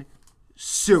 million Of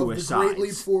the Great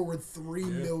Leap suicides. Forward, 3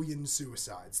 million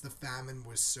suicides. The famine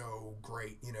was so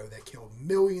great, that killed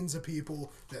millions of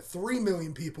people, that 3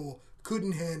 million people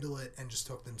couldn't handle it and just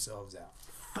took themselves out.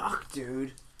 Fuck,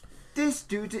 dude. This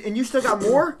dude... And you still got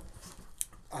more?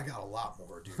 I got a lot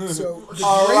more, dude. So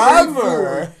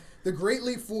the Great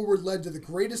Leap Forward led to the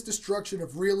greatest destruction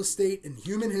of real estate in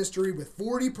human history, with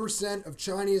 40% of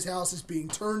Chinese houses being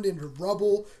turned into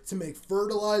rubble to make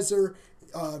fertilizer,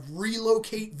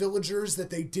 relocate villagers that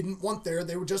they didn't want there.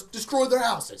 They would just destroy their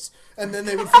houses, and then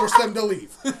they would force them to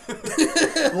leave.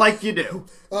 Like you do.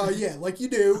 Yeah, like you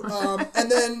do.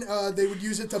 And then they would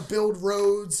use it to build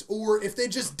roads, or if they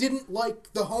just didn't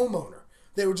like the homeowner,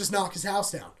 they would just knock his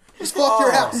house down. Just fuck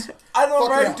your house. I don't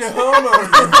Fuck like your the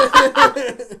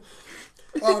homeowner.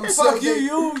 Fuck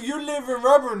you live in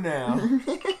rubber now.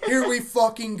 Here we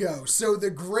fucking go. So the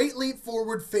Great Leap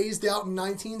Forward phased out in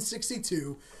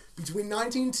 1962. Between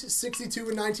 1962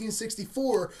 and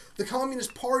 1964, the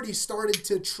Communist Party started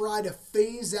to try to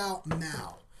phase out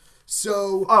Mao.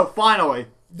 So Oh, finally.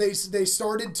 they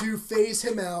started to phase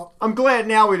him out. I'm glad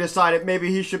now we decided maybe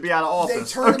he should be out of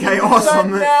office. turned Okay, him into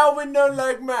awesome. But now we don't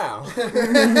like Mao.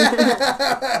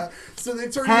 So they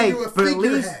turned Hey, him into a but at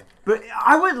least, figurehead. but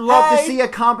I would love to Hey. see a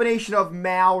combination of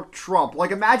Mao Trump.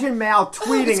 Like, imagine Mao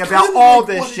tweeting It's about kinda all like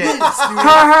this what it shit. is, dude.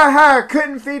 Ha,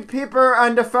 couldn't feed people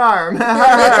on the farm.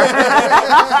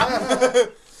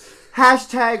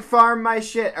 Hashtag farm my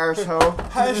shit, arsehole.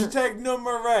 Hashtag no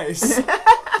more race.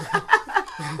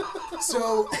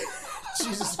 So,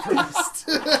 Jesus Christ.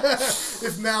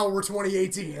 If Mao were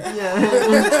 2018.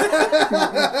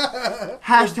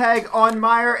 Hashtag on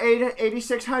Meyer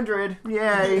 8600.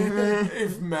 Yay.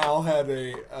 If Mao had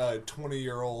a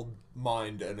 20-year-old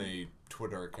mind and a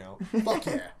Twitter account. Fuck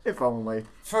yeah. If only.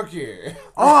 Fuck you.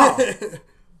 Oh,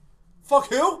 Fuck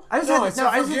who? I just no, had, I said no,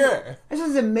 I fuck just you. had- this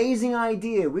is an amazing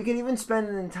idea. We could even spend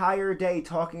an entire day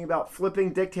talking about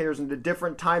flipping dictators into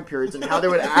different time periods and how they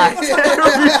would act. It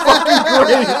would be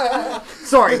fucking great.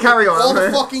 Sorry, carry on. All the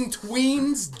fucking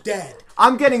tweens dead.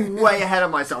 I'm getting way ahead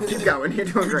of myself. Keep going. You're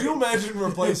doing Could great. you imagine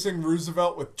replacing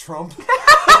Roosevelt with Trump?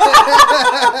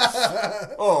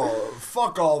 Oh,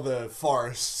 fuck all the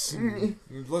forests.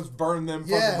 Let's burn them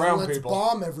fucking Yeah, brown let's people.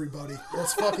 bomb everybody.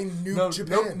 Let's fucking nuke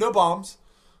Japan. No bombs.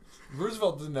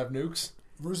 Roosevelt didn't have nukes.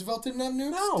 Roosevelt didn't have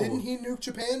nukes? No. Didn't he nuke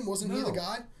Japan? Wasn't he No. the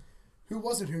guy? Who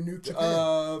was it who nuked Japan?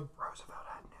 Roosevelt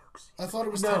had nukes. I thought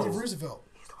it was no. Teddy Roosevelt.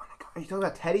 He's the one that got, are you talking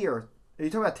about Teddy or? Are you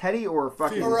talking about Teddy or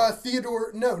fucking? Or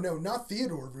Theodore... No, not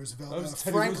Theodore Roosevelt. That was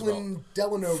Teddy Franklin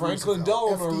Delano Franklin Roosevelt.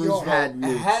 Delano FDR. Roosevelt Had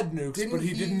nukes. had nukes, Didn't but he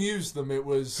he- didn't use them. It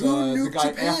was Who the nuked guy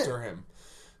Japan? after him.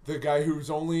 The guy who's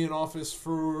only in office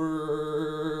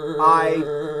for... I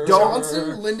don't-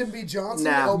 Johnson? Lyndon B. Johnson?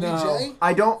 Nah. LBJ? No.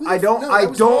 I don't No, that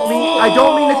was I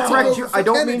don't mean to Oh! correct you. I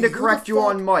don't mean to Kennedy. Who correct the you fuck?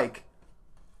 on Mike,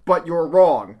 but you're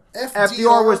wrong.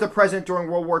 FDR was the president during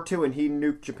World War II, and he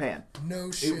nuked Japan. No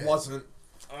shit. It wasn't.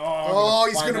 Oh,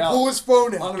 he's find gonna out. pull his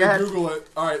phone I'm out. gonna ahead. Google it.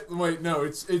 All right, wait, no,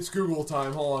 it's Google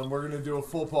time. Hold on, we're gonna do a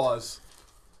full pause.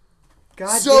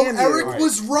 God So damn Eric you.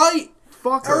 was right.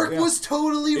 Fucker. Eric Yeah. was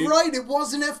totally It- right. It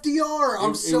wasn't FDR.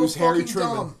 I'm it so was Harry fucking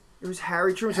Truman. dumb. It was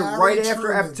Harry Truman. So Harry right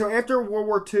Truman. after World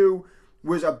War II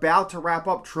was about to wrap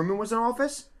up, Truman was in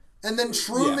office. And then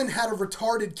Truman had a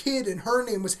retarded kid, and her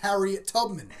name was Harriet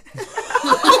Tubman.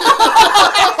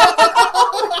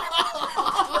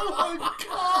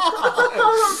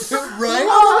 Right?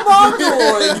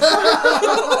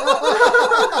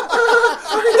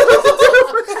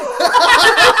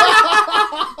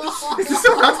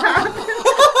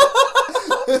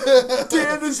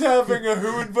 Dan is having a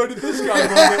who invited this guy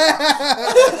moment.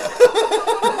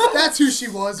 That's who she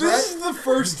was, This right? is the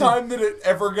first time that it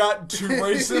ever got too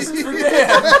racist for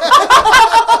Dan.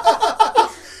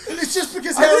 It's just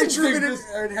because I Harry didn't Truman think and, this-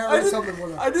 and I Harriet Tubman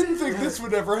were. I didn't think this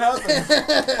would ever happen.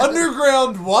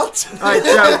 Underground what? All right,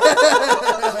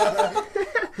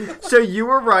 so you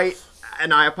were right,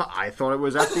 and I thought it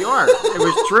was FDR. It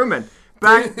was Truman.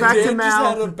 Back Dan to just Mao.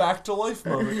 had a back to life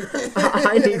moment.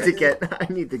 I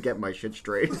need to get my shit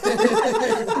straight. Go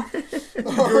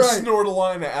right. snort a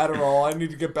line of Adderall. I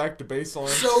need to get back to baseline.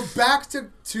 So back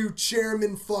to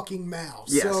Chairman fucking Mao.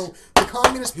 Yes. So the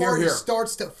Communist Party here.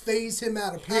 starts to phase him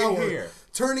out of power, Here.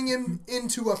 turning him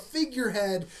into a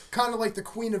figurehead, kind of like the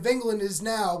Queen of England is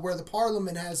now, where the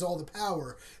Parliament has all the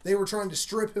power. They were trying to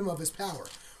strip him of his power.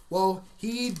 Well,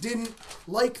 he didn't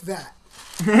like that.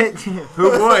 Who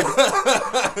would?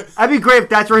 That'd be great if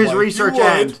that's where his Like you research would.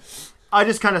 ends. I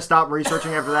just kind of stopped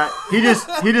researching after that. He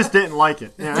just didn't like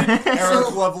it. Yeah.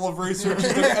 Eric's level of research,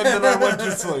 and then I went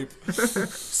to sleep.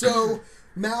 So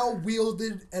Mao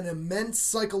wielded an immense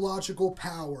psychological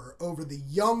power over the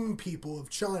young people of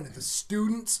China, the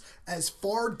students as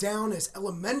far down as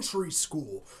elementary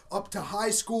school, up to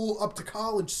high school, up to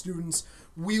college students,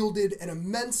 wielded an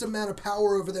immense amount of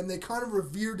power over them. They kind of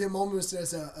revered him almost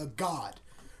as a god,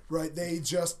 right?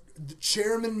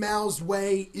 Chairman Mao's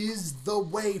way is the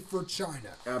way for China.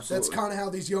 Absolutely. That's kind of how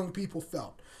these young people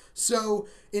felt. So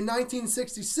in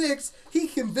 1966, he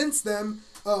convinced them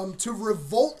to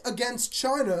revolt against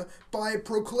China by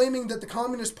proclaiming that the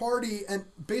Communist Party and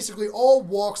basically all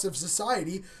walks of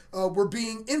society were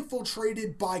being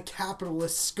infiltrated by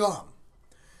capitalist scum.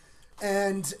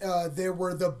 And there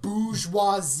were the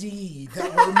bourgeoisie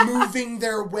that were moving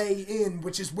their way in,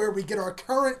 which is where we get our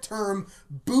current term,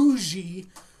 bougie,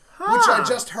 which I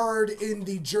just heard in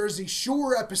the Jersey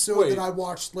Shore episode that I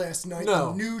watched last night.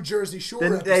 No. The new Jersey Shore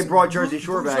Then episode. they brought Jersey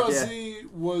Shore back, yeah. Bourgeoisie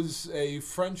was a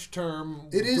French term.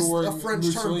 It is during a French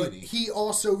term, but Mussolini. he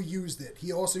also used it.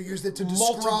 He also used it to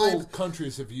Multiple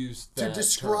countries have used that to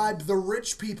describe term. the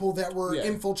rich people that were Yeah.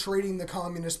 infiltrating the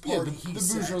Communist Yeah, Party. the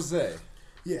said. bourgeoisie.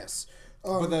 Yes.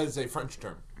 But that is a French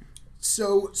term.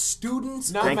 So students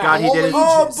Thank of God he all didn't-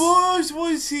 ages.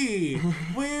 bourgeoisie!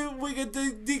 we get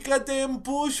the goddamn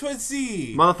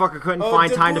bourgeoisie. Motherfucker couldn't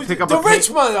find the time to bourgeois- pick up the a rich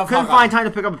motherfucker. Couldn't find time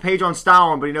to pick up a page on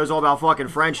Stalin, but he knows all about fucking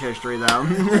French history, though.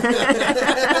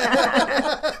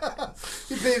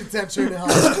 He paid attention in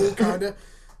high school, kind of.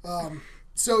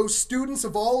 So students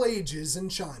of all ages in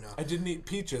China. I didn't eat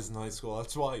peaches in high school.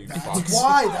 That's why you That's fucks.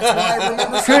 why I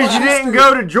remember so Because much you didn't history.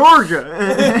 go to Georgia.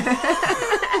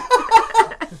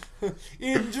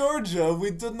 In Georgia,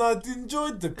 we do not enjoy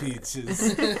the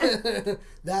peaches.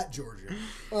 That Georgia.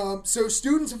 So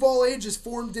students of all ages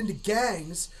formed into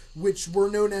gangs, which were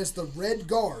known as the Red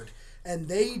Guard, and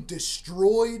they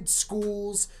destroyed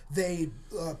schools. They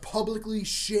publicly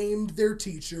shamed their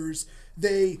teachers.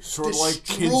 They Sort of like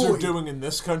kids are doing in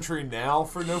this country now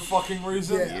for no fucking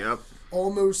reason. Yeah. Yep.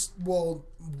 Almost, well,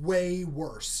 way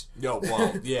worse. Yo,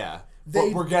 well, yeah. They-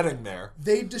 But we're getting there.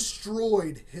 They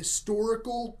destroyed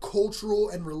historical, cultural,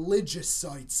 and religious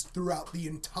sites throughout the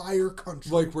entire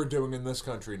country. Like we're doing in this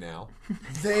country now.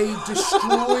 They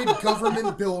destroyed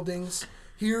government buildings.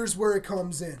 Here's where it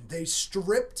comes in. They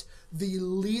stripped the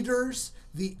leaders,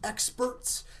 the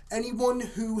experts, anyone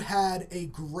who had a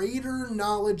greater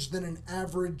knowledge than an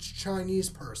average Chinese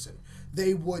person.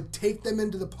 They would take them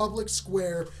into the public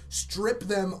square, strip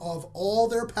them of all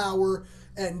their power,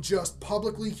 and just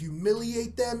publicly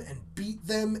humiliate them and beat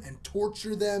them and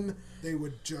torture them. They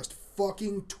would just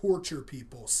fucking torture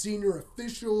people. Senior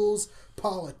officials,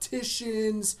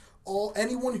 politicians,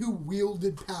 anyone who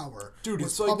wielded power Dude,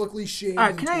 was it's like- publicly shamed. All right,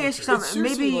 and can I ask you tortured. something?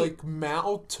 Seriously, Maybe- like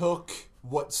Mao took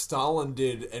what Stalin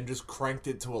did and just cranked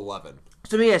it to 11.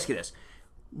 So let me ask you this.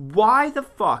 Why the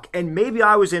fuck, and maybe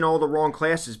I was in all the wrong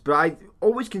classes, but I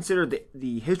always considered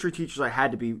the history teachers I had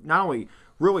to be not only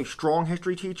really strong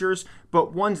history teachers,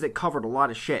 but ones that covered a lot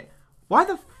of shit. Why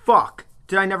the fuck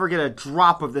did I never get a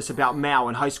drop of this about Mao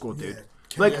in high school, dude? Yeah.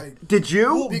 Like, did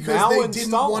you? Because Mao they and didn't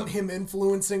Stalin. want him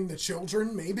influencing the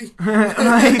children, maybe?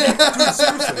 Dude,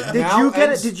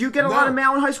 seriously. Did you get a lot of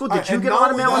Mao in high school? Did you get a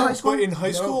lot of Mao in high school? But in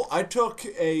high school, I took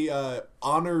a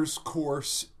honors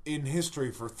course in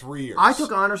history for 3 years. I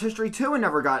took honors history too and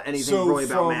never got anything so really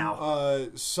about from Mao.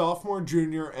 sophomore,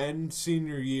 junior, and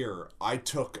senior year, I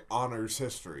took honors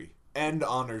history and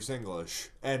honors English,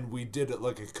 and we did it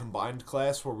like a combined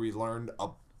class where we learned a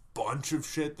bunch of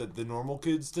shit that the normal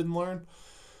kids didn't learn.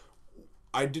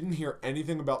 I didn't hear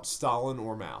anything about Stalin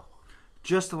or Mao.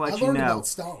 Just to I let you learned know, about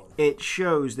Stalin. it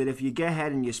shows that if you get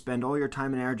ahead and you spend all your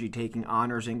time and energy taking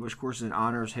honors English courses and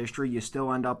honors history, you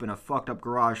still end up in a fucked up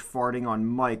garage farting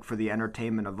on mic for the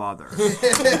entertainment of others.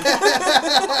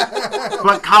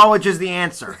 But college is the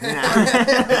answer. You know?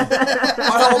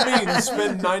 By all means,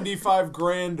 spend 95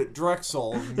 grand at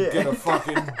Drexel and get a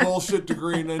fucking bullshit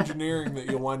degree in engineering that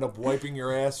you'll wind up wiping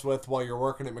your ass with while you're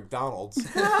working at McDonald's.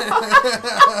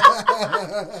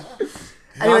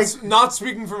 Anyway, Not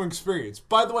speaking from experience.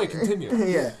 By the way, continue.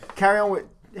 yeah. Carry on with.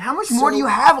 How much more do you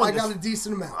have on I this? got a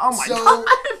decent amount. Oh my so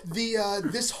God.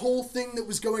 this whole thing that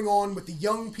was going on with the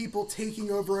young people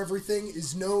taking over everything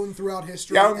is known throughout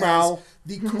history Young as Mao.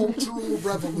 the Cultural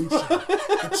Revolution.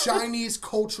 The Chinese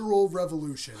Cultural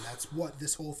Revolution. That's what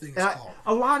this whole thing is And called.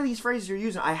 a lot of these phrases you're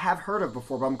using, I have heard of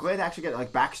before, but I'm glad to actually get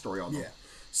like backstory on them. Yeah.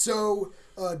 So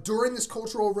during this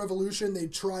Cultural Revolution, they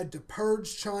tried to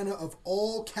purge China of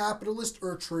all capitalist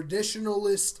or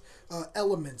traditionalist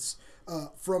elements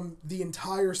from the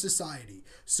entire society.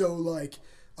 So like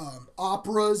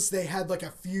operas, they had like a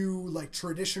few like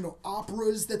traditional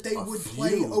operas that they would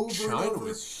play over China and over.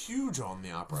 was huge on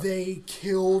the opera. They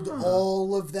killed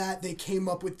all of that. They came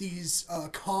up with these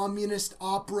communist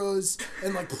operas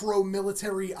and like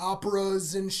pro-military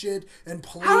operas and shit and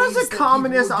plays. How does that a people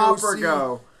communist would go opera see.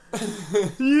 go?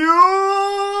 You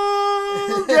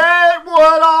get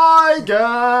what I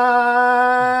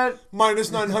get. Minus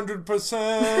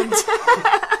 900%.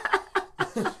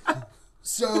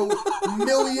 So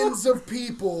millions of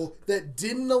people that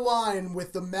didn't align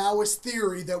with the Maoist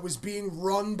theory that was being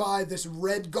run by this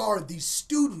Red Guard, these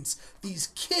students, these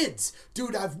kids.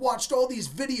 Dude, I've watched all these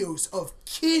videos of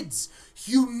kids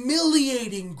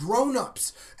humiliating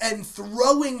grown-ups and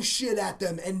throwing shit at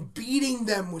them and beating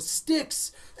them with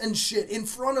sticks and shit in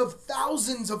front of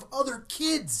thousands of other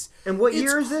kids. And what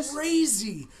year is this? It's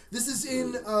crazy. This is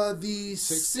in the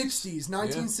 60s,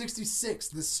 1966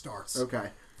 this starts. Okay.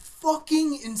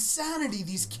 Fucking insanity.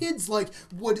 These kids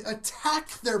would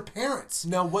attack their parents.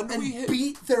 Now, when do and we hit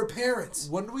beat their parents?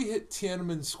 When do we hit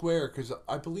Tiananmen Square? Because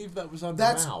I believe that was under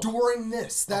That's Mao. during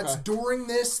this. That's Okay. during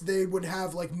this. They would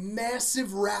have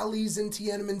massive rallies in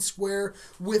Tiananmen Square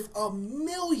with 1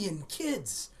 million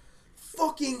kids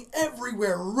fucking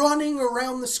everywhere running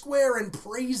around the square and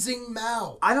praising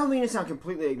Mao. I don't mean to sound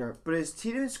completely ignorant, but is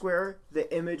Tiananmen Square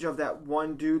the image of that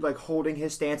one dude holding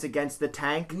his stance against the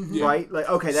tank, right?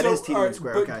 Okay, that is Tiananmen alright,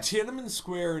 Square. But Okay. Tiananmen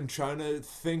Square in China,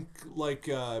 think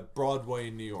Broadway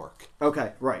in New York.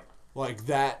 Okay, right. Like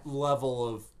that level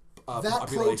of That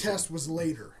population. protest was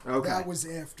later. Okay. That was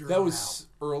after That Mao. was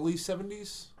early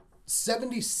 70s?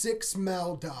 76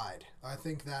 Mao died. I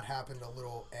think that happened a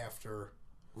little after.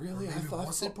 Really? Maybe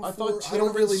was it I thought before? I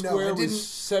don't really know. Square I was didn't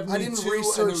 72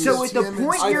 research and it was- So at the Tiananmen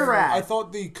point Square. you're at- I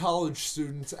thought the college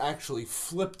students actually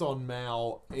flipped on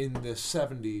Mao in the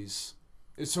 70s.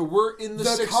 So we're in the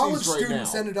 60s college right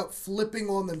students now. ended up flipping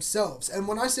on themselves. And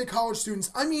when I say college students,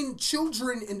 I mean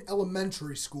children in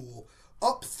elementary school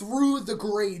up through the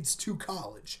grades to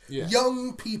college. Yeah.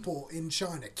 Young people in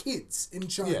China, kids in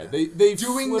China. Yeah, they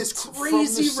doing this flipped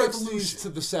crazy from the 60s revolution. to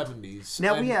the 70s.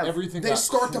 Now and we have- everything They got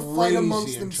start to fight crazy amongst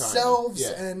in China. themselves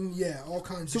Yeah. and all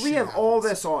kinds So of we shit have all happens.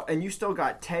 this on, and you still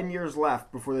got 10 years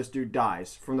left before this dude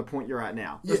dies from the point you're at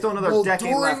now. There's Yeah, still another well, decade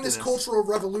during left of this this. cultural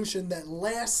revolution that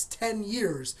lasts 10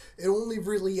 years, it only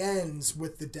really ends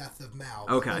with the death of Mao.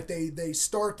 Okay. They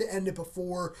start to end it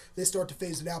before they start to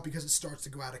phase it out because it starts to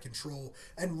go out of control.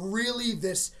 And really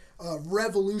this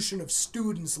revolution of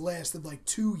students lasted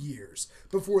 2 years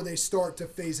before they start to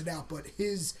phase it out. But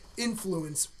his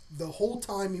influence, the whole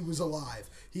time he was alive,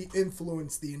 he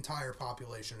influenced the entire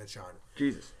population of China.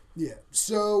 Jesus. Yeah.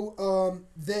 So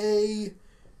they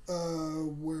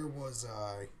where was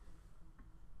I?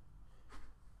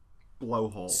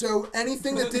 Blowhole. So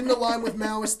anything that didn't align with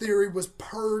Maoist theory was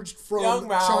purged from Young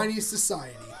Mao. Chinese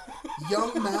society.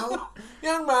 Young Mao.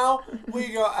 Young Mao, we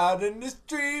go out in the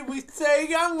street, we say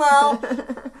Young Mao.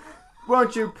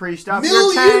 Won't you please stop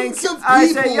your tank? Millions of I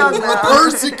people say young were now.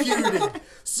 persecuted,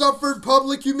 suffered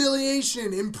public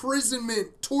humiliation,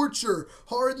 imprisonment, torture,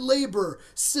 hard labor,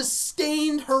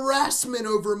 sustained harassment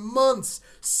over months,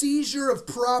 seizure of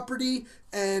property,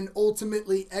 and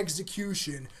ultimately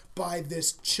execution by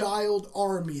this child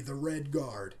army, the Red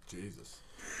Guard. Jesus.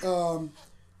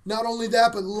 Not only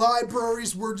that, but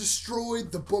libraries were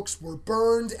destroyed, the books were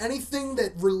burned, anything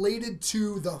that related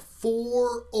to the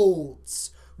four olds,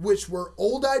 which were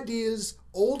old ideas,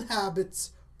 old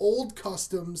habits, old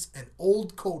customs, and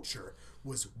old culture,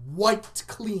 was wiped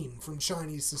clean from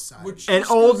Chinese society. Which And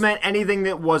just old goes- meant anything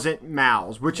that wasn't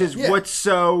Mao's, which is Yeah. what's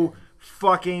so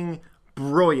fucking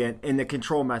brilliant in the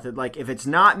control method. If it's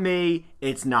not me,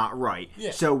 it's not right. Yeah.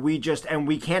 So we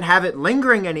can't have it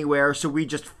lingering anywhere, so we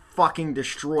just fucking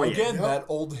destroy Again, it. that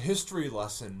old history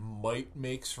lesson, might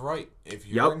makes right. If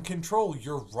you're Yep. in control,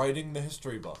 you're writing the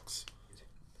history books.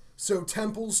 So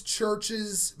temples,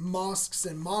 churches, mosques,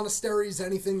 and monasteries,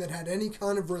 anything that had any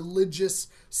kind of religious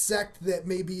sect that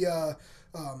maybe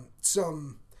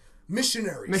some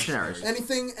missionaries.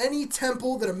 Any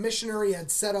temple that a missionary had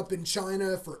set up in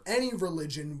China for any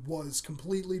religion was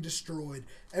completely destroyed.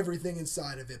 Everything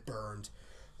inside of it burned.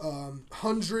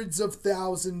 Hundreds of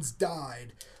thousands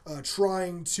died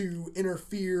trying to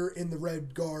interfere in the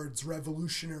Red Guard's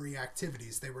revolutionary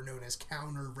activities. They were known as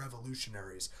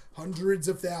counter-revolutionaries. Hundreds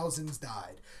of thousands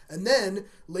died. And then,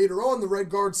 later on, the Red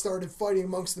Guard started fighting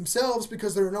amongst themselves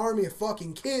because they're an army of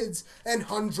fucking kids, and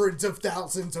hundreds of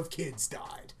thousands of kids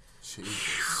died.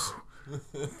 Jesus.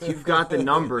 You've got the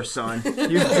numbers, son.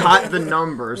 You've got the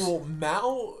numbers. Well,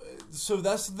 Mao. So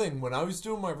that's the thing. When I was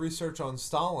doing my research on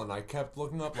Stalin, I kept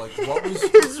looking up what was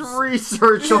His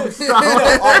research on Stalin.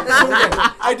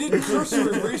 I did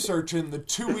cursory research in the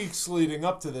 2 weeks leading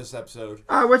up to this episode.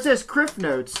 What's this? Criff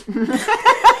Notes.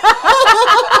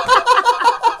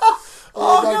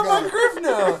 Oh, my I got God. my Griff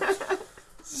note.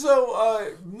 So,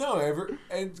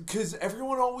 and because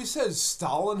everyone always says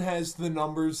Stalin has the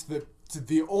numbers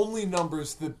the only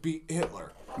numbers that beat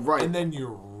Hitler. Right. And then you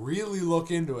really look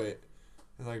into it,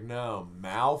 Like, no,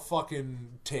 Mao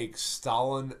fucking takes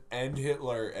Stalin and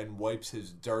Hitler and wipes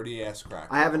his dirty ass crack.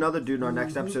 I have another dude in our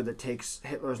next episode that takes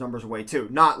Hitler's numbers away too.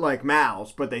 Not like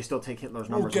Mao's, but they still take Hitler's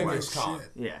numbers away. Genghis Khan.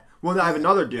 Yeah. Well, I have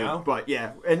another dude, No? but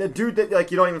yeah, and a dude that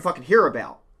like you don't even fucking hear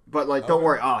about. But like, don't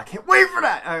worry. Oh, I can't wait for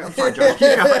that. I'm sorry, Joe. Keep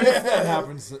going. If that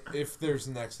happens, if there's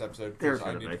the next episode, because There's I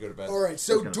gonna need be. to go to bed. All right,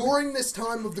 so during this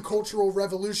time of the Cultural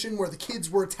Revolution, where the kids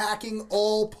were attacking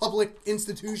all public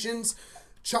institutions,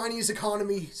 Chinese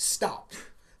economy stopped.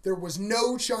 There was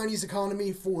no Chinese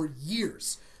economy for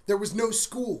years. There was no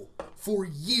school for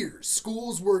years.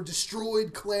 Schools were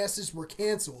destroyed. Classes were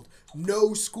canceled.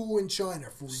 No school in China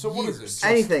for years. So what is it? Just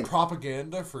Anything.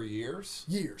 propaganda for years?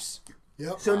 Years.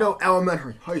 Yep. So no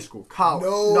elementary, high school, college,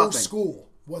 No nothing. school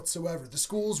whatsoever. The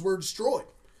schools were destroyed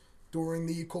during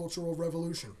the Cultural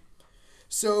Revolution.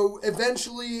 So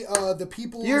eventually, the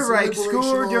People's You're right. Liberation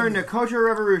School during Army- the Cultural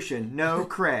Revolution. No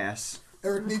crass.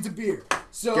 Eric needs a beer.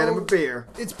 So Get him a beer.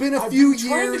 It's been a I've few been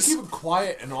trying years. to keep it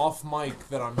quiet and off mic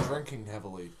that I'm drinking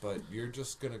heavily, but you're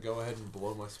just gonna go ahead and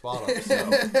blow my spot up.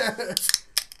 So.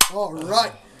 All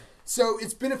right. So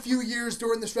it's been a few years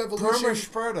during this revolution.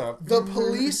 Spread up. The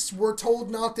police were told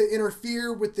not to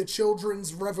interfere with the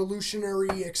children's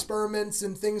revolutionary experiments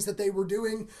and things that they were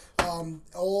doing.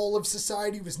 All of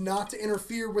society was not to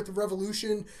interfere with the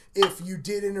revolution. If you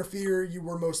did interfere, you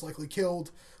were most likely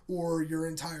killed, or your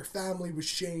entire family was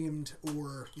shamed,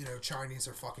 or, Chinese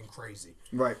are fucking crazy.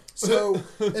 Right. So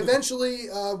eventually,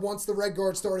 once the Red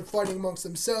Guard started fighting amongst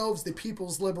themselves, the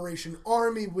People's Liberation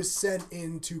Army was sent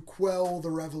in to quell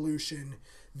the revolution.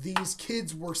 These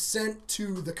kids were sent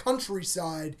to the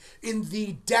countryside in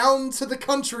the Down to the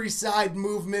Countryside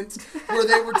movement, where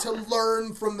they were to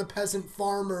learn from the peasant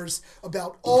farmers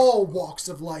about all walks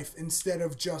of life instead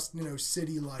of just,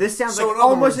 city life. This sounds So like in other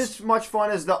almost words- as much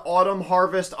fun as the Autumn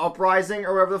Harvest Uprising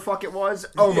or whatever the fuck it was.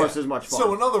 Almost as much fun.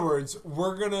 So in other words, we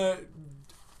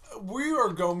are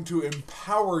going to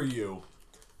empower you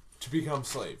to become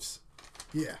slaves.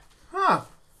 Yeah. Huh.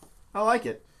 I like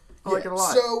it. I like it a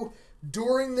lot. So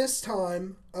during this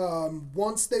time,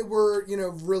 once they were,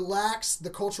 relaxed, the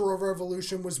Cultural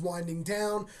Revolution was winding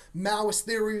down. Maoist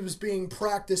theory was being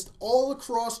practiced all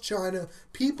across China.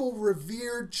 People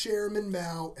revered Chairman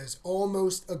Mao as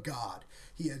almost a god.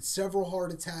 He had several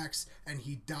heart attacks, and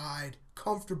he died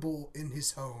comfortable in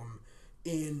his home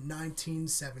in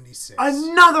 1976.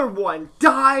 Another one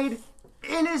died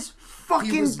in his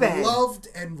fucking He was bed. loved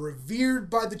and revered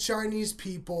by the Chinese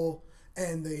people,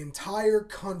 and the entire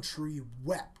country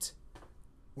wept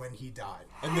when he died.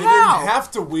 And they How? didn't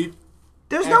have to weep.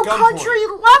 There's at no gunpoint. country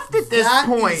left at this That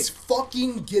point. is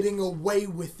fucking getting away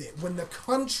with it. When the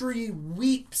country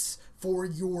weeps for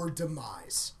your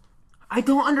demise. I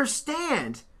don't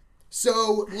understand.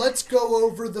 So let's go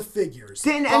over the figures.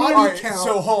 Didn't Body any of All right, count.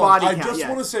 so hold on. Body I count, just yeah.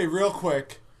 want to say real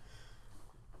quick.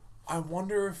 I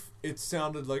wonder if it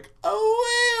sounded like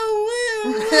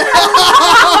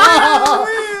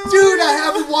Dude, I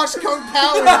haven't watched Kung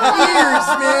Pao in years,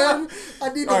 man. I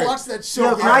need to All right, watch that So show.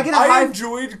 Yo, can I get a I high-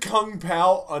 enjoyed Kung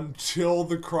Pao until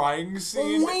the crying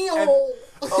scene. That's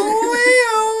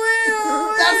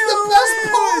the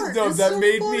best part. No, It's that so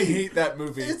made funny. me hate that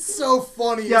movie. It's so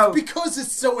funny. Yo. It's because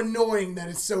it's so annoying that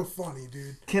it's so funny,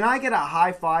 dude. Can I get a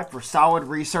high five for solid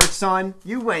research, son?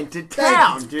 You went to Thank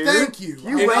town, you. dude. Thank you.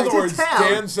 You In went other to words, town.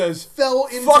 Dan says, Fell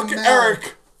into "Fuck Mao.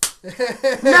 Eric."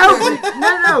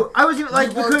 No. I was even like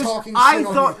We were because talking I shit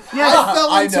on thought, you. yeah, I fell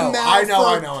I into know, Mao I know, for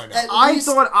I know, I know. at I least-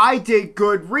 thought I did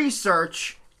good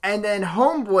research, and then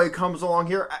Homeboy comes along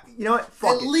here. You know what?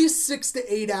 Fuck At it. least 6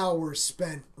 to 8 hours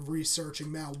spent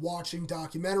researching Mao, watching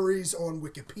documentaries on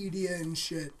Wikipedia and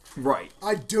shit. Right.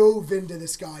 I dove into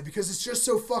this guy because it's just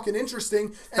so fucking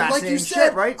interesting. And like you Fascinating said,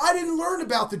 shit, right? I didn't learn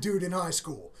about the dude in high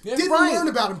school. Yeah, didn't right. learn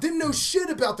about him. Didn't know shit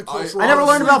about the cultural. I never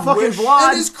learned about fucking wish- Vlad.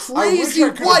 And his I wish crazy I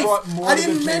could have wife. brought more I to the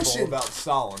didn't table mention. about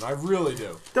Stalin. I really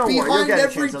do. Don't worry, you'll Behind get a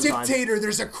every chance sometime. dictator,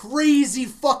 there's a crazy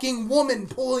fucking woman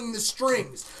pulling the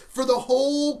strings. For the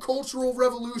whole Cultural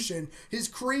Revolution, his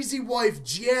crazy wife,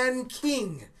 Jian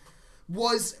Qing,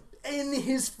 was in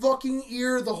his fucking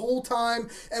ear the whole time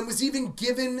and was even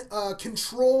given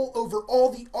control over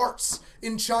all the arts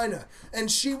in China.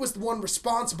 And she was the one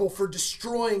responsible for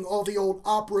destroying all the old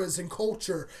operas and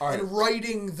culture and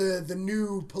writing the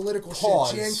new political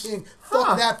Pause. shit. Jian Qing,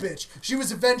 fuck that bitch. She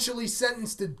was eventually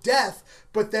sentenced to death,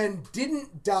 but then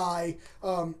didn't die.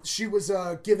 She was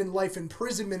given life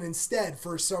imprisonment instead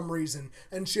for some reason,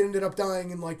 and she ended up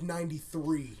dying in like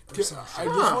 93 or something. I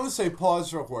just want to say,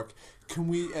 pause real quick. Can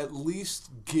we at least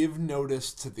give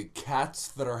notice to the cats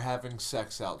that are having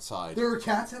sex outside? There are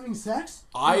cats having sex?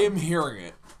 I am hearing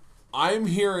it. I'm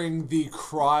hearing the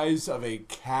cries of a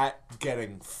cat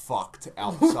getting fucked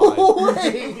outside.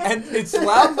 And it's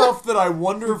loud enough that I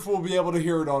wonder if we'll be able to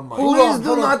hear it on my... Please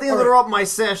do not interrupt my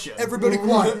session. Everybody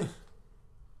quiet.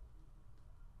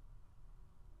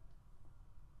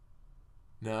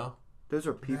 No? Those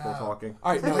are people talking.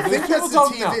 All right, no, I there's think people that's the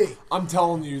talking now. TV. I'm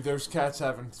telling you, there's cats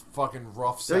having fucking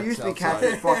rough sex There used to be cats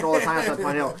outside. that fucked all the time outside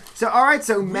Pine Hill. So, all right,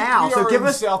 so Mal, We so are give in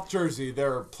us South Jersey.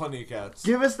 There are plenty of cats.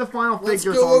 give us the final Let's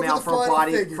figures go on over Mal the for final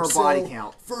body figures. body So,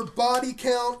 count. For body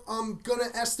count, I'm gonna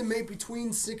estimate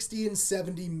between 60 and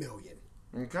 70 million.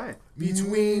 Okay.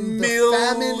 Between the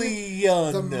famine,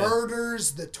 the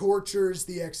murders, the tortures,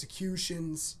 the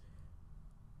executions.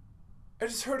 I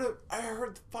just heard I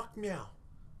heard the fuck meow.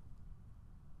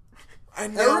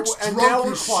 And Eric's now drunk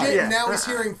we're as quiet. shit, Yeah. and now he's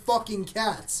hearing fucking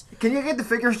cats. Can you get the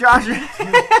figures, Josh?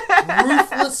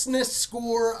 Ruthlessness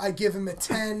score, I give him a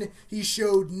 10. He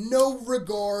showed no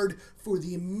regard for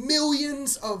the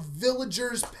millions of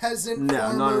villagers, peasant No,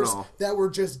 not at farmers all. that were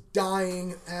just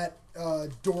dying at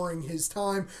during his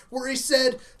time, where he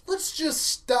said, let's just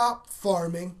stop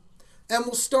farming and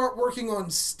we'll start working on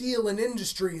steel and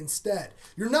industry instead.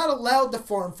 You're not allowed to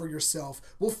farm for yourself.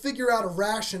 We'll figure out a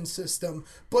ration system,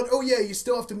 but oh yeah, you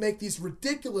still have to make these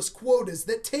ridiculous quotas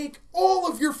that take all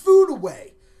of your food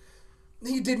away.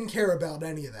 He didn't care about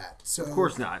any of that. So Of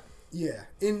course not. yeah,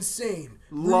 insane.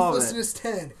 Love Ruthlessness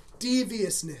 10,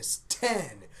 deviousness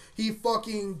 10. He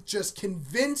fucking just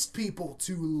convinced people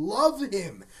to love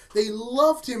him. They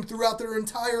loved him throughout their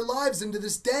entire lives, and to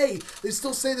this day, they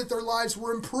still say that their lives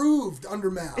were improved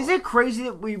under Mao. Is it crazy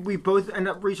that we both end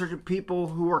up researching people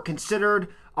who are considered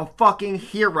a fucking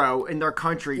hero in their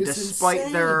country It's despite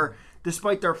insane.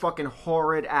 their fucking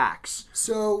horrid acts?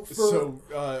 So,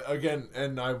 Again,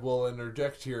 and I will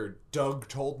interject here, Doug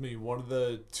told me one of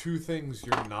the two things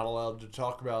you're not allowed to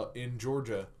talk about in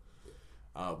Georgia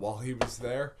while he was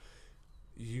there,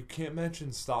 you can't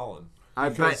mention Stalin. I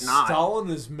Because bet not. Stalin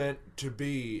is meant to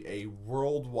be a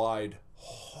worldwide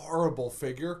horrible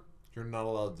figure. You're not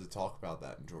allowed to talk about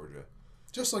that in Georgia.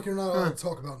 just like you're not allowed to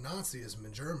talk about Nazism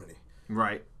in Germany.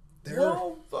 Right.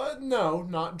 Well, no,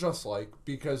 not just like,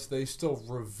 because they still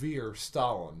revere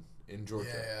Stalin in Georgia.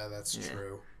 Yeah, that's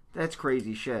true. That's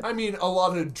crazy shit. I mean, a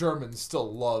lot of Germans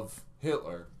still love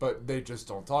Hitler, but they just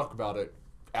don't talk about it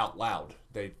out loud.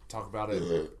 They talk about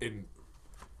it in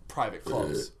private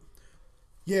clubs.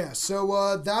 Yeah,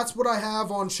 so that's what I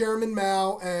have on Chairman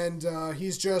Mao, and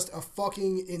he's just a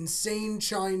fucking insane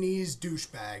Chinese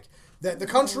douchebag that the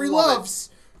country loves.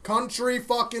 Country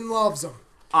fucking loves him.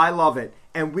 I love it.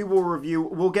 And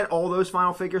we'll get all those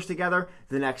final figures together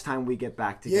the next time we get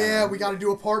back together. Yeah, we got to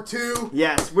do a part 2.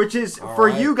 Yes, which is for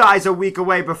you guys a week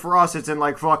away, but for us it's in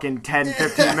like fucking 10,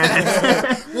 15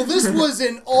 minutes. Well, this was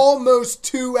an almost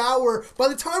 2 hour. By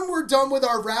the time we're done with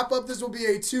our wrap up, this will be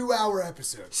a 2 hour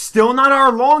episode. Still not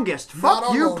our longest. Not Fuck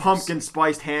our you, longest. pumpkin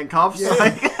spiced handcuffs. Yeah.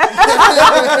 Like,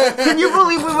 can you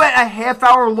believe we went a half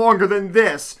hour longer than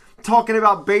this talking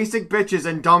about basic bitches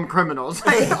and dumb criminals?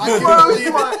 I can't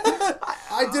believe it.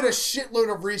 I did a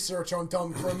shitload of research on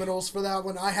dumb criminals for that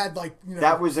one. I had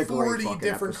That was a great 40 fucking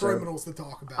different episode. criminals to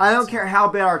talk about. I don't so. care how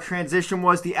bad our transition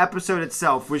was. The episode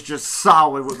itself was just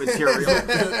solid with material.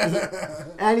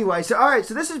 Anyway, so all right,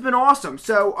 so this has been awesome.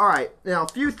 So all right, now a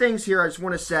few things here I just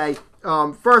want to say.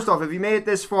 First off, if you made it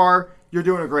this far, you're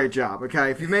doing a great job.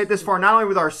 Okay, if you made it this far, not only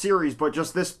with our series but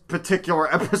just this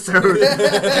particular episode,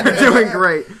 you're doing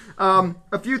great.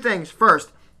 A few things.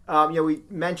 First. We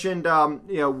mentioned,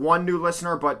 one new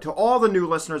listener, but to all the new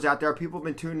listeners out there, people have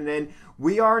been tuning in.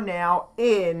 We are now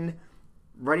in,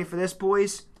 ready for this,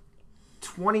 boys?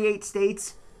 28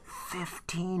 states,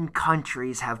 15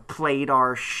 countries have played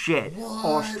our shit.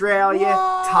 Australia,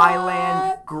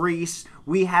 Thailand, Greece.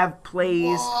 We have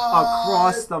plays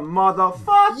across the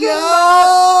motherfucking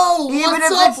Yo! Even What's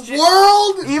if up, it's ju-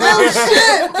 world? Even Oh, if,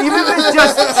 shit! even if it's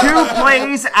just 2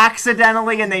 plays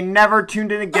accidentally and they never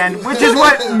tuned in again, which is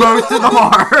what most of them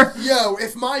are. Yo,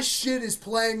 if my shit is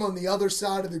playing on the other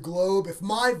side of the globe, if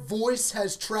my voice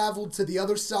has traveled to the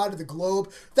other side of the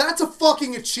globe, that's a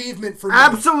fucking achievement for me.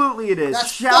 Absolutely it is.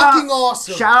 That's fucking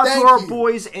awesome. Shout out Thank to our you.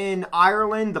 boys in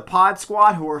Ireland, the Pod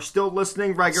Squad, who are still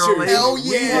listening regularly. Hell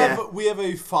yeah. We have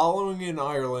a following in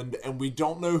Ireland, and we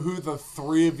don't know who the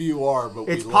 3 of you are, but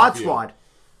It's we Pod love you. Squad.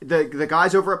 The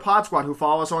guys over at Pod Squad who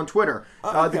follow us on Twitter.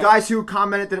 The okay. guys who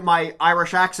commented that my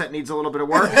Irish accent needs a little bit of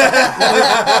work.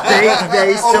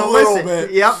 they still little listen.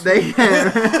 bit. Yep, they. He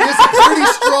has a pretty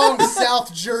strong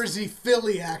South Jersey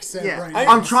Philly accent right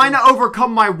now. I'm trying to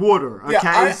overcome my water. Okay,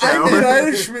 Yeah, so. I'm an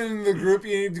Irishman in the group.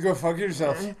 You need to go fuck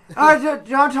yourself.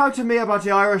 Don't talk to me about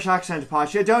the Irish accent,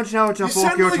 Pod. You don't know what the You fuck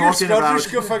sound you're like you're talking about. Scottish.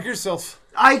 Go fuck yourself.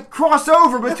 I cross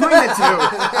over between the two.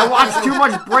 I watch too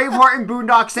much Braveheart and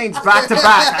Boondock Saints back to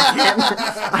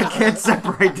back. I can't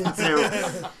separate the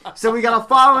two. So we got a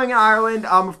following in Ireland.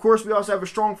 Of course, we also have a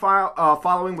strong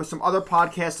following with some other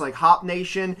podcasts like Hop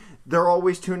Nation. They're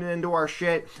always tuning into our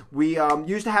shit. We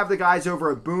used to have the guys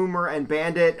over at Boomer and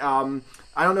Bandit.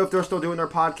 I don't know if they're still doing their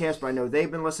podcast, but I know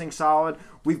they've been listening solid.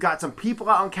 We've got some people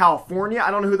out in California.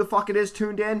 I don't know who the fuck it is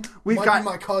tuned in. Might be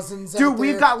my cousins. Dude,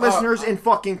 we've got listeners in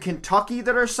fucking Kentucky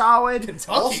that are solid.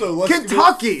 Also,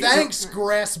 Kentucky. Thanks,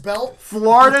 Grass Belt.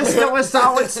 Florida's still a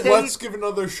solid state. Let's give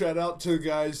another shout out to the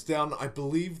guys down. I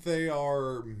believe they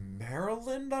are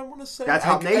Maryland. I want to say that's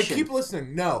Hop Nation. I keep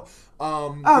listening. No.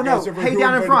 Oh no! Hey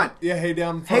Down in Front. Yeah, Hey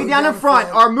Down in Front. Hey Down in Front.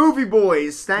 Our movie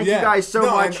boys. Thank you guys so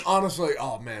much. And honestly,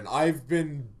 oh man, I've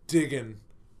been digging.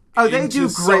 Oh, they do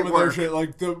great of work. Their shit.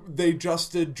 Like they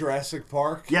just did Jurassic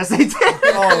Park. Yes, they did.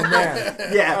 Oh man,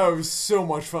 yeah, that was so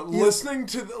much fun. Listening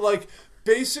to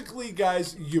basically,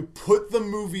 guys, you put the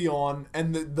movie on,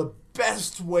 and the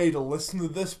best way to listen to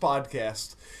this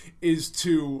podcast is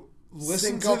to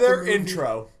listen to their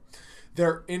intro.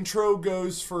 Their intro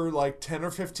goes for like 10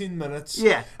 or 15 minutes.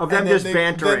 Yeah, of them just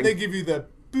bantering. Then they give you the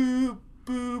boop,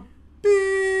 boop,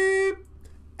 beep,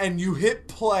 and you hit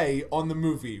play on the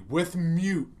movie with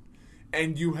mute,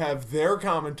 and you have their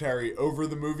commentary over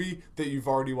the movie that you've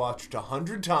already watched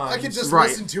 100 times. I can just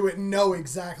listen to it and know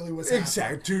exactly what's happening.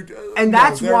 Exactly, dude. And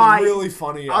that's why they're really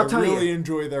funny. I really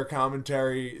enjoy their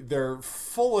commentary. They're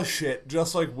full of shit,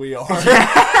 just like we are.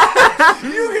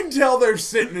 You can tell they're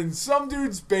sitting in some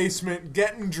dude's basement,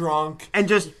 getting drunk, and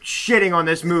just shitting on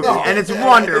this movie, and it's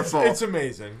wonderful. It's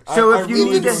amazing. So if you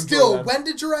need to still, when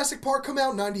did Jurassic Park come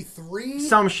out? 93?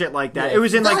 Some shit like that. Yeah. It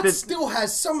was in like that still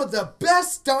has some of the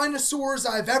best dinosaurs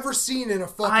I've ever seen in a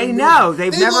fucking movie. know. They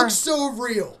look so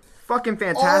real. Fucking Our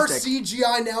fantastic.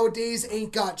 CGI nowadays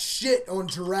ain't got shit on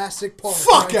Jurassic Park.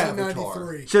 Fuck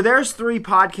 1993. So there's 3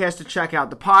 podcasts to check out.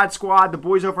 The Pod Squad, the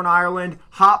boys over in Ireland,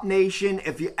 Hop Nation.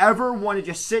 If you ever want to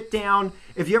just sit down,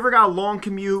 if you ever got a long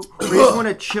commute, or you just want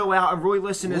to chill out and really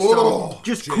listen to some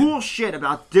just cool shit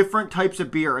about different types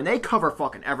of beer, and they cover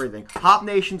fucking everything. Hop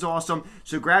Nation's awesome.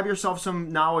 So grab yourself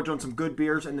some knowledge on some good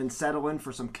beers and then settle in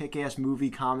for some kick-ass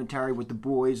movie commentary with the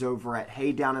boys over at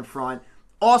Hey Down in Front.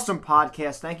 Awesome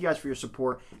podcast. Thank you guys for your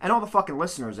support and all the fucking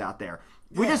listeners out there.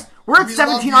 We're at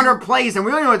 1,700 plays and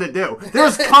we don't know what to do.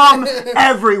 There's cum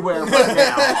everywhere right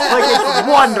now. Like, it's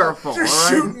wonderful. Just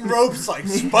shooting ropes like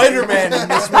Spider-Man in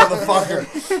this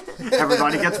motherfucker.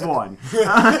 Everybody gets one.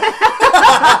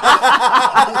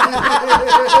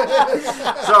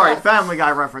 Sorry, Family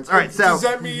Guy reference. All right, so does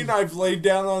that mean I've laid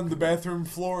down on the bathroom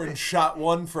floor and shot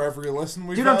one for every listen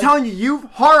we've had? I'm telling you, you've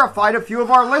horrified a few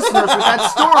of our listeners with that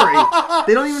story.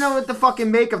 They don't even know what to fucking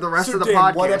make of the rest of the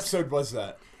podcast. What episode was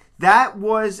that? That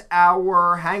was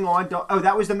our,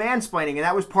 that was the mansplaining, and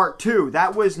that was part 2.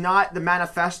 That was not the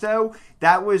manifesto.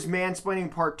 That was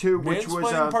mansplaining part 2, which was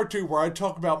mansplaining part 2, where I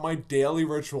talk about my daily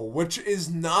ritual, which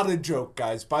is not a joke,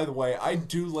 guys. By the way, I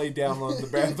do lay down on the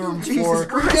bathroom floor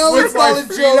with my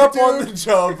feet up on the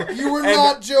tub. You were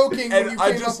not joking when you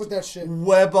I came up with that shit.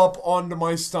 Web up onto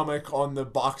my stomach on the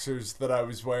boxers that I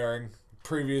was wearing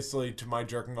previously to my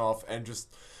jerking off, and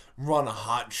just run a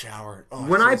hot shower.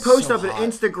 When I post up an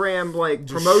Instagram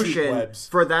promotion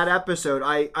for that episode,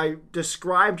 I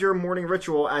described your morning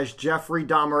ritual as Jeffrey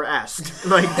Dahmer-esque.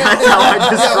 Like, that's how I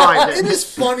described it. It is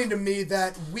funny to me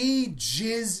that we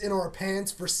jizz in our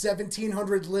pants for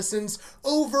 1,700 listens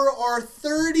over our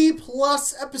 30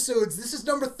 plus episodes. This is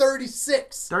number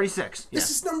 36. 36.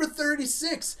 This is number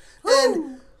 36.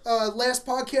 And last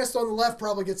podcast on the left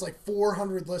probably gets like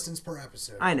 400 listens per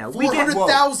episode. I know.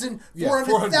 400,000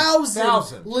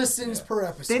 listens per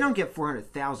episode. They don't get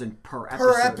 400,000 per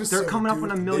episode. They're coming up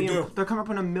on a million. They're coming up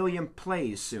on a million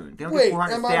plays soon. They don't get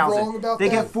 400,000. Am I wrong about they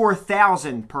that? get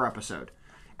 4,000 per episode.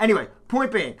 Anyway,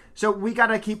 point being, so we got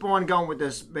to keep on going with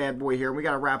this bad boy here. We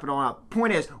got to wrap it on up.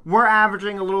 Point is, we're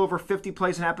averaging a little over 50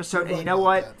 plays an episode, and you know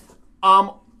what? I'm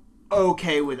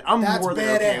okay with it. I'm more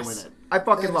than okay with it. I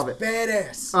fucking love it.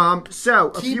 Badass. So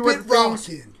a Keep few other it things.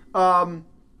 rocking.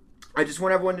 I just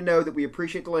want everyone to know that we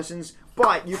appreciate the listens,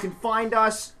 but you can find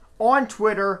us on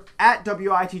Twitter at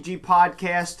WITG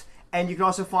Podcast, and you can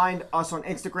also find us on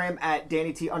Instagram at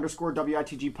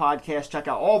DannyT_WITG Podcast. Check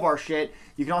out all of our shit.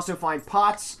 You can also find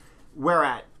Potts. Where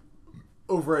at?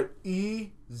 Over at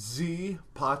EZZ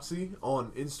ZPotsy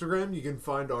on Instagram. You can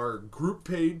find our group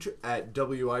page at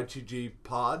WITG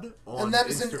Pod on And that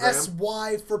is Instagram. an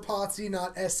S-Y for Potsy,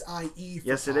 not S-I-E for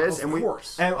Yes, it Potsy. is. Of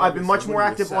course. And I've been much Obviously, more what are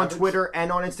you, active on savage? Twitter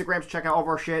and on Instagram to check out all of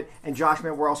our shit. And Josh,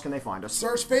 man, where else can they find us?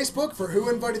 Search Facebook for Who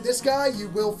Invited This Guy. You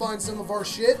will find some of our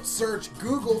shit. Search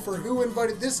Google for Who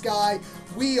Invited This Guy.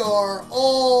 We are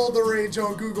all the rage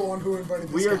on Google on Who Invited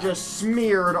This We Guy. are just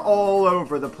smeared all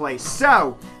over the place.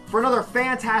 So, for another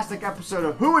fantastic episode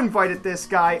of Who Invited This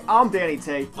Guy, I'm Danny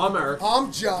T. I'm Eric. I'm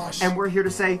Josh. And we're here to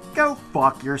say, go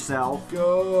fuck yourself.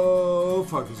 Go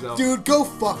fuck yourself. Dude, go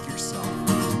fuck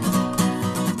yourself.